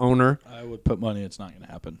football owner. I would put money it's not going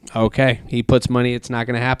to happen. Okay. He puts money it's not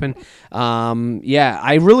going to happen.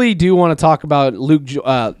 I really do want to talk about Luke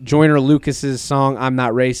Joyner Lucas's song, I'm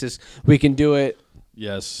Not Racist. We can do it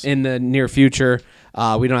in the near future.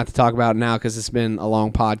 We don't have to talk about it now because it's been a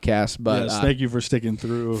long podcast. But thank you for sticking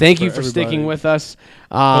through. Thank you for sticking with us.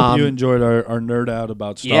 Hope you enjoyed our nerd out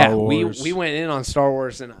about Star Wars. Yeah, we went in on Star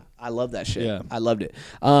Wars, and I love that shit. Yeah. I loved it.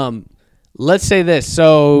 Let's say this.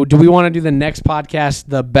 So do we want to do the next podcast,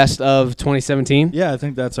 the best of 2017? Yeah, I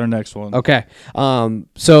think that's our next one. Okay.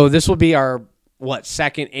 So this will be our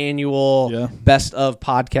second annual best of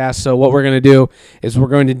podcast. So what we're going to do is we're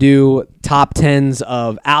going to do top 10s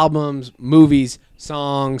of albums, movies,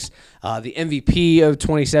 songs, the MVP of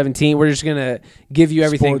 2017. We're just going to give you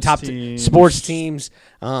everything. Sports teams,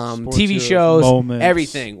 TV shows, moments.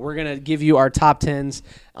 Everything. We're going to give you our top 10s.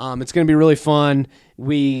 It's going to be really fun.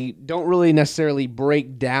 We don't really necessarily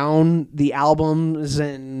break down the albums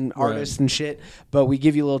and artists and shit, but we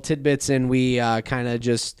give you little tidbits and we kind of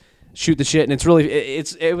just shoot the shit, and it's really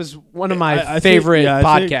it was one of my favorite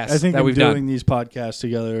podcasts. I think that we've done. Doing these podcasts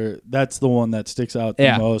together, that's the one that sticks out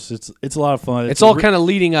the most. It's a lot of fun. It's all kind of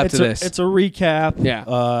leading up to this. It's a recap.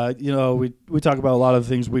 Yeah. We talk about a lot of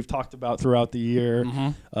things we've talked about throughout the year.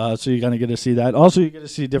 Mm-hmm. So you're gonna get to see that. Also, you get to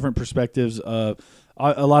see different perspectives.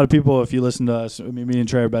 A lot of people, if you listen to us, me and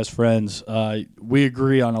Trey are best friends. We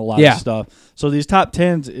agree on a lot of stuff. So these top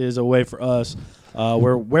 10s is a way for us.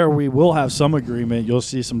 Where we will have some agreement, you'll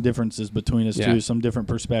see some differences between us too, some different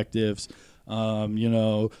perspectives.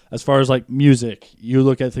 As far as like music, you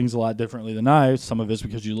look at things a lot differently than I. Some of it's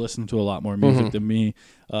because you listen to a lot more music than me.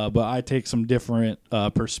 But I take some different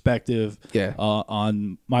perspective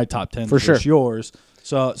on my top 10 versus yours.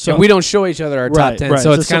 So and we don't show each other our top 10,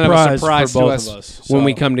 so it's kind of a surprise to us when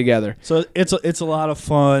we come together. So it's a lot of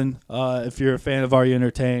fun. If you're a fan of Are You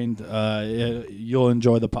Entertained, you'll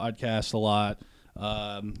enjoy the podcast a lot.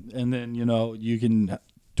 And then you can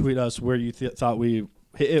tweet us where you thought we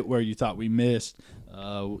hit, where you thought we missed,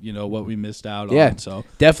 what we missed out on. So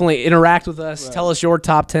definitely interact with us. Tell us your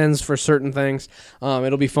top 10s for certain things.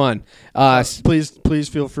 It'll be fun. Please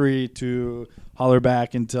feel free to holler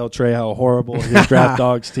back and tell Trey how horrible his Draft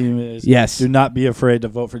Dogs team is. Yes. Do not be afraid to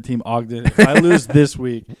vote for Team Ogden. If I lose this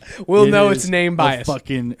week, we'll know it's name bias.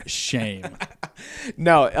 Fucking shame.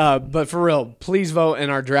 No, but for real, please vote in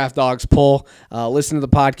our Draft Dogs poll. Listen to the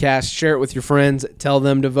podcast, share it with your friends, tell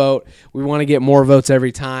them to vote. We want to get more votes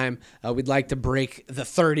every time. We'd like to break the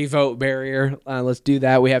 30 vote barrier. Let's do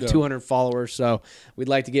that. We have 200 followers, so we'd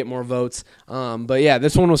like to get more votes. But yeah,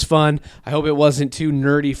 this one was fun. I hope it wasn't too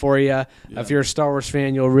nerdy for you. If you're a Star Wars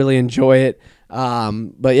fan, you'll really enjoy it.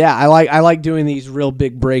 But yeah, I like doing these real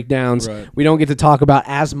big breakdowns. Right. We don't get to talk about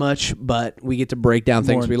as much, but we get to break down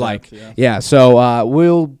things we like. Yeah. So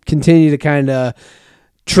we'll continue to kind of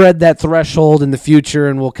tread that threshold in the future,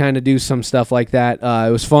 and we'll kind of do some stuff like that.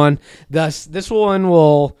 It was fun. This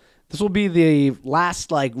will be the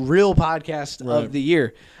last real podcast of the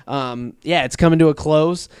year. It's coming to a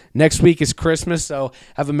close. Next week is Christmas, so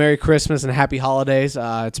have a Merry Christmas and Happy Holidays.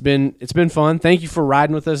 It's been fun. Thank you for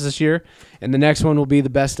riding with us this year. And the next one will be the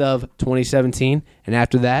best of 2017, and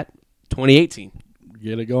after that, 2018.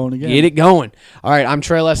 Get it going again. Get it going. All right, I'm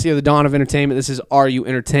Trey Alessio, the Dawn of Entertainment. This is Are You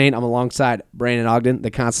Entertained? I'm alongside Brandon Ogden, the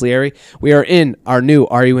Consigliere. We are in our new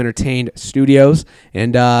Are You Entertained studios,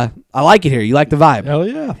 and I like it here. You like the vibe? Hell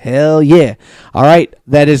yeah. Hell yeah. All right,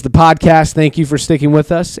 that is the podcast. Thank you for sticking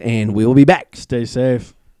with us, and we will be back. Stay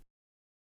safe.